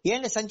 రోజులు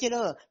ఏళ్ళ సంచిలో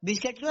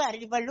బిస్కెట్లు,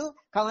 అరటిపళ్ళు,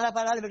 కమలా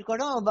ఫలాలు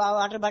పెట్టుకోవడం,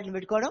 వాటర్ బాటిల్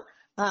పెట్టుకోవడం,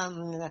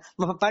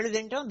 పళ్ళు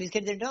తింటాం,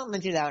 బిస్కెట్ తింటాం,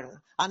 మంచిది తాగడం.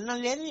 అన్నం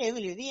లేదు,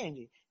 ఏమీ లేదు.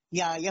 ఏంటి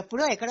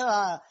ఎప్పుడో ఎక్కడో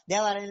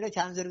దేవాలయంలో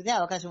ఛాన్స్ దొరికితే,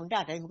 అవకాశం ఉంటే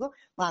ఆ టైంకు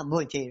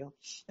భోజనం చేయడం,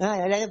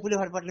 లేదా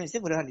పులిహోర పట్టణం ఇస్తే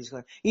పులిహోర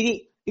తీసుకోవడం. ఇది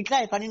ఇట్లా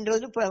 12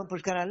 రోజులు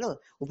పుష్కరాల్లో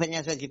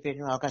ఉపన్యాసాలు చెప్పే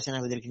అవకాశం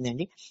నాకు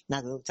దొరికిందండి.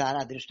 నాకు చాలా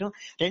అదృష్టం.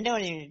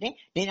 రెండవది ఏంటంటే,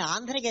 నేను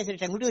ఆంధ్రకేసరి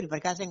టంగుటూరి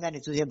ప్రకాశం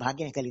గారిని చూసే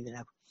భాగ్యం కలిగింది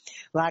నాకు.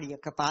 వారి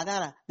యొక్క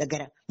పాదాల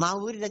దగ్గర,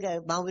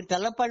 మా ఊరి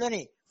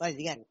తల్లపల్లోనే వారు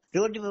దిగారు.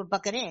 రోడ్డు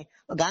పక్కనే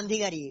గాంధీ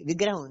గారి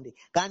విగ్రహం ఉంది.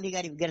 గాంధీ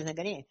గారి విగ్రహం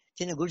దగ్గరే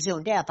చిన్న గుడిసె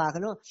ఉంటే ఆ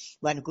పాకలో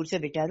వారిని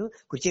కూర్చోబెట్టారు,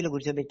 కుర్చీలో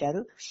కూర్చోబెట్టారు.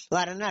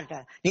 వారు అన్నారట,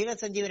 నీల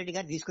సంజీవరెడ్డి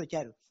గారు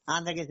తీసుకొచ్చారు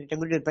ఆంధ్రకేసరి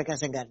టంగుటూరి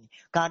ప్రకాశం గారిని.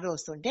 కారులో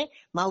వస్తుంటే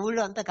మా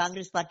ఊళ్ళో అంతా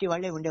కాంగ్రెస్ పార్టీ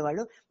వాళ్లే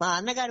ఉండేవాళ్ళు. మా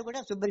అన్నగారు కూడా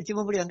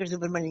చిమ్మపూడి వెంకట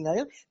సుబ్రహ్మణ్యం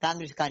గారు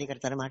కాంగ్రెస్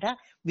కార్యకర్త అనమాట.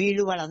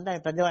 వీళ్ళు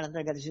వాళ్ళందరూ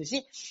పెద్దవాళ్ళందరూ కలిసి చూసి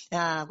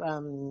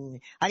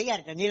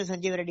అడిగారట, నీల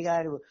సంజీవరెడ్డి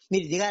గారు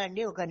మీరు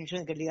దిగారండి, ఒక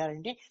నిమిషం ఇక్కడ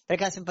దిగారంటే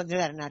ప్రకాశం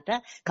పంతులు గారు అన్నట్ట,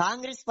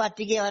 కాంగ్రెస్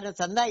పార్టీకి ఎవరైనా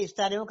చందా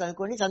ఇస్తారేమో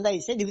కనుక్కోండి, చందా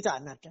ఇస్తే దిగుతా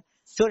అన్నట్ట.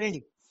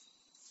 చూడండి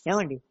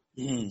ఏమండి,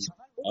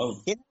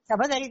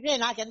 సభ జరిగితే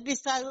నాకు ఎంత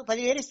ఇస్తారు?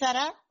 10,000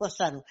 ఇస్తారా?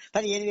 వస్తాను.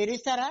 15,000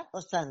 ఇస్తారా?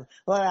 వస్తాను.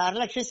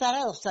 1,00,000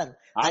 ఇస్తారా? వస్తాను.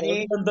 అదే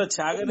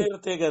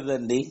చాగనేరితే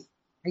కదండి.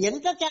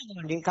 ఎంత త్యాగం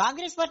అండి.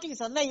 కాంగ్రెస్ పార్టీకి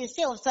చందా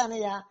ఇస్తే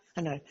వస్తానయ్యా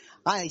అన్నాడు.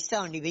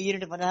 ఇస్తామండి,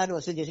 1,000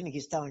 వసూలు చేసి మీకు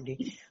ఇస్తామండి.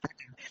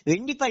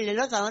 వెండి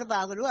పళ్ళెలో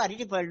తమలపాకులు,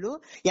 అరటి పళ్ళు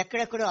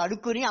ఎక్కడెక్కడో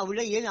అడుక్కుని,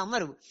 అవులో ఏమి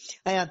అమ్మరు,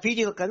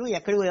 పీడి ఒక్కరు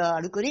ఎక్కడ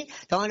అడుక్కుని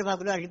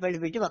తమలపాకులు అరటి పళ్ళు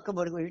పెట్టి ఒక్క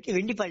బొడుగు పెట్టి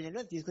వెండి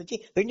పళ్ళెలో తీసుకొచ్చి,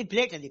 వెండి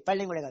ప్లేట్, అది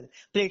పళ్ళెం కూడా కాదు,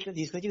 ప్లేట్లో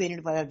తీసుకొచ్చి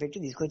 1,000 పదాలు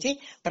పెట్టి తీసుకొచ్చి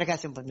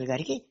ప్రకాశం పంతులు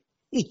గారికి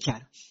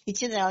ఇచ్చారు.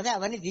 ఇచ్చిన తర్వాత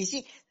అవన్నీ తీసి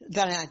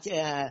తన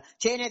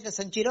చేనేత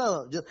సంచిలో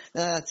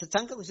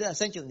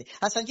సంచి ఉంది,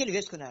 ఆ సంచిలో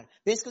వేసుకున్నారు.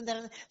 వేసుకున్న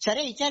తర్వాత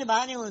సరే ఇచ్చారు,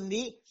 బాగానే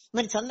ఉంది,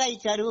 మరి చందా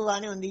ఇచ్చారు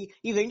బాగానే ఉంది,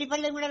 ఈ వెండి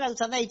పళ్ళెం కూడా నాకు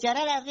చందా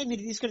ఇచ్చారా లేకపోతే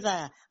మీరు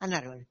తీసుకెళ్తారా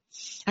అన్నారు వాళ్ళు.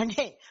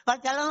 అంటే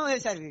వాళ్ళు తెల్లమో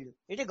వేశారు. వీళ్ళు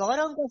అంటే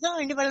గౌరవం కోసం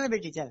వెండి పళ్ళెం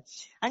పెట్టించారు.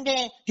 అంటే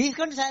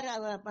తీసుకోండి సార్,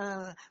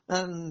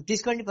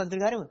 తీసుకోండి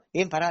పంతులు గారు,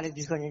 ఏం పర్వాలేదు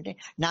తీసుకోండి అంటే,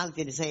 నాకు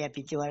తెలుసయ్యా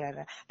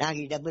పిచ్చివాడారా, నాకు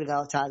ఈ డబ్బులు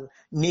కావాలి చాలు,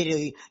 మీరు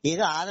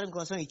ఏదో ఆదరం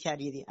కోసం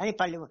ఇచ్చారు ఇది అని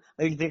పళ్ళు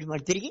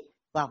వెళ్ళిపెట్టి తిరిగి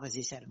వాపస్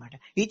చేశారనమాట.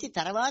 ఇది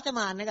తర్వాత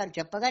మా అన్నగారు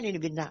చెప్పగా నేను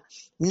విన్న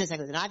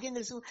సంగతి. నాకేం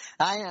తెలుసు,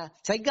 ఆయన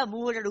సరిగ్గా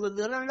 3 అడుగుల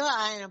దూరంలో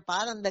ఆయన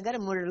పాదం దగ్గర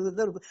 3 అడుగుల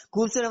దూరం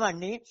కూర్చున్న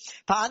వాడిని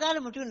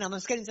పాదాలు ముట్టుకుని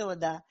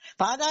నమస్కరించవద్దా?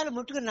 పాదాలు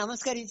ముట్టుకుని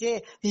నమస్కరించే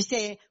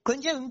ఇస్తే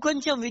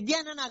ఇంకొంచెం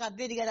విద్యాన నాకు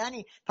అబ్బేది కదా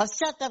అని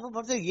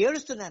పశ్చాత్తాపడుతూ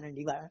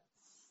ఏడుస్తున్నానండి ఇవాళ.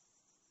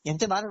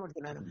 ఎంత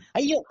బాధపడుతున్నాను,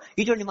 అయ్యో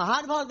ఇటువంటి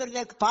మహానుభావులు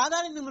దొరికే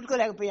పాదాలను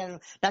ముట్టుకోలేకపోయాను,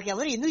 నాకు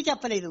ఎవరు ఎందుకు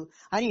చెప్పలేదు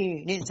అని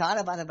నేను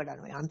చాలా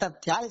బాధపడ్డాను. అంత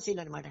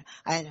త్యాగశీలు అనమాట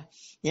ఆయన.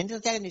 ఎంత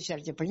త్యాగం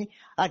చేశారు చెప్పండి.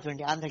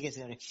 అటువంటి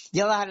ఆంధ్రకేసరి గారు,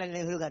 జవహర్లాల్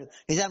నెహ్రూ గారు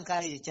నిజాం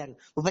కాలేజ్ ఇచ్చారు,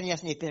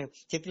 ఉపన్యాసం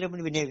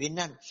చెప్పినప్పుడు నేను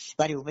విన్నాను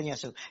వారి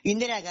ఉపన్యాసం.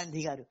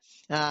 ఇందిరాగాంధీ గారు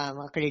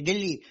అక్కడ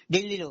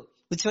ఢిల్లీలో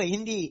విశ్వ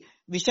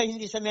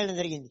హిందీ సమ్మేళనం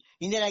జరిగింది.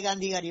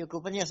 ఇందిరాగాంధీ గారి యొక్క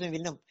ఉపన్యాసం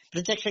విన్నాం,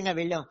 ప్రత్యక్షంగా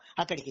వెళ్ళాం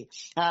అక్కడికి.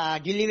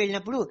 ఢిల్లీ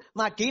వెళ్ళినప్పుడు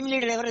మా టీం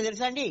లీడర్ ఎవరో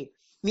తెలుసా అండి,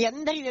 మీ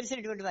అందరికీ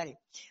తెలిసినటువంటి వారి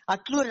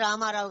అట్లూరి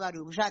రామారావు గారు,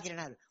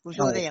 ఉషాకిరణాలు,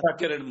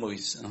 ఉషాకిరణ్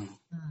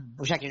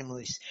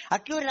మూవీస్.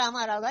 అట్లూరి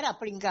రామారావు గారు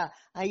అప్పుడు ఇంకా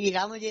ఈ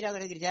రామోజీరావు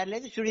గారి దగ్గర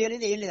చేరలేదు, స్టూడియో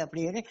లేదు, ఏం లేదు.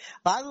 అప్పుడు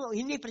వారు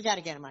హిందీ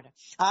ప్రచారకే అనమాట.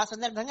 ఆ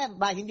సందర్భంగా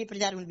మా హిందీ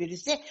ప్రచారం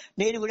పిలిస్తే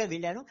నేను కూడా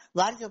వెళ్ళాను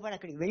వారితో పాటు.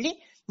 అక్కడికి వెళ్ళి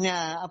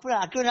అప్పుడు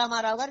అట్లూరి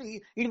రామారావు గారు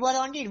ఇటు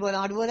పోదామంటే ఇటు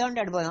పోదాం, అటు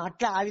పోదామంటే అటు పోదాం,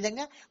 అట్లా ఆ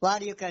విధంగా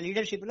వారి యొక్క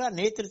లీడర్షిప్ లో,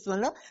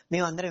 నేతృత్వంలో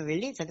మేము అందరం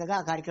వెళ్ళి చక్కగా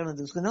ఆ కార్యక్రమం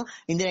చూసుకున్నాం.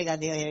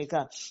 ఇందిరాగాంధీ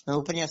యొక్క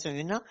ఉపన్యాసం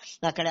విన్నాం.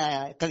 అక్కడ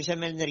కవి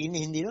సమ్మేళనం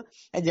జరిగింది హిందీలో,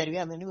 అది జరిగి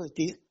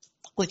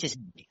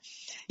వచ్చేసింది.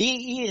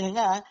 ఈ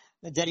విధంగా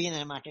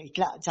జరిగిందనమాట.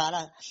 ఇట్లా చాలా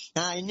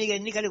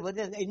ఎన్నికలు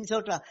పోతే ఎన్ని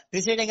చోట్ల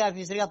ప్రిసైడింగ్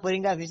ఆఫీసర్ గా,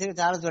 పోలింగ్ ఆఫీసర్ గా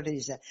చాలా చోట్ల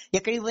చేశారు.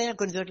 ఎక్కడికి పోయినా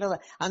కొన్ని చోట్ల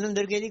అన్నం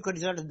దొరికేది,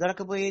 కొన్ని చోట్ల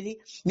దొరకపోయేది.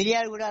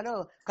 మిర్యాలగూడలో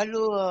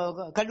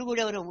కళ్ళుగూడ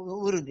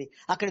ఊరుంది,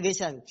 అక్కడ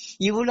వేశారు.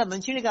 ఈ ఊళ్ళో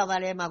మంచినీళ్ళు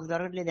కావాలి, మాకు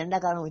దొరకట్లేదు,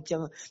 ఎండాకాలం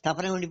వచ్చాము,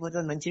 తపన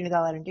ఉండిపోతుంది, మంచినీళ్ళు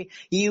కావాలంటే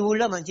ఈ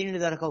ఊళ్ళో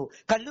మంచినీళ్ళు దొరకవు,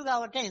 కళ్ళు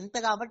కాబట్టి ఎంత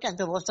కాబట్టి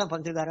అంత పోస్తాం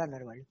పంతులు గారు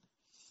అన్నారు వాళ్ళు.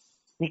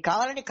 మీకు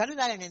కావాలంటే కళ్ళు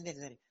తాగండి అంతే,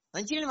 సరే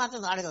మంచినీళ్ళు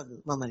మాత్రం తాగవద్దు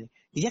మమ్మల్ని.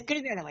 ఇది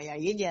ఎక్కడికి వెళ్ళమయ్యా,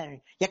 ఏం చేయాలని,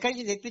 ఎక్కడి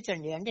నుంచి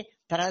తెప్పించండి అంటే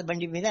తర్వాత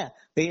బండి మీద,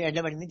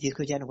 ఎడ్ల బండి మీద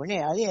తీసుకొచ్చాను అనుకోండి,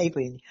 అది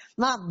అయిపోయింది.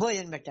 మా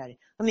భోజనం పెట్టాలి,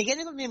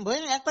 మీకెందుకు, మేము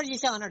భోజనం ఏర్పాటు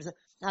చేసాం అన్నాడు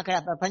అక్కడ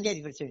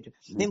పంచాయతీ ప్రెసిడెంట్.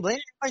 మేము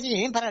భోజనం ఏర్పాటు చేసి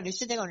ఏం పర్వాలేదు,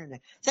 నిశ్చితంగా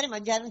ఉండండి. సరే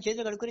మధ్యాహ్నం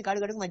చేతులు కడుక్కుని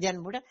కాడు కడుకు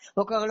మధ్యాహ్నం పూట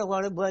ఒక్కొక్కడు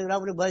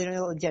లోపల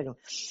భోజనం వచ్చాడు.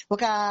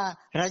 ఒక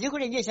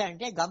రజకుడు ఏం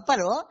చేశాడంటే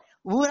గంపలో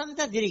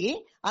ఊరంతా తిరిగి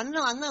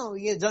అన్నం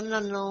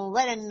జొన్నన్నం,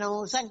 వరెన్నం,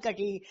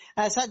 సంకటి,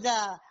 సజ్జ,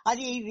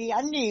 అది ఇవి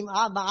అన్ని,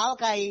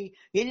 ఆవకాయ,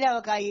 ఎల్లి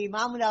ఆవకాయ,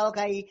 మామూలు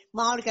ఆవకాయ,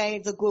 మామిడికాయ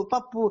తొక్కు,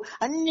 పప్పు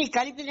అన్ని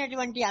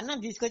కలిపినటువంటి అన్నం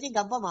తీసుకొచ్చి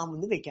గంప మా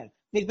ముందు పెట్టాడు.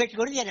 మీరు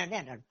పెట్టుకోండి తినండి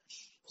అన్నాడు.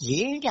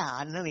 ఏంటి ఆ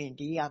అన్నం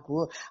ఏంటి,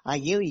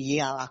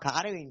 ఆ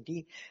కారం ఏంటి,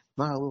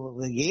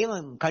 ఏమో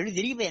కళ్ళు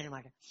తిరిగిపోయాయి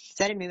అనమాట.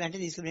 సరే మేము వెంట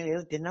తీసుకుని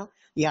ఏదో తిన్నాం,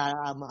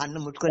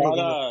 అన్నం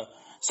ముట్టుకోలేదు.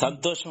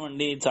 సంతోషం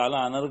అండి, చాలా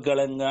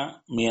అనర్గళంగా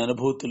మీ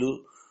అనుభూతులు,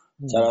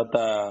 తర్వాత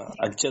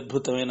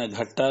అత్యద్భుతమైన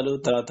ఘట్టాలు,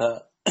 తర్వాత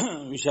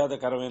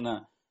విషాదకరమైన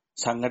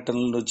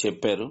సంఘటనలు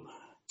చెప్పారు.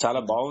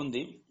 చాలా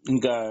బాగుంది.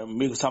 ఇంకా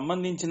మీకు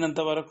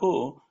సంబంధించినంత వరకు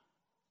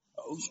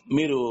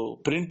మీరు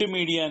ప్రింట్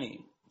మీడియాని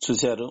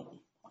చూశారు,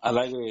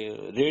 అలాగే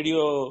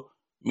రేడియో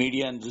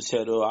మీడియాని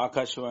చూశారు,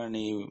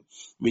 ఆకాశవాణి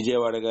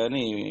విజయవాడ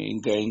గాని,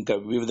 ఇంకా ఇంకా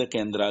వివిధ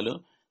కేంద్రాలు.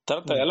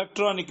 తర్వాత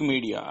ఎలక్ట్రానిక్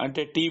మీడియా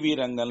అంటే టీవీ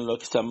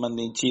రంగంలోకి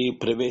సంబంధించి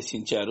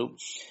ప్రవేశించారు.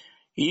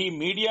 ఈ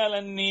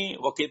మీడియాలన్నీ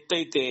ఒక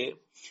ఎత్తైతే,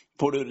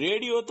 ఇప్పుడు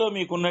రేడియోతో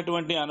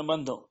మీకున్నటువంటి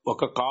అనుబంధం,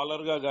 ఒక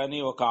కాలర్ గా గాని,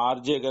 ఒక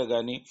ఆర్జేగా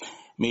గాని,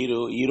 మీరు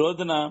ఈ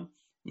రోజున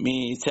మీ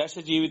శేష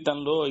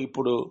జీవితంలో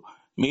ఇప్పుడు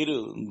మీరు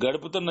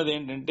గడుపుతున్నది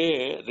ఏంటంటే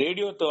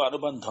రేడియోతో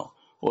అనుబంధం,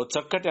 ఓ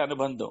చక్కటి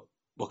అనుబంధం.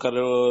 ఒక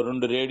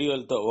రెండు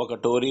రేడియోలతో, ఒక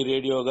టోరీ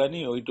రేడియో గాని,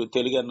 ఇటు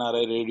తెలుగు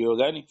ఎన్ఆర్ఐ రేడియో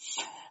గాని,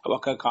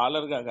 ఒక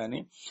కాలర్ గా గాని,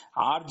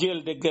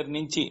 ఆర్జేఎల్ దగ్గర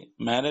నుంచి,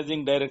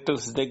 మేనేజింగ్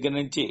డైరెక్టర్స్ దగ్గర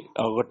నుంచి,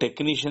 ఒక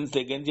టెక్నీషియన్స్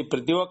దగ్గర నుంచి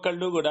ప్రతి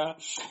ఒక్కళ్ళు కూడా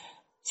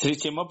శ్రీ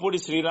చిమ్మపూడి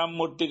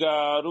శ్రీరామ్మూర్తి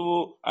గారు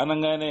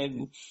అనగానే,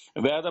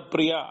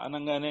 వేదప్రియ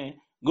అనగానే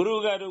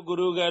గురువు గారు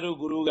గురువు గారు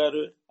గురువు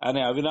గారు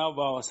అనే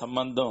అవినాభావ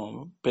సంబంధం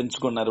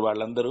పెంచుకున్నారు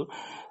వాళ్ళందరూ.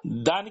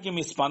 దానికి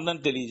మీ స్పందన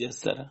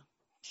తెలియజేస్తారా?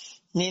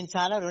 నేను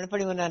చాలా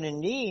రుణపడి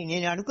ఉన్నానండి.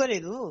 నేను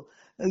అనుకోలేదు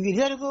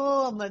ఇదివరకు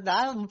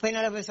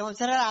 30-40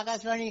 సంవత్సరాలు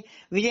ఆకాశవాణి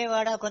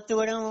విజయవాడ,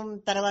 కొత్తగూడెం,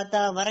 తర్వాత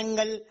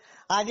వరంగల్,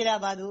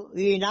 ఆదిలాబాదు,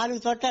 ఈ 4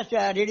 చోట్ల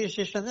రేడియో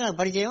స్టేషన్ నాకు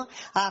పరిచయం.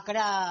 అక్కడ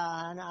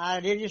ఆ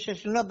రేడియో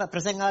స్టేషన్ లో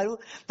ప్రసంగాలు,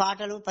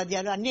 పాటలు,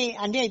 పద్యాలు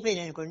అన్ని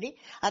అయిపోయినాయి అనుకోండి.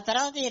 ఆ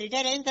తర్వాత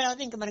రిటైర్ అయిన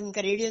తర్వాత ఇంకా మనకి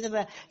ఇంకా రేడియో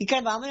ఇక్కడ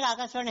మామూలుగా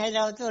ఆకాశవాణి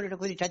హైదరాబాద్ తో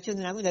కొద్ది టచ్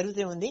ఉంది, నాకు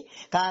జరుగుతూనే ఉంది,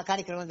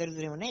 కార్యక్రమాలు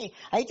జరుగుతూనే ఉన్నాయి.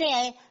 అయితే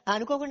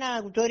అనుకోకుండా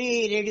నాకు టోరీ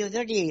రేడియో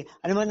తోటి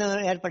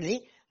అనుబంధం ఏర్పడింది.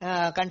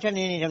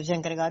 కంఠనేని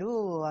రవిశంకర్ గారు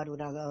వారు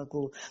నాకు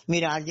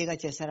మీరు ఆర్జీగా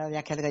చేస్తారా,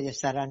 వ్యాఖ్యాతగా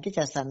చేస్తారా అంటే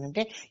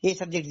చేస్తానంటే, ఏ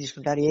సబ్జెక్ట్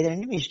తీసుకుంటారు,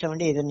 ఏదండి మీ ఇష్టం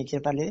అంటే ఏదైనా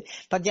చెప్పలేదు,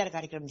 పద్యాల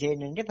కార్యక్రమం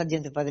చేయండి అంటే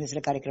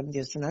 18 కార్యక్రమం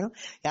చేస్తున్నాను.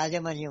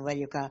 యాజమాన్యం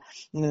వారి యొక్క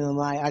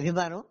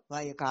అభిమానం,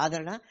 వారి యొక్క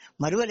ఆదరణ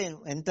మరువలేను.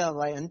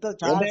 ఎంతో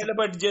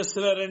చాలా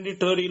చేస్తున్నారండి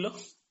టోరీలో?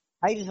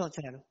 5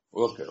 సంవత్సరాలు.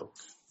 ఓకే,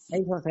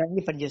 5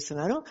 సంవత్సరాలు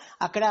పనిచేస్తున్నాను.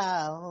 అక్కడ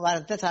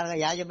వారంతా చాలా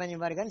యాజమాన్యం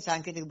వారు కానీ,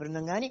 సాంకేతిక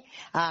బృందం కానీ,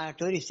 ఆ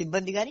టోరీ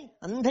సిబ్బంది కానీ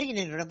అందరికీ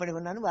నేను రుణపడి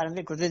ఉన్నాను.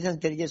 వారందరికీ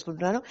కృతజ్ఞతలు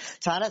తెలియజేసుకుంటున్నాను.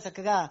 చాలా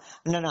చక్కగా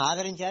నన్ను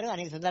ఆదరించారు.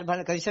 అనేక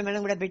సందర్భాల్లో కవి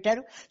సమ్మేళనం కూడా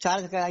పెట్టారు. చాలా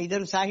చక్కగా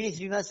ఇద్దరు సాహిణి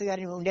శ్రీనివాస్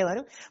గారు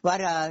ఉండేవారు,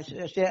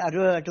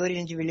 వారు టోరీ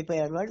నుంచి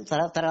వెళ్లిపోయారు వాడు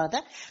తర్వాత.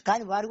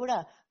 కానీ వారు కూడా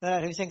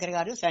రవిశంకర్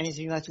గారు, సాహిణి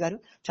శ్రీనివాస్ గారు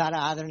చాలా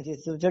ఆదరణ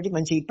చేస్తూ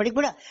మంచి, ఇప్పటికి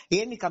కూడా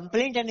ఏమి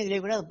కంప్లైంట్ అనేది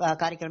లేకుండా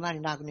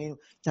కార్యక్రమాన్ని నాకు నేను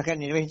చక్కగా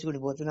నిర్వహించుకుంటూ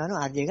పోతున్నాను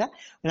ఆర్జేగా.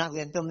 నాకు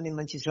ఎంతో మంది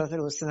మంచి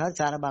శ్రోతలు వస్తున్నారు,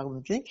 చాలా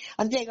బాగుంటుంది.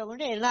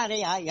 అంతేకాకుండా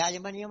ఎన్ఆర్ఐ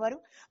యాజమాన్యం వారు,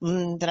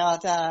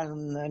 తర్వాత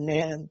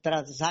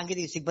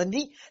సాంకేతిక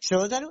సిబ్బంది,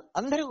 శ్రోతలు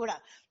అందరూ కూడా,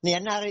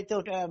 ఎన్ఆర్ఐతో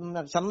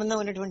సంబంధం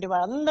ఉన్నటువంటి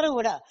వాళ్ళందరూ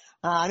కూడా,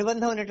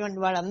 అనుబంధం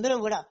ఉన్నటువంటి వాళ్ళందరూ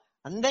కూడా,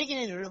 అందరికీ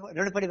నేను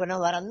రుణపడి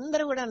ఉన్నాను.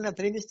 వారందరూ కూడా నన్ను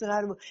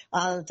ప్రేమిస్తున్నారు.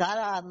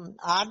 చాలా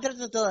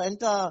ఆర్ద్రతతో,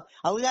 ఎంతో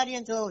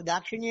ఔదార్యంతో,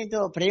 దాక్షిణ్యంతో,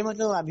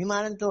 ప్రేమతో,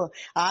 అభిమానంతో,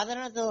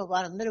 ఆదరణతో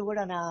వారందరూ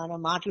కూడా నా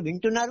మాటలు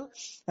వింటున్నారు,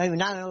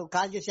 నా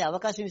కాల్ చేసే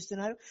అవకాశం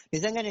ఇస్తున్నారు.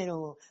 నిజంగా నేను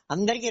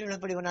అందరికీ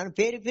రుణపడి ఉన్నాను.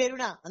 పేరు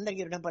పేరున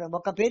అందరికీ రుణపడి,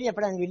 ఒక్క పేరు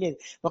చెప్పడానికి వీల్లేదు.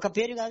 ఒక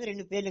పేరు కాదు,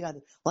 2 పేర్లు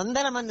కాదు,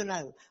 100 మంది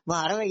ఉన్నారు. మా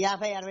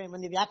 50-60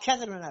 మంది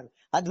వ్యాఖ్యాతలు ఉన్నారు,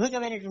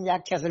 అద్భుతమైనటువంటి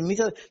వ్యాఖ్యాతలు,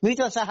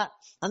 మీతో సహా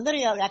అందరూ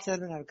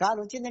వ్యాఖ్యాతలు ఉన్నారు. కాల్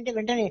వచ్చిందంటే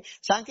వెంటనే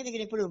సాంకేతిక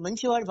నిపుణులు,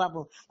 మంచివాడు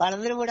పాపం,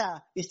 వాళ్ళందరూ కూడా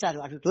ఇస్తారు.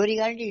 అటు టోరీ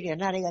కానీ, ఇటు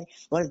ఎన్ఆర్ఐ కానీ,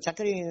 వాళ్ళు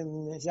చక్కని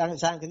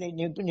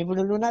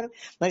నిపుణులు ఉన్నారు.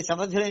 మరి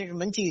సమర్థులైన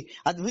మంచి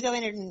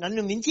అద్భుతమైన,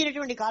 నన్ను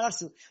మించినటువంటి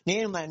కాలర్స్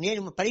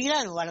నేను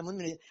పరిగిరాను వాళ్ళ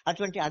ముందు.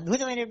 అటువంటి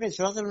అద్భుతమైనటువంటి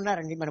శ్రోతలు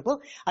ఉన్నారండి మనకు.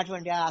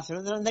 అటువంటి ఆ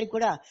శ్రోతలందరికీ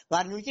కూడా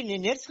వారి నుంచి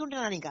నేను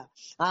నేర్చుకుంటున్నాను, ఇంకా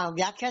ఆ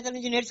వ్యాఖ్యాతల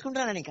నుంచి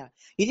నేర్చుకుంటున్నాను. ఇంకా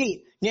ఇది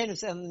నేను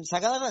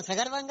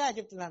సగర్వంగా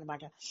చెప్తున్నాను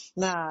అనమాట.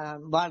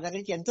 వాళ్ళ దగ్గర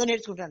నుంచి ఎంతో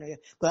నేర్చుకుంటాను.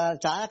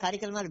 చాలా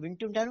కార్యక్రమాలు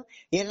వింటుంటాను.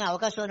 ఏదైనా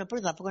అవకాశం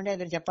ఉన్నప్పుడు తప్పకుండా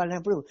ఏదైనా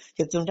చెప్పాలన్నప్పుడు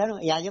చెప్తుంటాను.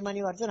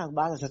 యాజమాన్య వారితో నాకు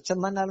బాగా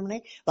సత్సంబంధాలు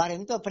ఉన్నాయి. వారు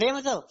ఎంతో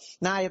ప్రేమతో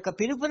నా యొక్క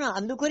పిలుపును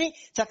అందుకుని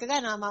చక్కగా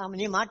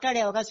నేను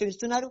మాట్లాడే అవకాశం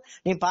ఇస్తున్నారు,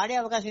 నేను పాడే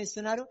అవకాశం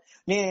ఇస్తున్నారు,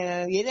 నేను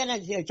ఏదైనా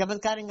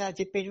చమత్కారంగా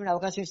చెప్పేటువంటి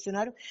అవకాశం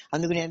ఇస్తున్నారు.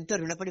 అందుకు నేను ఎంతో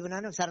రుణపడి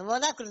ఉన్నాను,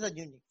 సర్వదా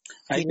కృతజ్ఞుడిని.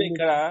 అయితే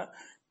ఇక్కడ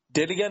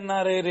తెలుగు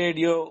ఎన్ఆర్ఐ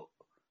రేడియో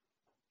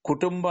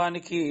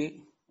కుటుంబానికి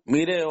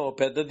మీరే ఓ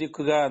పెద్ద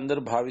దిక్కుగా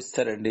అందరూ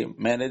భావిస్తారండి.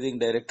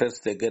 మేనేజింగ్ డైరెక్టర్స్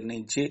దగ్గర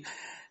నుంచి,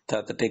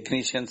 తర్వాత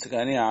టెక్నీషియన్స్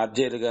గాని,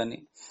 ఆర్జేలు గాని,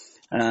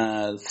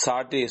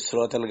 సాటి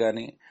శ్రోతలు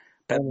గాని,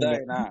 పెద్ద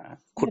ఆయన,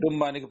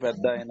 కుటుంబానికి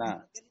పెద్ద ఆయన,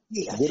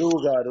 గురువు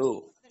గారు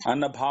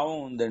అన్న భావం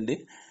ఉందండి.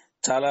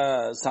 చాలా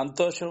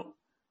సంతోషం.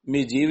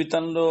 మీ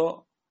జీవితంలో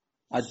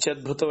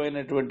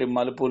అత్యద్భుతమైనటువంటి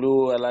మలుపులు,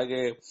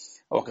 అలాగే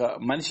ఒక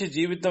మనిషి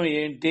జీవితం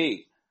ఏంటి,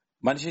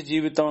 మనిషి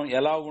జీవితం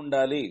ఎలా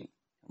ఉండాలి,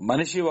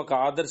 మనిషి ఒక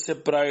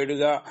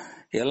ఆదర్శప్రాయుడిగా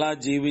ఎలా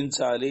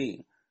జీవించాలి,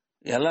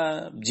 ఎలా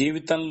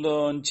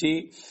జీవితంలోంచి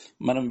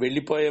మనం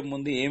వెళ్లిపోయే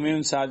ముందు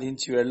ఏమేమి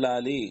సాధించి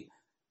వెళ్ళాలి,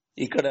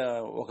 ఇక్కడ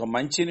ఒక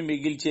మంచిని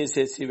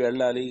మిగిల్చేసేసి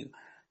వెళ్ళాలి,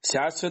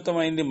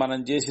 శాశ్వతమైంది మనం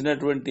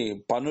చేసినటువంటి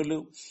పనులు,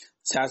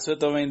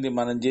 శాశ్వతమైంది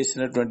మనం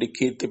చేసినటువంటి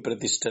కీర్తి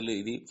ప్రతిష్టలు.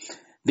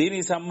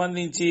 దీనికి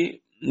సంబంధించి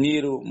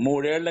మీరు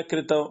 3 ఏళ్ల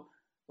క్రితం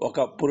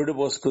ఒక పురుడు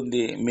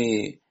పోసుకుంది మీ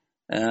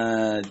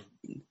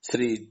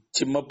శ్రీ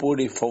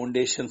చిమ్మపూడి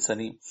ఫౌండేషన్స్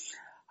అని.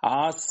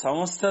 ఆ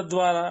సంస్థ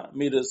ద్వారా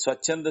మీరు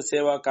స్వచ్ఛంద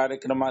సేవా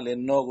కార్యక్రమాలు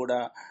ఎన్నో కూడా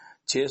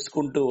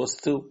చేసుకుంటూ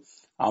వస్తూ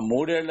ఆ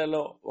 3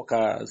 ఏళ్లలో ఒక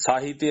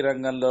సాహితీ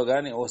రంగంలో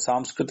గాని, ఓ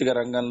సాంస్కృతిక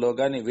రంగంలో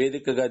గాని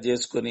వేదికగా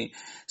చేసుకుని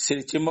శ్రీ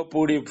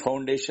చిమ్మపూడి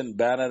ఫౌండేషన్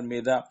బ్యానర్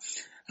మీద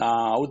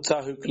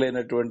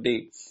ఔత్సాహికులైనటువంటి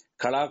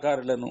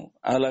కళాకారులను,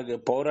 అలాగే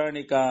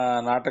పౌరాణిక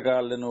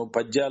నాటకాలను,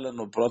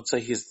 పద్యాలను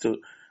ప్రోత్సహిస్తూ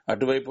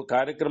అటువైపు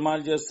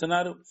కార్యక్రమాలు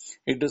చేస్తున్నారు.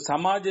 ఇటు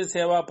సమాజ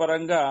సేవా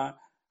పరంగా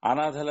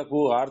అనాథలకు,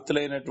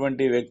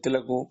 ఆర్తులైనటువంటి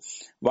వ్యక్తులకు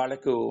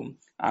వాళ్లకు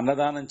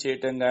అన్నదానం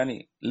చేయటం గాని,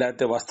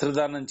 లేకపోతే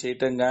వస్త్రదానం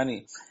చేయటం గాని,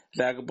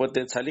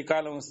 లేకపోతే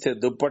చలికాలం వస్తే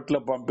దుప్పట్ల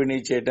పంపిణీ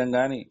చేయటం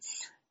గాని,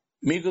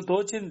 మీకు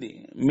తోచింది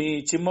మీ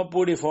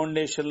చిమ్మపూడి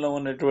ఫౌండేషన్ లో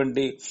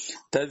ఉన్నటువంటి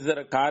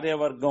తదితర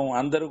కార్యవర్గం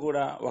అందరూ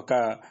కూడా ఒక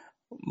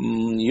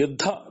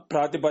యుద్ధ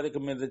ప్రాతిపదిక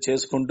మీద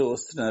చేసుకుంటూ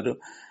వస్తున్నారు.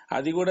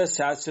 అది కూడా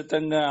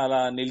శాశ్వతంగా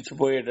అలా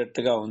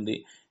నిలిచిపోయేటట్టుగా ఉంది.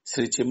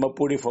 శ్రీ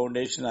చిమ్మపూడి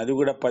ఫౌండేషన్ అది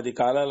కూడా 10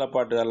 కాలాల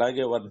పాటు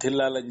అలాగే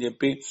వర్ధిల్లాలని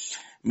చెప్పి,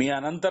 మీ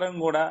అనంతరం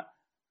కూడా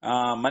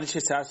మనిషి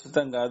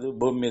శాశ్వతం కాదు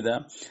భూమి మీద.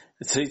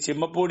 శ్రీ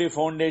చిమ్మపూడి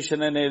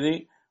ఫౌండేషన్ అనేది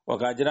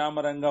ఒక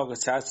అజరామరంగా, ఒక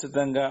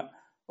శాశ్వతంగా,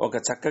 ఒక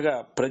చక్కగా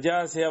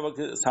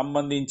ప్రజాసేవకు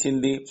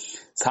సంబంధించింది,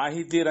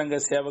 సాహితీ రంగ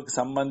సేవకు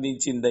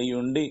సంబంధించింది అయి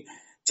ఉండి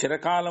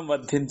చిరకాలం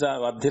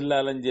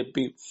వర్ధిల్లాలని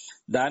చెప్పి,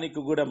 దానికి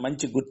కూడా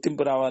మంచి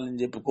గుర్తింపు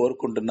రావాలని చెప్పి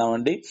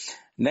కోరుకుంటున్నామండి.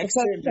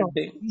 నెక్స్ట్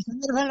ఏంటంటే, ఈ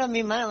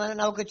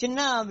సందర్భంలో ఒక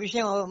చిన్న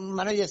విషయం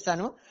మనవి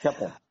చేస్తాను.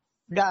 చెప్పండి.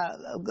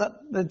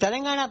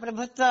 తెలంగాణ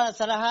ప్రభుత్వ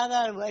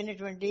సలహాదారు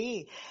అయినటువంటి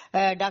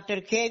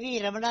డాక్టర్ కేవి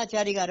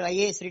రమణాచారి గారు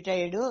ఐఏఎస్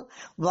రిటైర్డ్,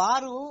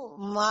 వారు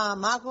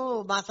మాకు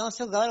మా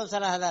సంస్థకు గౌరవ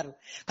సలహాదారు.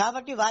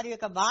 కాబట్టి వారి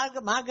యొక్క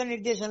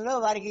మార్గనిర్దేశంలో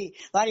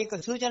వారి యొక్క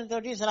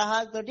సూచనతోటి,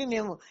 సలహాలతోటి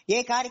మేము ఏ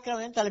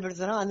కార్యక్రమం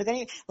తలపెడుతున్నాం.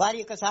 అందుకని వారి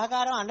యొక్క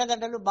సహకారం,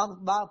 అండదండలు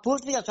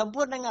పూర్తిగా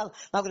సంపూర్ణంగా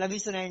మాకు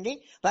లభిస్తున్నాయండి.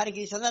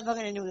 వారికి ఈ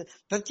సందర్భంగా నేను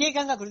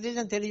ప్రత్యేకంగా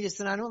కృతజ్ఞతలు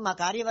తెలియజేస్తున్నాను. మా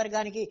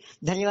కార్యవర్గానికి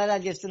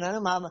ధన్యవాదాలు చేస్తున్నాను.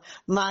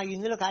 మా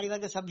ఇందులో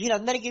కార్యవర్గ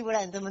సభ్యులందరికీ కూడా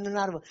ఎంతమంది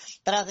ఉన్నారు,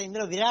 తర్వాత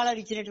ఇందులో విరాళాలు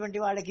ఇచ్చినటువంటి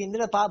వాళ్ళకి,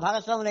 ఇందులో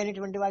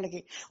భాగస్వాములైనటువంటి వాళ్ళకి,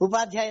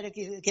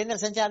 ఉపాధ్యాయులకి, కేంద్ర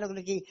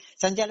సంచాలకులకి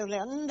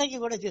అందరికీ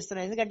కూడా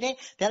చేస్తున్నాను. ఎందుకంటే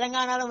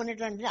తెలంగాణలో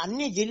ఉన్నటువంటి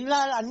అన్ని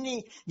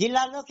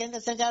జిల్లాల్లో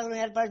కేంద్ర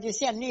సంచాలకులను ఏర్పాటు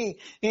చేసి అన్ని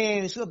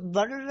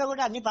బడుల్లో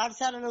కూడా, అన్ని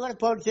పాఠశాలలో కూడా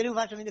తెలుగు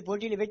భాష మీద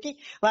పోటీలు పెట్టి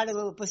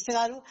వాళ్ళకు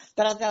పుస్తకాలు,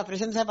 తర్వాత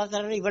ప్రశంసా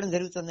పత్రాలు ఇవ్వడం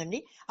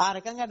జరుగుతుందండి. ఆ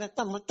రకంగా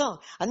మొత్తం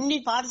అన్ని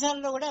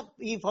పాఠశాలలో కూడా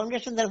ఈ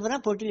ఫౌండేషన్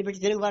తరఫున పోటీలు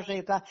పెట్టి తెలుగు భాష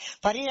యొక్క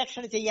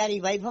పరిరక్షణ చేయాలి,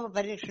 వైభవ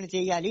పరిరక్షణ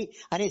చేయాలి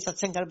అనే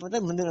సత్సంకల్పంతో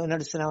ముందు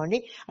నడుస్తున్నామండి.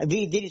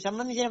 దీనికి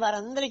సంబంధించిన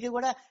వారందరికీ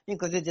కూడా నేను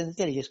కృతజ్ఞతలు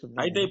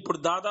తెలియజేసుకుంటున్నాను. అయితే ఇప్పుడు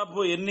దాదాపు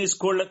ఎన్ని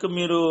స్కూళ్లకు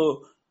మీరు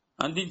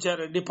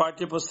అందించారండి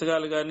పాఠ్య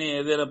పుస్తకాలు గానీ,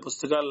 ఏదైనా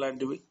పుస్తకాలు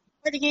లాంటివి?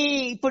 ఇప్పటికి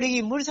ఇప్పుడు ఈ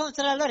 3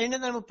 సంవత్సరాల్లో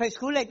 230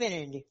 స్కూళ్ళు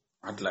అయిపోయినాయండి.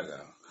 అట్లాగా.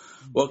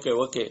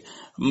 ఓకే.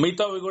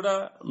 మిగతావి కూడా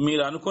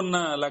మీరు అనుకున్న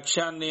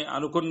లక్ష్యాన్ని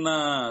అనుకున్న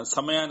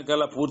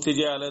సమయానికల్లా పూర్తి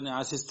చేయాలని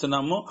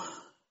ఆశిస్తున్నాము.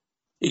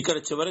 ఇక్కడ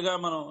చివరిగా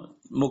మనం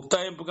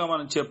ముక్తాయింపుగా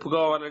మనం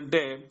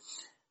చెప్పుకోవాలంటే,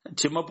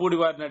 చిమ్మపూడి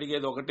వారిని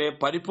అడిగేది ఒకటే,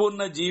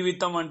 పరిపూర్ణ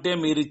జీవితం అంటే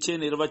మీరిచ్చే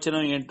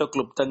నిర్వచనం ఏంటో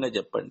క్లుప్తంగా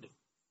చెప్పండి.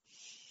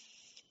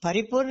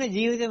 పరిపూర్ణ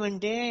జీవితం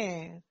అంటే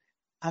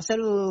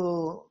అసలు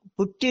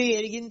పుట్టి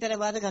ఎరిగిన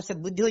తర్వాత కాస్త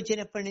బుద్ధి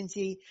వచ్చినప్పటి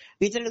నుంచి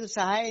ఇతరులకు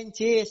సహాయం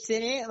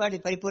చేస్తేనే వాడి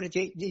పరిపూర్ణ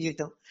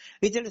జీవితం.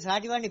 ఇతరులు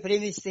సాటి వాడిని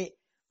ప్రేమిస్తే,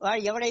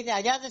 వాడు ఎవడైతే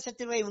అజాత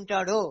శత్రువై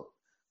ఉంటాడో,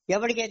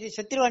 ఎవరికైతే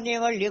శత్రువు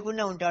అనేవాడు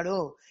లేకుండా ఉంటాడో,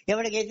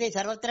 ఎవరికైతే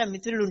సర్వత్రా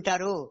మిత్రులు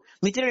ఉంటారో,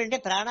 మిత్రులు అంటే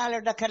ప్రాణాలు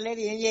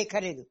అడ్డక్కర్లేదు, ఏం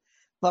చేయక్కర్లేదు,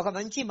 ఒక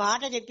మంచి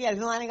మాట చెప్పి,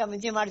 అభిమానంగా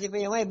మంచి మాట చెప్పి,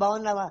 ఏమో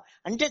బాగున్నావా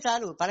అంటే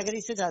చాలు,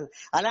 పలకరిస్తే చాలు.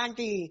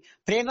 అలాంటి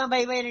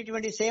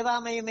ప్రేమమయమైనటువంటి,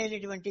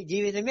 సేవామయమైనటువంటి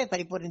జీవితమే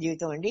పరిపూర్ణ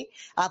జీవితం అండి.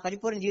 ఆ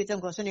పరిపూర్ణ జీవితం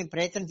కోసం నేను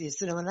ప్రయత్నం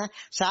చేస్తున్నామన్నా,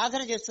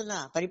 సాధన చేస్తున్నా.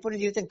 పరిపూర్ణ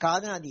జీవితం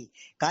కాదు నాది,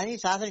 కానీ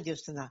సాధన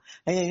చేస్తున్నా.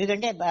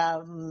 ఎందుకంటే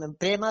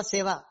ప్రేమ,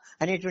 సేవ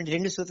అనేటువంటి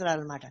 2 సూత్రాలు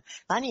అన్నమాట.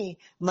 కానీ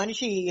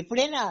మనిషి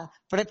ఎప్పుడైనా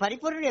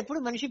పరిపూర్ణుడు ఎప్పుడు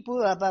మనిషి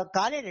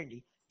కాలేడండి.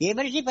 ఏ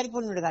మనిషి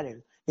పరిపూర్ణుడు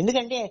కాలేడు.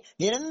 ఎందుకంటే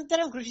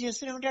నిరంతరం కృషి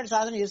చేస్తూనే ఉంటాడు,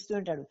 సాధన చేస్తూ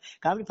ఉంటాడు.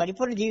 కాబట్టి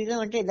పరిపూర్ణ జీవితం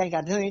అంటే దానికి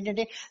అర్థం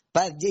ఏంటంటే,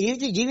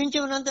 జీవించి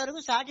ఉన్నంత వరకు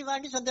సాటి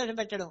వాడిని సంతోషం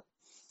పెట్టడం.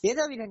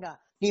 ఏదో విధంగా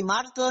నీ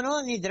మాటతోనో,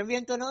 నీ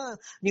ద్రవ్యంతోనో,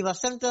 నీ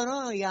వస్త్రంతోనో,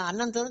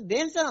 అన్నంతోనో,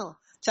 దేనితోనో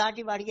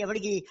సాటి వాడికి,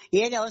 ఎవడికి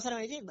ఏది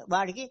అవసరమైతే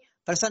వాడికి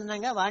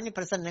వాడిని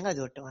ప్రసన్నంగా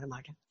చూడటం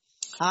అన్నమాట.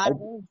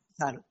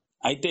 చాలు.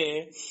 అయితే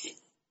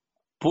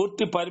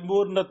పూర్తి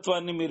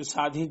పరిపూర్ణత్వాన్ని మీరు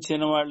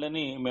సాధించిన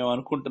వాళ్ళని మేము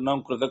అనుకుంటున్నాం.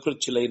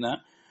 కృతకృత్యులైన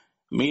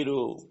మీరు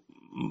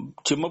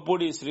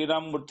చిమ్మపూడి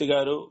శ్రీరామమూర్తి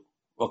గారు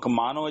ఒక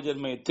మానవ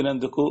జన్మ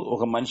ఎత్తినందుకు,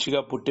 ఒక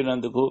మనిషిగా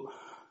పుట్టినందుకు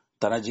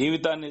తన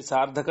జీవితాన్ని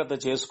సార్థకత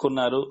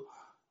చేసుకున్నారు.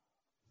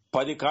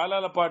 10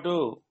 కాలాల పాటు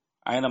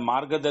ఆయన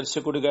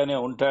మార్గదర్శకుడిగానే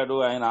ఉంటాడు.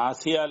 ఆయన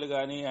ఆశయాలు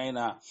గాని, ఆయన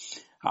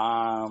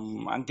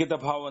అంకిత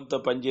భావంతో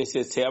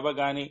పనిచేసే సేవ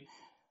గాని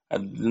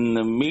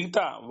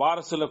మిగతా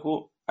వారసులకు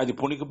అది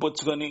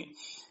పుణికిపుచ్చుకొని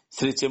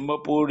శ్రీ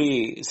చిమ్మపూడి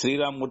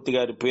శ్రీరామమూర్తి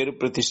గారి పేరు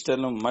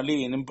ప్రతిష్టలను మళ్ళీ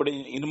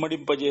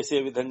ఇనుమడింపజేసే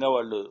విధంగా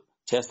వాళ్ళు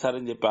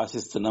చేస్తారని చెప్పి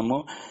ఆశిస్తున్నాము.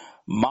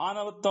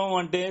 మానవత్వం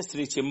అంటే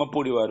శ్రీ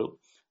చిమ్మపూడి వారు,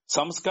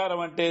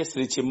 సంస్కారం అంటే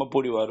శ్రీ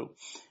చిమ్మపూడి వారు,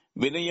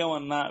 వినయం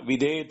అన్నా,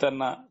 విధేయత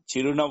అన్నా,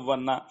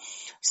 చిరునవ్వన్నా,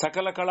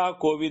 సకల కళా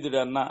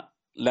కోవిదుడన్నా,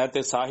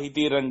 లేకపోతే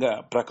సాహితీ రంగ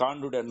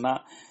ప్రకాండుడన్నా,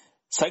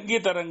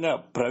 సంగీత రంగ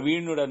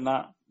ప్రవీణుడన్నా,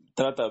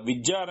 తర్వాత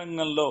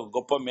విద్యారంగంలో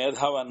గొప్ప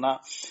మేధావన్నా,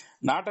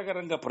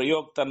 నాటకరంగ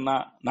ప్రయోక్తన్నా,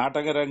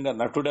 నాటకరంగ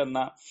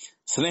నటుడన్నా,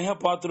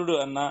 స్నేహపాత్రుడు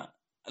అన్నా,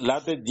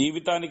 లేకపోతే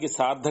జీవితానికి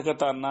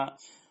సార్థకత అన్నా,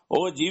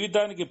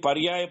 జీవితానికి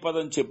పర్యాయ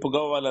పదం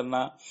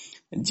చెప్పుకోవాలన్నా,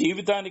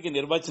 జీవితానికి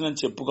నిర్వచనం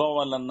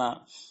చెప్పుకోవాలన్నా,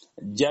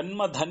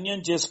 జన్మ ధన్యం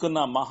చేసుకున్న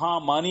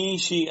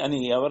మహామనీషి అని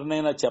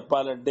ఎవరినైనా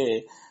చెప్పాలంటే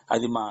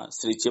అది మా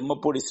శ్రీ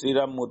చిమ్మపూడి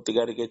శ్రీరామ్మూర్తి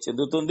గారికే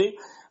చెందుతుంది.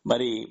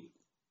 మరి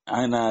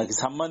ఆయనకి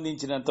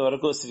సంబంధించినంత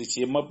వరకు శ్రీ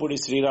చిమ్మపూడి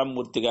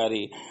శ్రీరామ్మూర్తి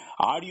గారి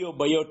ఆడియో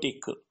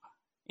బయోటిక్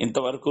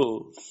ఇంతవరకు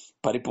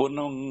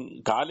పరిపూర్ణం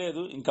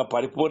కాలేదు, ఇంకా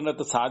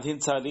పరిపూర్ణత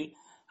సాధించాలి.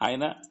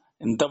 ఆయన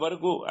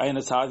ఇంతవరకు ఆయన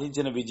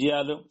సాధించిన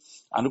విజయాలు,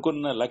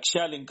 అనుకున్న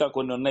లక్ష్యాలు ఇంకా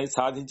కొన్ని ఉన్నాయి.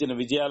 సాధించిన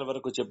విజయాల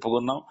వరకు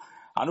చెప్పుకున్నాం.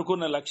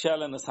 అనుకున్న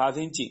లక్ష్యాలను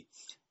సాధించి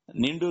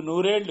నిండు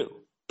నూరేళ్లు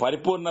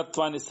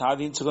పరిపూర్ణత్వాన్ని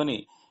సాధించుకొని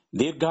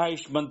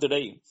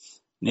దీర్ఘాయుష్మంతుడై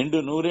నిండు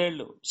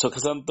నూరేళ్లు సుఖ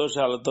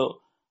సంతోషాలతో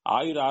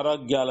ఆయుర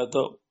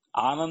ఆరోగ్యాలతో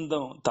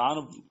ఆనందం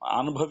తాను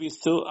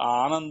అనుభవిస్తూ ఆ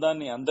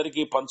ఆనందాన్ని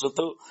అందరికీ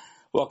పంచుతూ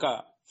ఒక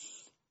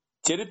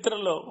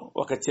చరిత్రలో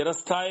ఒక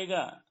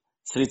చిరస్థాయిగా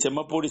శ్రీ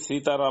చెమ్మపూడి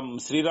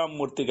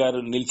శ్రీరామ్మూర్తి గారు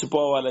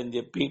నిలిచిపోవాలని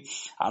చెప్పి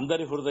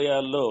అందరి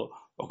హృదయాల్లో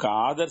ఒక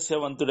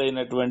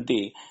ఆదర్శవంతుడైనటువంటి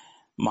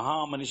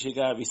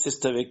మహామనిషిగా,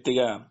 విశిష్ట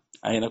వ్యక్తిగా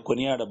ఆయన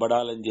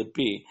కొనియాడబడాలని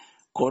చెప్పి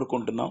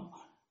కోరుకుంటున్నాం.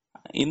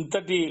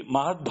 ఇంతటి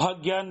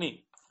మహద్భాగ్యాన్ని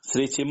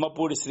శ్రీ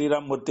చిమ్మపూడి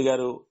శ్రీరామ్మూర్తి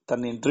గారు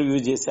తన ఇంటర్వ్యూ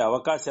చేసే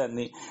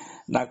అవకాశాన్ని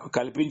నాకు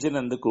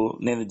కల్పించినందుకు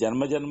నేను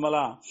జన్మజన్మల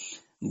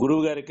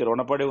గురువు గారికి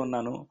రుణపడి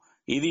ఉన్నాను.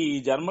 ఇది ఈ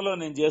జన్మలో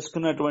నేను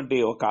చేసుకున్నటువంటి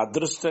ఒక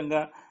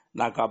అదృష్టంగా,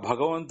 నాకు ఆ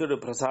భగవంతుడు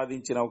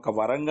ప్రసాదించిన ఒక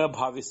వరంగా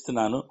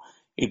భావిస్తున్నాను.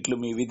 ఇట్లు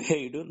మీ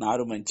విధేయుడు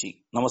నారుమంచి.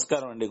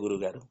 నమస్కారం అండి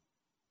గురుగారు.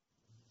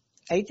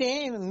 అయితే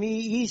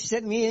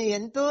మీ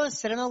ఎంతో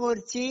శ్రమ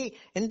కూర్చి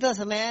ఎంతో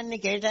సమయాన్ని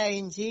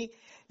కేటాయించి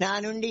నా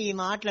నుండి ఈ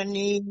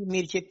మాటలన్నీ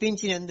మీరు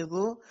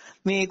చెప్పించినందుకు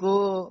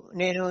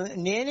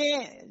నేనే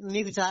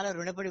మీకు చాలా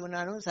రుణపడి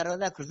ఉన్నాను,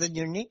 సర్వదా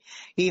కృతజ్ఞుడిని.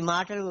 ఈ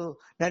మాటలు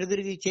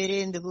నలుగురికి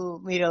చేరేందుకు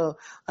మీరు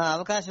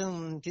అవకాశం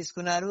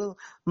తీసుకున్నారు,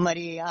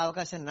 మరి ఆ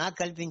అవకాశం నాకు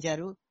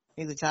కల్పించారు.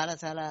 మీకు చాలా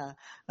చాలా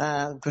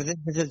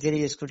కృతజ్ఞతలు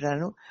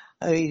తెలియజేసుకుంటున్నాను.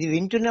 ఇది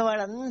వింటున్న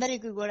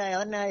వాళ్ళందరికీ కూడా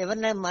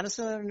ఎవరినైనా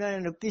మనసు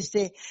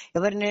నొప్పిస్తే,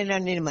 ఎవరినైనా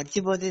నేను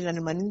మర్చిపోతే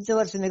నన్ను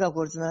మన్నించవలసిందిగా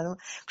కోరుతున్నాను,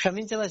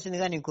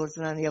 క్షమించవలసిందిగా నేను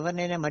కోరుతున్నాను.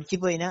 ఎవరినైనా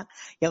మర్చిపోయినా,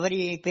 ఎవరి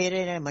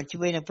పేరైనా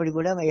మర్చిపోయినప్పుడు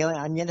కూడా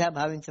అన్యథా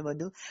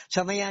భావించవద్దు.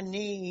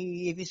 సమయాన్ని, ఈ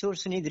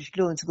ఎపిసోడ్స్ ని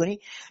దృష్టిలో ఉంచుకొని,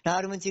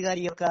 నారుమంచి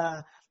గారి యొక్క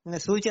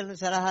సూచనలు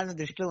సలహాలను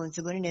దృష్టిలో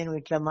ఉంచుకొని నేను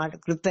ఇట్లా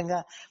క్లుప్తంగా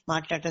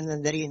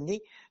మాట్లాడటం జరిగింది.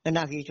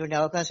 నాకు ఇటువంటి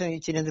అవకాశం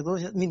ఇచ్చినందుకు,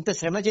 ఇంత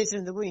శ్రమ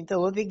చేసినందుకు, ఇంత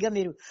ఓపికగా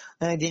మీరు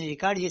దీన్ని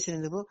రికార్డు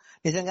చేసినందుకు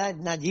నిజంగా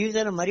నా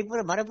జీవితంలో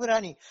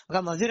మరపురాని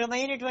ఒక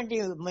మధురమైనటువంటి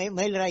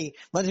మైలురాయి,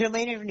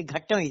 మధురమైనటువంటి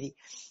ఘట్టం ఇది.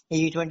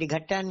 ఇటువంటి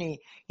ఘట్టాన్ని,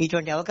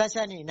 ఇటువంటి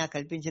అవకాశాన్ని నాకు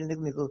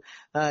కల్పించినందుకు మీకు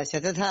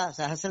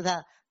సహస్రధ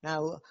నా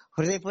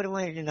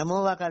హృదయపూర్వమైన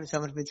నమోవాకాలు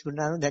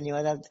సమర్పించుకుంటున్నాను.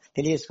 ధన్యవాదాలు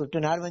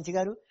తెలియజేసుకుంటూ నారుమంచి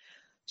గారు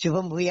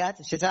శుభం భూయాత్,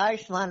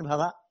 శతాయుష్మాన్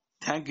భవ.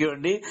 థ్యాంక్ యూ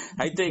అండి.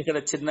 అయితే ఇక్కడ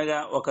చిన్నగా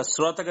ఒక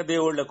శ్రోతక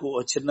దేవుళ్లకు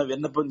చిన్న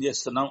విన్నపం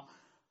చేస్తున్నాం.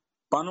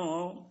 మనం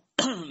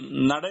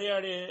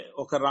నడయాడే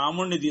ఒక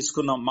రాముణ్ణి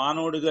తీసుకున్నాం.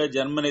 మానవుడిగా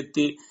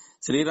జన్మనెత్తి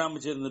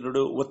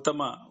శ్రీరామచంద్రుడు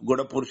ఉత్తమ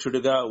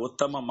గుణపురుషుడిగా,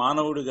 ఉత్తమ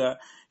మానవుడిగా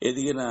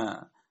ఎదిగిన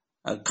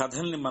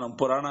కథల్ని మనం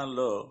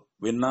పురాణాల్లో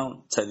విన్నాం,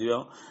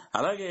 చదివాం.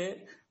 అలాగే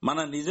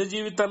మన నిజ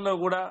జీవితంలో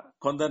కూడా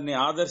కొందరిని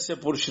ఆదర్శ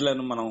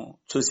పురుషులను మనం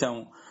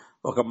చూసాము.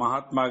 ఒక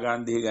మహాత్మా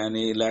గాంధీ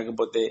గాని,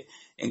 లేకపోతే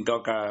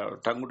ఇంకొక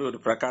టంగుటూరి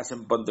ప్రకాశం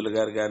పంతులు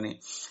గారు గాని,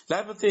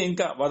 లేకపోతే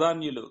ఇంకా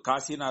వదాన్యులు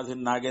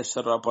కాశీనాథుని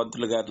నాగేశ్వరరావు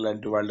పంతులు గారు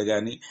లాంటి వాళ్ళు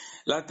గాని,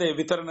 లేకపోతే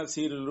వితరణ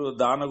శీరులు,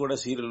 దానగుడ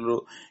శీరులు,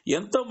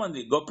 ఎంతో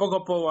మంది గొప్ప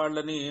గొప్ప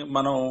వాళ్ళని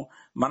మనం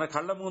మన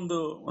కళ్ళ ముందు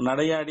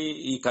నడయాడి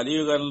ఈ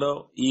కలియుగంలో,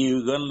 ఈ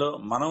యుగంలో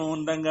మనం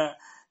ఉండంగా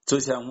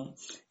చూసాము.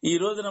 ఈ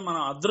రోజున మన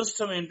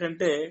అదృష్టం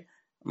ఏంటంటే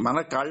మన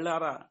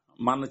కళ్ళారా,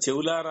 మన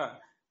చెవులారా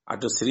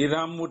అటు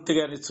శ్రీరామ్మూర్తి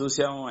గారిని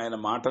చూసాము, ఆయన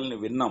మాటల్ని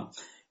విన్నాం.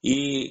 ఈ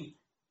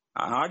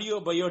ఆడియో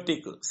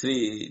బయోటిక్, శ్రీ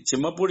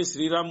చిమ్మపూడి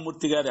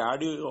శ్రీరామ్మూర్తి గారి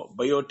ఆడియో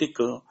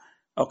బయోటిక్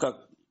ఒక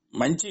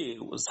మంచి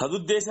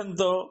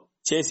సదుద్దేశంతో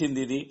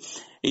చేసింది.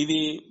 ఇది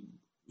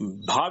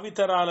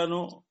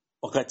భావితరాలను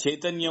ఒక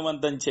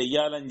చైతన్యవంతం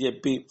చెయ్యాలని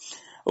చెప్పి,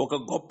 ఒక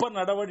గొప్ప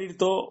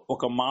నడవడితో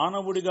ఒక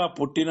మానవుడిగా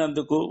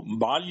పుట్టినందుకు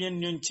బాల్యం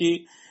నుంచి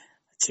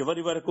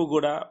చివరి వరకు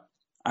కూడా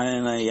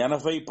ఆయన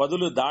 80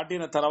 పదులు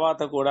దాటిన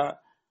తర్వాత కూడా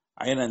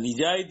ఆయన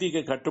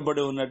నిజాయితీకి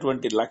కట్టుబడి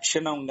ఉన్నటువంటి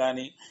లక్షణం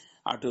గాని,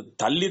 అటు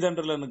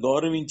తల్లిదండ్రులను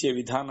గౌరవించే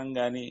విధానం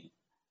గాని,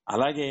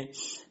 అలాగే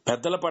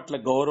పెద్దల పట్ల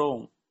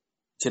గౌరవం,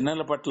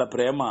 చిన్నల పట్ల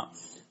ప్రేమ,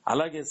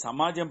 అలాగే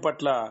సమాజం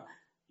పట్ల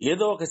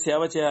ఏదో ఒక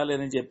సేవ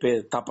చేయాలని చెప్పే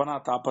తపన,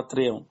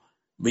 తాపత్రయం,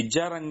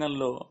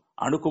 విద్యారంగంలో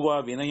అణుకువ,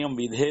 వినయం,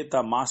 విధేయత,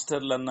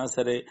 మాస్టర్లన్నా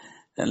సరే,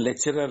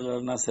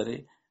 లెక్చరర్లన్నా సరే,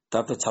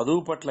 తర్వాత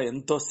చదువు పట్ల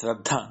ఎంతో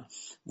శ్రద్ధ,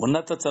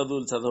 ఉన్నత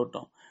చదువులు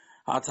చదవటం,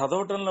 ఆ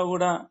చదవటంలో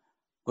కూడా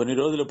కొన్ని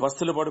రోజులు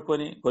పస్తులు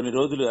పడుకొని కొన్ని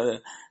రోజులు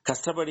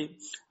కష్టపడి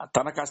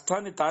తన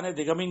కష్టాన్ని తానే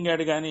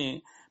దిగమింగాడు గాని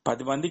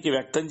 10 మందికి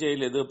వ్యక్తం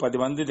చేయలేదు. 10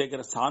 మంది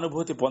దగ్గర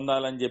సానుభూతి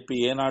పొందాలని చెప్పి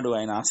ఏనాడు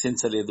ఆయన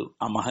ఆశించలేదు.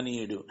 ఆ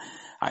మహనీయుడు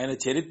ఆయన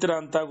చరిత్ర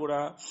అంతా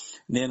కూడా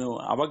నేను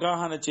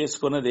అవగాహన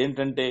చేసుకున్నది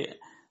ఏంటంటే,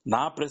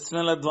 నా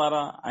ప్రశ్నల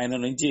ద్వారా ఆయన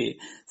నుంచి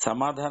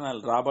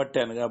సమాధానాలు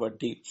రాబట్టాను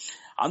కాబట్టి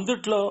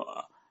అందుట్లో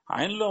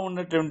ఆయనలో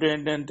ఉన్నటువంటి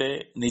ఏంటంటే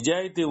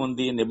నిజాయితీ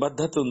ఉంది,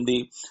 నిబద్ధత ఉంది,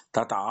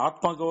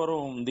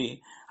 ఆత్మగౌరవం ఉంది,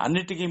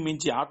 అన్నిటికీ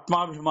మించి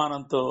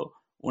ఆత్మాభిమానంతో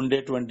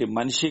ఉండేటువంటి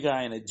మనిషిగా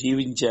ఆయన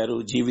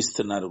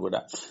జీవిస్తున్నారు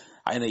కూడా.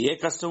 ఆయన ఏ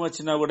కష్టం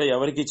వచ్చినా కూడా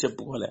ఎవరికీ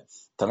చెప్పుకోలే,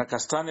 తన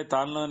కష్టాన్ని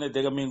తానులోనే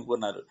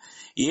దిగమింగుకున్నారు.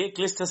 ఏ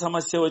క్లిష్ట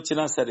సమస్య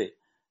వచ్చినా సరే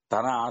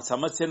ఆ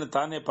సమస్యను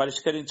తానే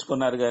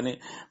పరిష్కరించుకున్నారు గాని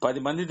 10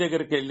 మంది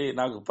దగ్గరికి వెళ్లి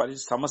నాకు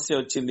సమస్య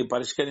వచ్చింది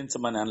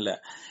పరిష్కరించమని అనలే.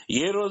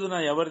 ఏ రోజున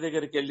ఎవరి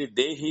దగ్గరికి వెళ్లి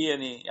దేహి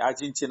అని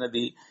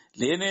యాచించినది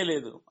లేనే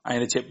లేదు.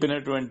 ఆయన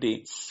చెప్పినటువంటి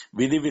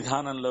విధి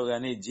విధానంలో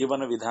గాని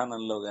జీవన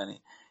విధానంలో గాని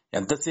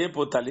ఎంతసేపు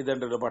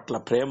తల్లిదండ్రుల పట్ల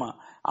ప్రేమ,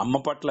 అమ్మ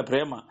పట్ల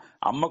ప్రేమ,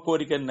 అమ్మ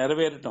కోరికలు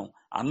నెరవేరటం,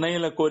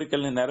 అన్నయ్యల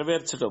కోరికల్ని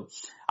నెరవేర్చడం,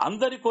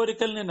 అందరి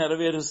కోరికల్ని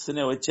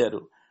నెరవేరుస్తూనే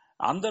వచ్చారు.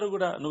 అందరూ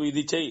కూడా నువ్వు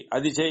ఇది చెయ్యి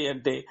అది చెయ్యి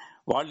అంటే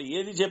వాళ్ళు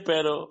ఏది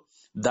చెప్పారో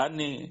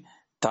దాన్ని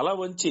తల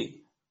వంచి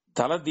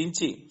తల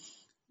దించి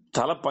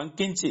తల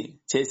పంకించి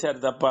చేశారు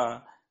తప్ప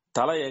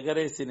తల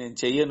ఎగరేసి నేను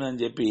చెయ్యను అని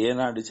చెప్పి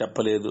ఏనాడు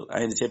చెప్పలేదు.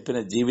 ఆయన చెప్పిన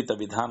జీవిత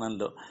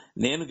విధానంలో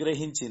నేను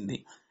గ్రహించింది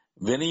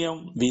వినయం,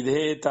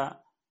 విధేయత,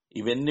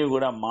 ఇవన్నీ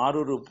కూడా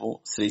మారు రూపం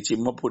శ్రీ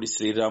చిమ్మపూడి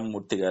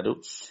శ్రీరామమూర్తి గారు.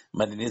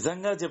 మరి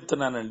నిజంగా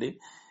చెప్తున్నానండి,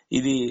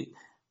 ఇది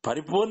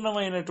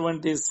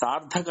పరిపూర్ణమైనటువంటి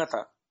సార్థకత.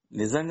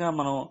 నిజంగా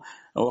మనం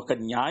ఒక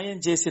న్యాయం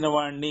చేసిన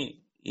వాడిని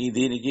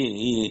దీనికి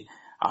ఈ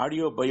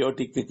ఆడియో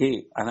బయోటిక్ కి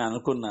అని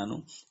అనుకున్నాను.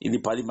 ఇది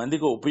 10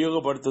 మందికి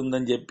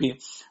ఉపయోగపడుతుందని చెప్పి,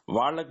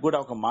 వాళ్ళకు కూడా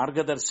ఒక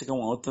మార్గదర్శకం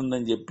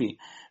అవుతుందని చెప్పి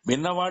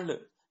విన్నవాళ్ళు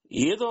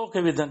ఏదో ఒక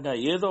విధంగా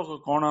ఏదో ఒక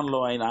కోణంలో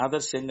ఆయన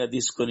ఆదర్శంగా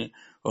తీసుకొని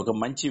ఒక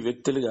మంచి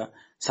వ్యక్తులుగా,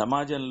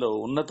 సమాజంలో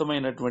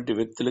ఉన్నతమైనటువంటి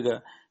వ్యక్తులుగా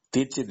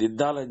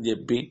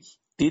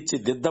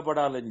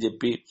తీర్చిదిద్దబడాలని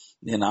చెప్పి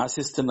నేను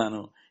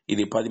ఆశిస్తున్నాను.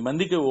 ఇది 10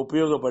 మందికి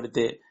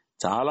ఉపయోగపడితే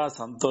చాలా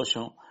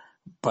సంతోషం.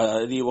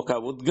 అది ఒక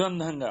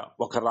ఉద్గ్రంథంగా,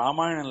 ఒక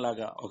రామాయణం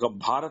లాగా, ఒక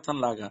భారతం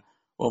లాగా,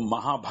 ఓ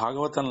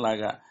మహాభాగవతం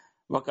లాగా,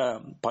 ఒక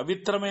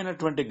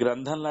పవిత్రమైనటువంటి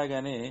గ్రంథం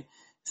లాగానే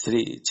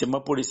శ్రీ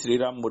చిమ్మపూడి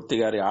శ్రీరామమూర్తి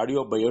గారి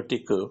ఆడియో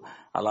బయోటిక్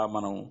అలా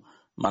మనం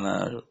మన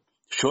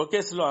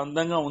షోకేస్ లో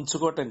అందంగా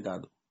ఉంచుకోవటం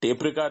కాదు,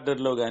 టేప్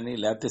రికార్డర్ లో గాని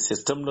లేకపోతే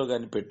సిస్టమ్ లో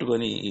గాని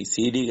పెట్టుకొని ఈ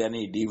సీడీ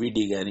గాని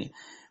డివిడి గాని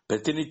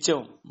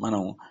ప్రతినిత్యం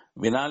మనం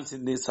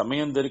వినాల్సింది.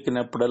 సమయం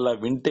దొరికినప్పుడల్లా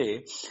వింటే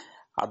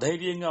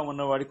అధైర్యంగా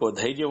ఉన్నవాడికి ఓ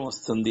ధైర్యం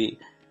వస్తుంది.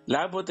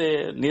 లేకపోతే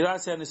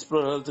నిరాశ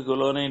నిస్పృహలకు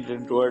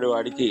లోనైనటువంటి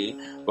వాడికి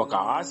ఒక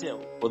ఆశ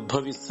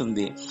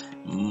ఉద్భవిస్తుంది,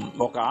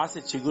 ఒక ఆశ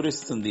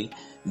చిగురిస్తుంది,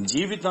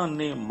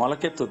 జీవితాన్ని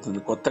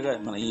మొలకెత్తుతుంది కొత్తగా.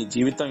 మన ఈ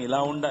జీవితం ఇలా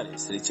ఉండాలి,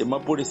 శ్రీ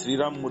చిమ్మపూడి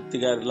శ్రీరామమూర్తి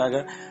గారి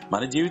లాగా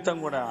మన జీవితం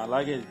కూడా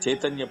అలాగే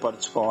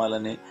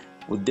చైతన్యపరచుకోవాలనే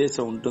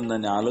ఉద్దేశం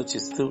ఉంటుందని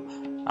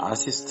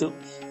ఆశిస్తూ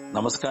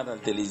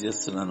నమస్కారాలు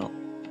తెలియజేస్తున్నాను.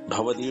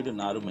 భవదీయుడు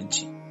నారు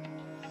మంచి.